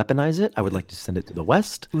like to weaponize it. I would like to send it to the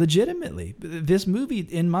West. Legitimately. This movie,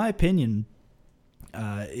 in my opinion,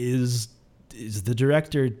 is the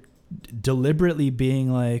director deliberately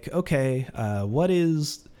being like, okay, what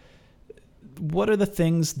are the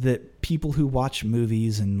things that people who watch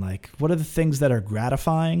movies and like, what are the things that are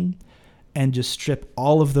gratifying, and just strip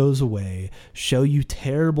all of those away, show you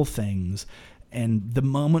terrible things. And the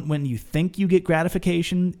moment when you think you get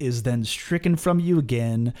gratification is then stricken from you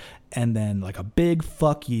again. And then like a big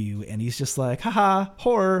fuck you. And he's just like, haha,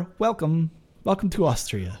 horror. Welcome to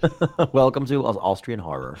Austria. Welcome to Austrian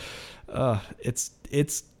horror. It's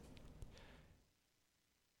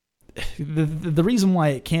the reason why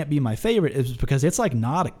it can't be my favorite is because it's like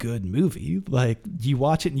not a good movie. Like you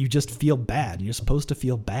watch it and you just feel bad, and you're supposed to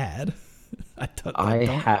feel bad. I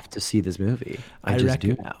have to see this movie. I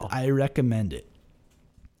do now. I recommend it.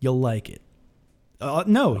 You'll like it.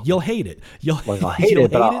 No, you'll hate it. You'll hate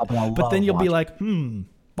it, but then you'll be like,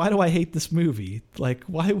 why do I hate this movie? Like,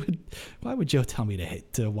 why would Joe tell me to watch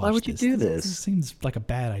this? Why would you do this? This seems like a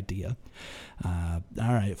bad idea. All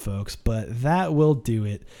right, folks, but that will do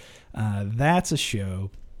it. That's a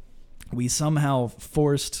show. We somehow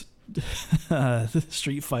forced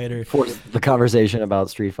Street Fighter. Forced the conversation about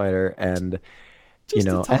Street Fighter and just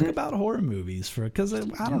to talk about horror movies because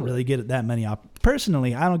I don't really get that many.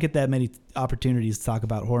 Personally, I don't get that many opportunities to talk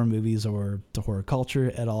about horror movies or to horror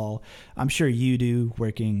culture at all. I'm sure you do,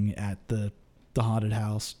 working at the haunted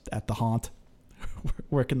house, at the haunt,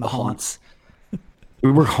 working the haunts.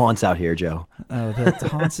 We work haunts out here, Joe. The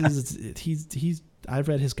haunts is he's. I've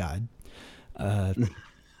read his guide.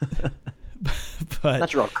 But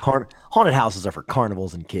that's wrong. Haunted houses are for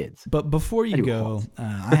carnivals and kids. But before you go,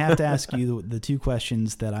 I have to ask you the two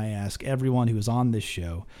questions that I ask everyone who is on this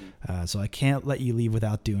show. So I can't let you leave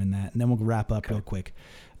without doing that. And then we'll wrap up real quick.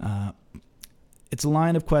 It's a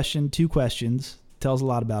line of two questions. Tells a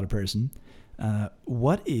lot about a person.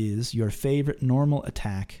 What is your favorite normal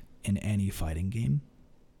attack in any fighting game?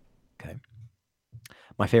 Okay.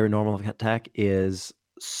 My favorite normal attack is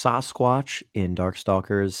Sasquatch in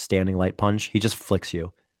Darkstalker's Standing Light Punch. He just flicks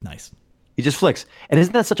you. Nice. He just flicks. And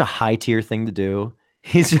isn't that such a high tier thing to do?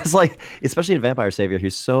 He's just like, especially in Vampire Savior,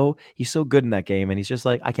 he's so good in that game, and he's just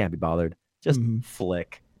like, I can't be bothered. Just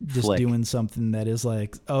flick. Just doing something that is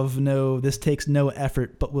like, this takes no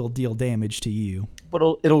effort, but will deal damage to you. But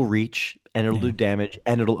it'll reach, and it'll do damage,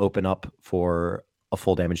 and it'll open up for a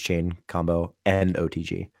full damage chain combo and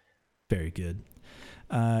OTG. Very good.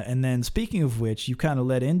 And then speaking of which, you kind of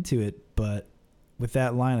led into it, but with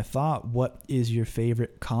that line of thought, what is your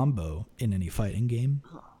favorite combo in any fighting game?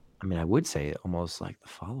 I mean, I would say almost like the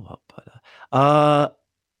follow-up, but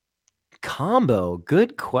combo,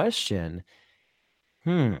 good question.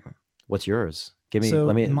 What's yours? Give me. So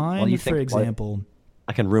let me. Mine, for example,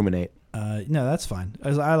 I can ruminate. No, that's fine.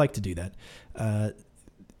 I like to do that.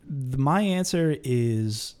 My answer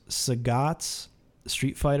is Sagat's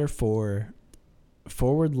Street Fighter 4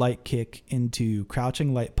 forward light kick into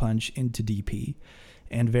crouching light punch into DP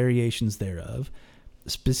and variations thereof,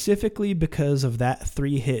 specifically because of that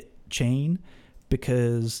 3-hit chain,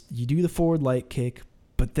 because you do the forward light kick,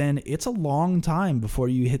 but then it's a long time before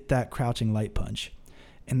you hit that crouching light punch.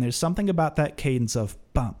 And there's something about that cadence of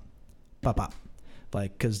bump, bop, bop.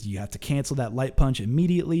 Like, because you have to cancel that light punch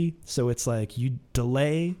immediately. So it's like you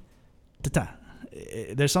delay, ta-ta.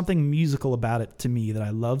 There's something musical about it to me that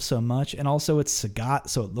I love so much. And also it's Sagat,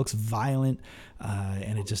 so it looks violent,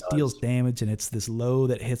 and it just deals damage. And it's this low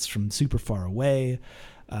that hits from super far away.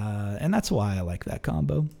 And that's why I like that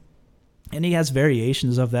combo. And he has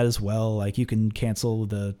variations of that as well. Like you can cancel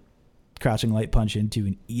the crouching light punch into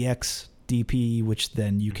an EX DP, which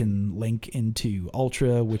then you can link into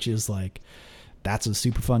Ultra, which is like, that's a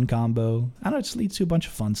super fun combo. I don't know, it just leads to a bunch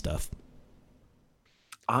of fun stuff.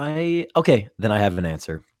 Okay, then I have an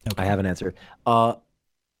answer. Okay. I have an answer. I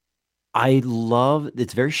love,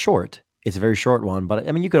 it's very short. It's a very short one, but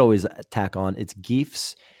I mean, you could always tack on, it's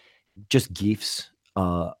Geef's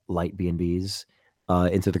light B&Bs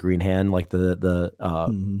into the green hand, like the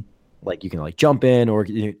like you can like jump in, or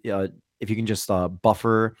if you can just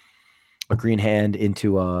buffer a green hand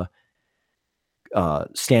into a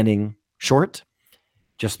standing short,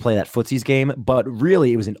 just play that footsies game. But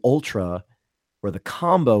really, it was an Ultra where the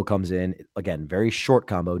combo comes in, again, very short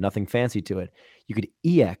combo, nothing fancy to it. You could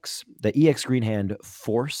the EX green hand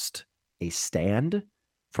forced a stand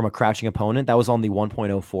from a crouching opponent. That was on the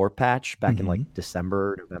 1.04 patch back in like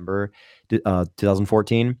December, November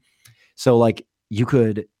 2014. So like you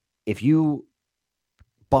could, if you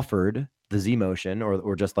buffered the Z motion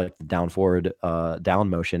or just like the down forward down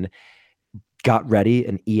motion, got ready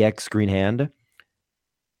an EX green hand,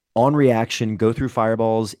 on reaction, go through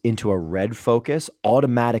fireballs into a red focus,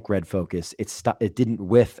 automatic red focus. It didn't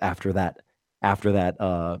whiff after that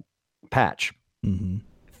patch.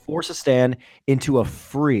 Force a stand into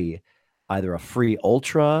either a free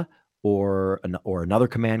Ultra or another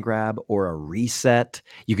command grab or a reset.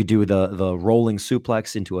 You could do the rolling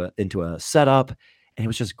suplex into a setup, and it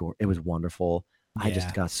was just it was wonderful. Yeah.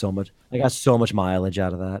 I got so much mileage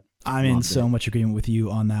out of that. I'm in so much agreement with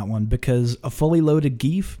you on that one, because a fully loaded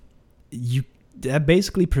Geef, that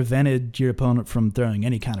basically prevented your opponent from throwing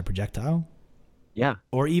any kind of projectile. Yeah.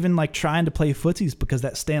 Or even like trying to play footsies, because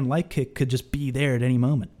that stand light kick could just be there at any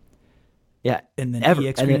moment. Yeah. And then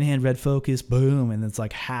EX green hand, red focus, boom, and it's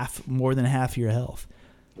like more than half your health.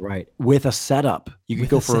 Right. With a setup. You could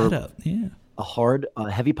go for a hard,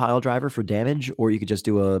 heavy pile driver for damage, or you could just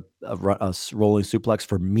do a rolling suplex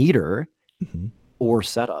for meter or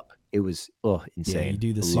setup. It was insane. Yeah, you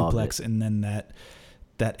do the suplex, and then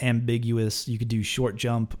that ambiguous, you could do short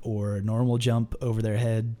jump or normal jump over their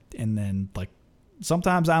head, and then like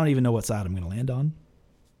sometimes I don't even know what side I'm going to land on.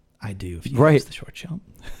 I do if you use the short jump.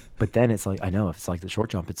 But then it's like, I know if it's like the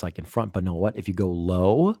short jump, it's like in front, but know what? If you go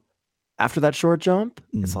low after that short jump,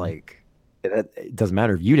 it's like, it doesn't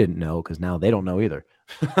matter if you didn't know, because now they don't know either.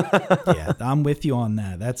 Yeah, I'm with you on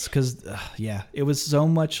that. That's because, it was so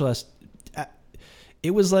much less.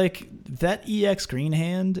 It was like that EX green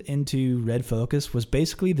hand into red focus was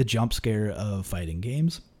basically the jump scare of fighting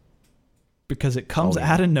games, because it comes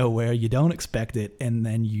out of nowhere, you don't expect it, and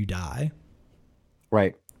then you die.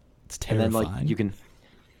 Right. It's terrifying. And then like you can,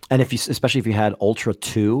 and especially if you had Ultra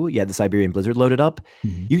 2, you had the Siberian Blizzard loaded up,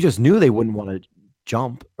 you just knew they wouldn't want to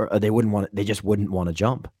jump, or they just wouldn't want to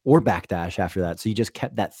jump or backdash after that. So you just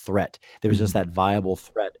kept that threat. There was just that viable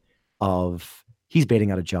threat of, he's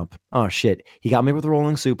baiting out a jump. Oh shit. He got me with a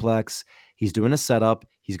rolling suplex. He's doing a setup.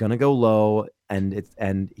 He's going to go low, and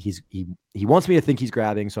he wants me to think he's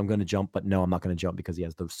grabbing. So I'm going to jump, but no, I'm not going to jump because he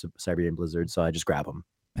has the Siberian Blizzard. So I just grab him.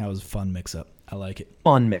 That was a fun mix up. I like it.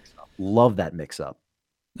 Fun mix up. Love that mix up.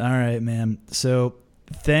 All right, man. So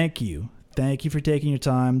thank you. Thank you for taking your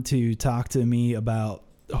time to talk to me about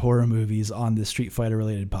horror movies on this Street Fighter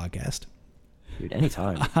related podcast. Dude,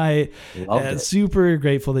 anytime. I am super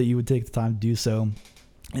grateful that you would take the time to do so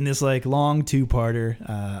in this like long 2-parter.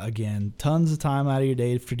 Again, tons of time out of your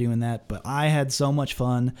day for doing that, but I had so much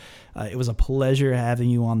fun. It was a pleasure having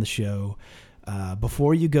you on the show.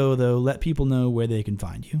 Before you go, though, let people know where they can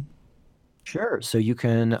find you. Sure. So you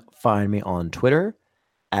can find me on Twitter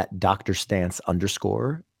at Dr. Stantz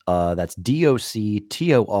 _. That's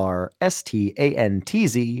DOCTORSTANTZ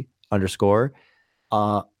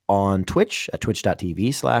 _ on Twitch at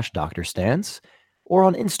twitch.tv/Dr. Stantz, or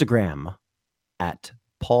on Instagram at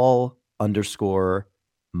Paul _Meyd,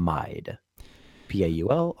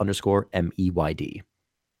 PAUL _MEYD.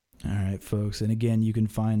 All right, folks. And again, you can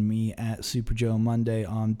find me at Super Joe Monday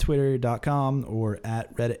on Twitter.com or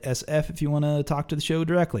at Reddit SF if you want to talk to the show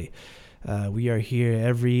directly. We are here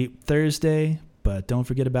every Thursday, but don't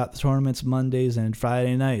forget about the tournaments Mondays and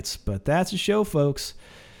Friday nights. But that's a show, folks.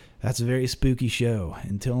 That's a very spooky show.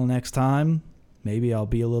 Until next time, maybe I'll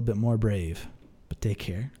be a little bit more brave. But take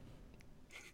care.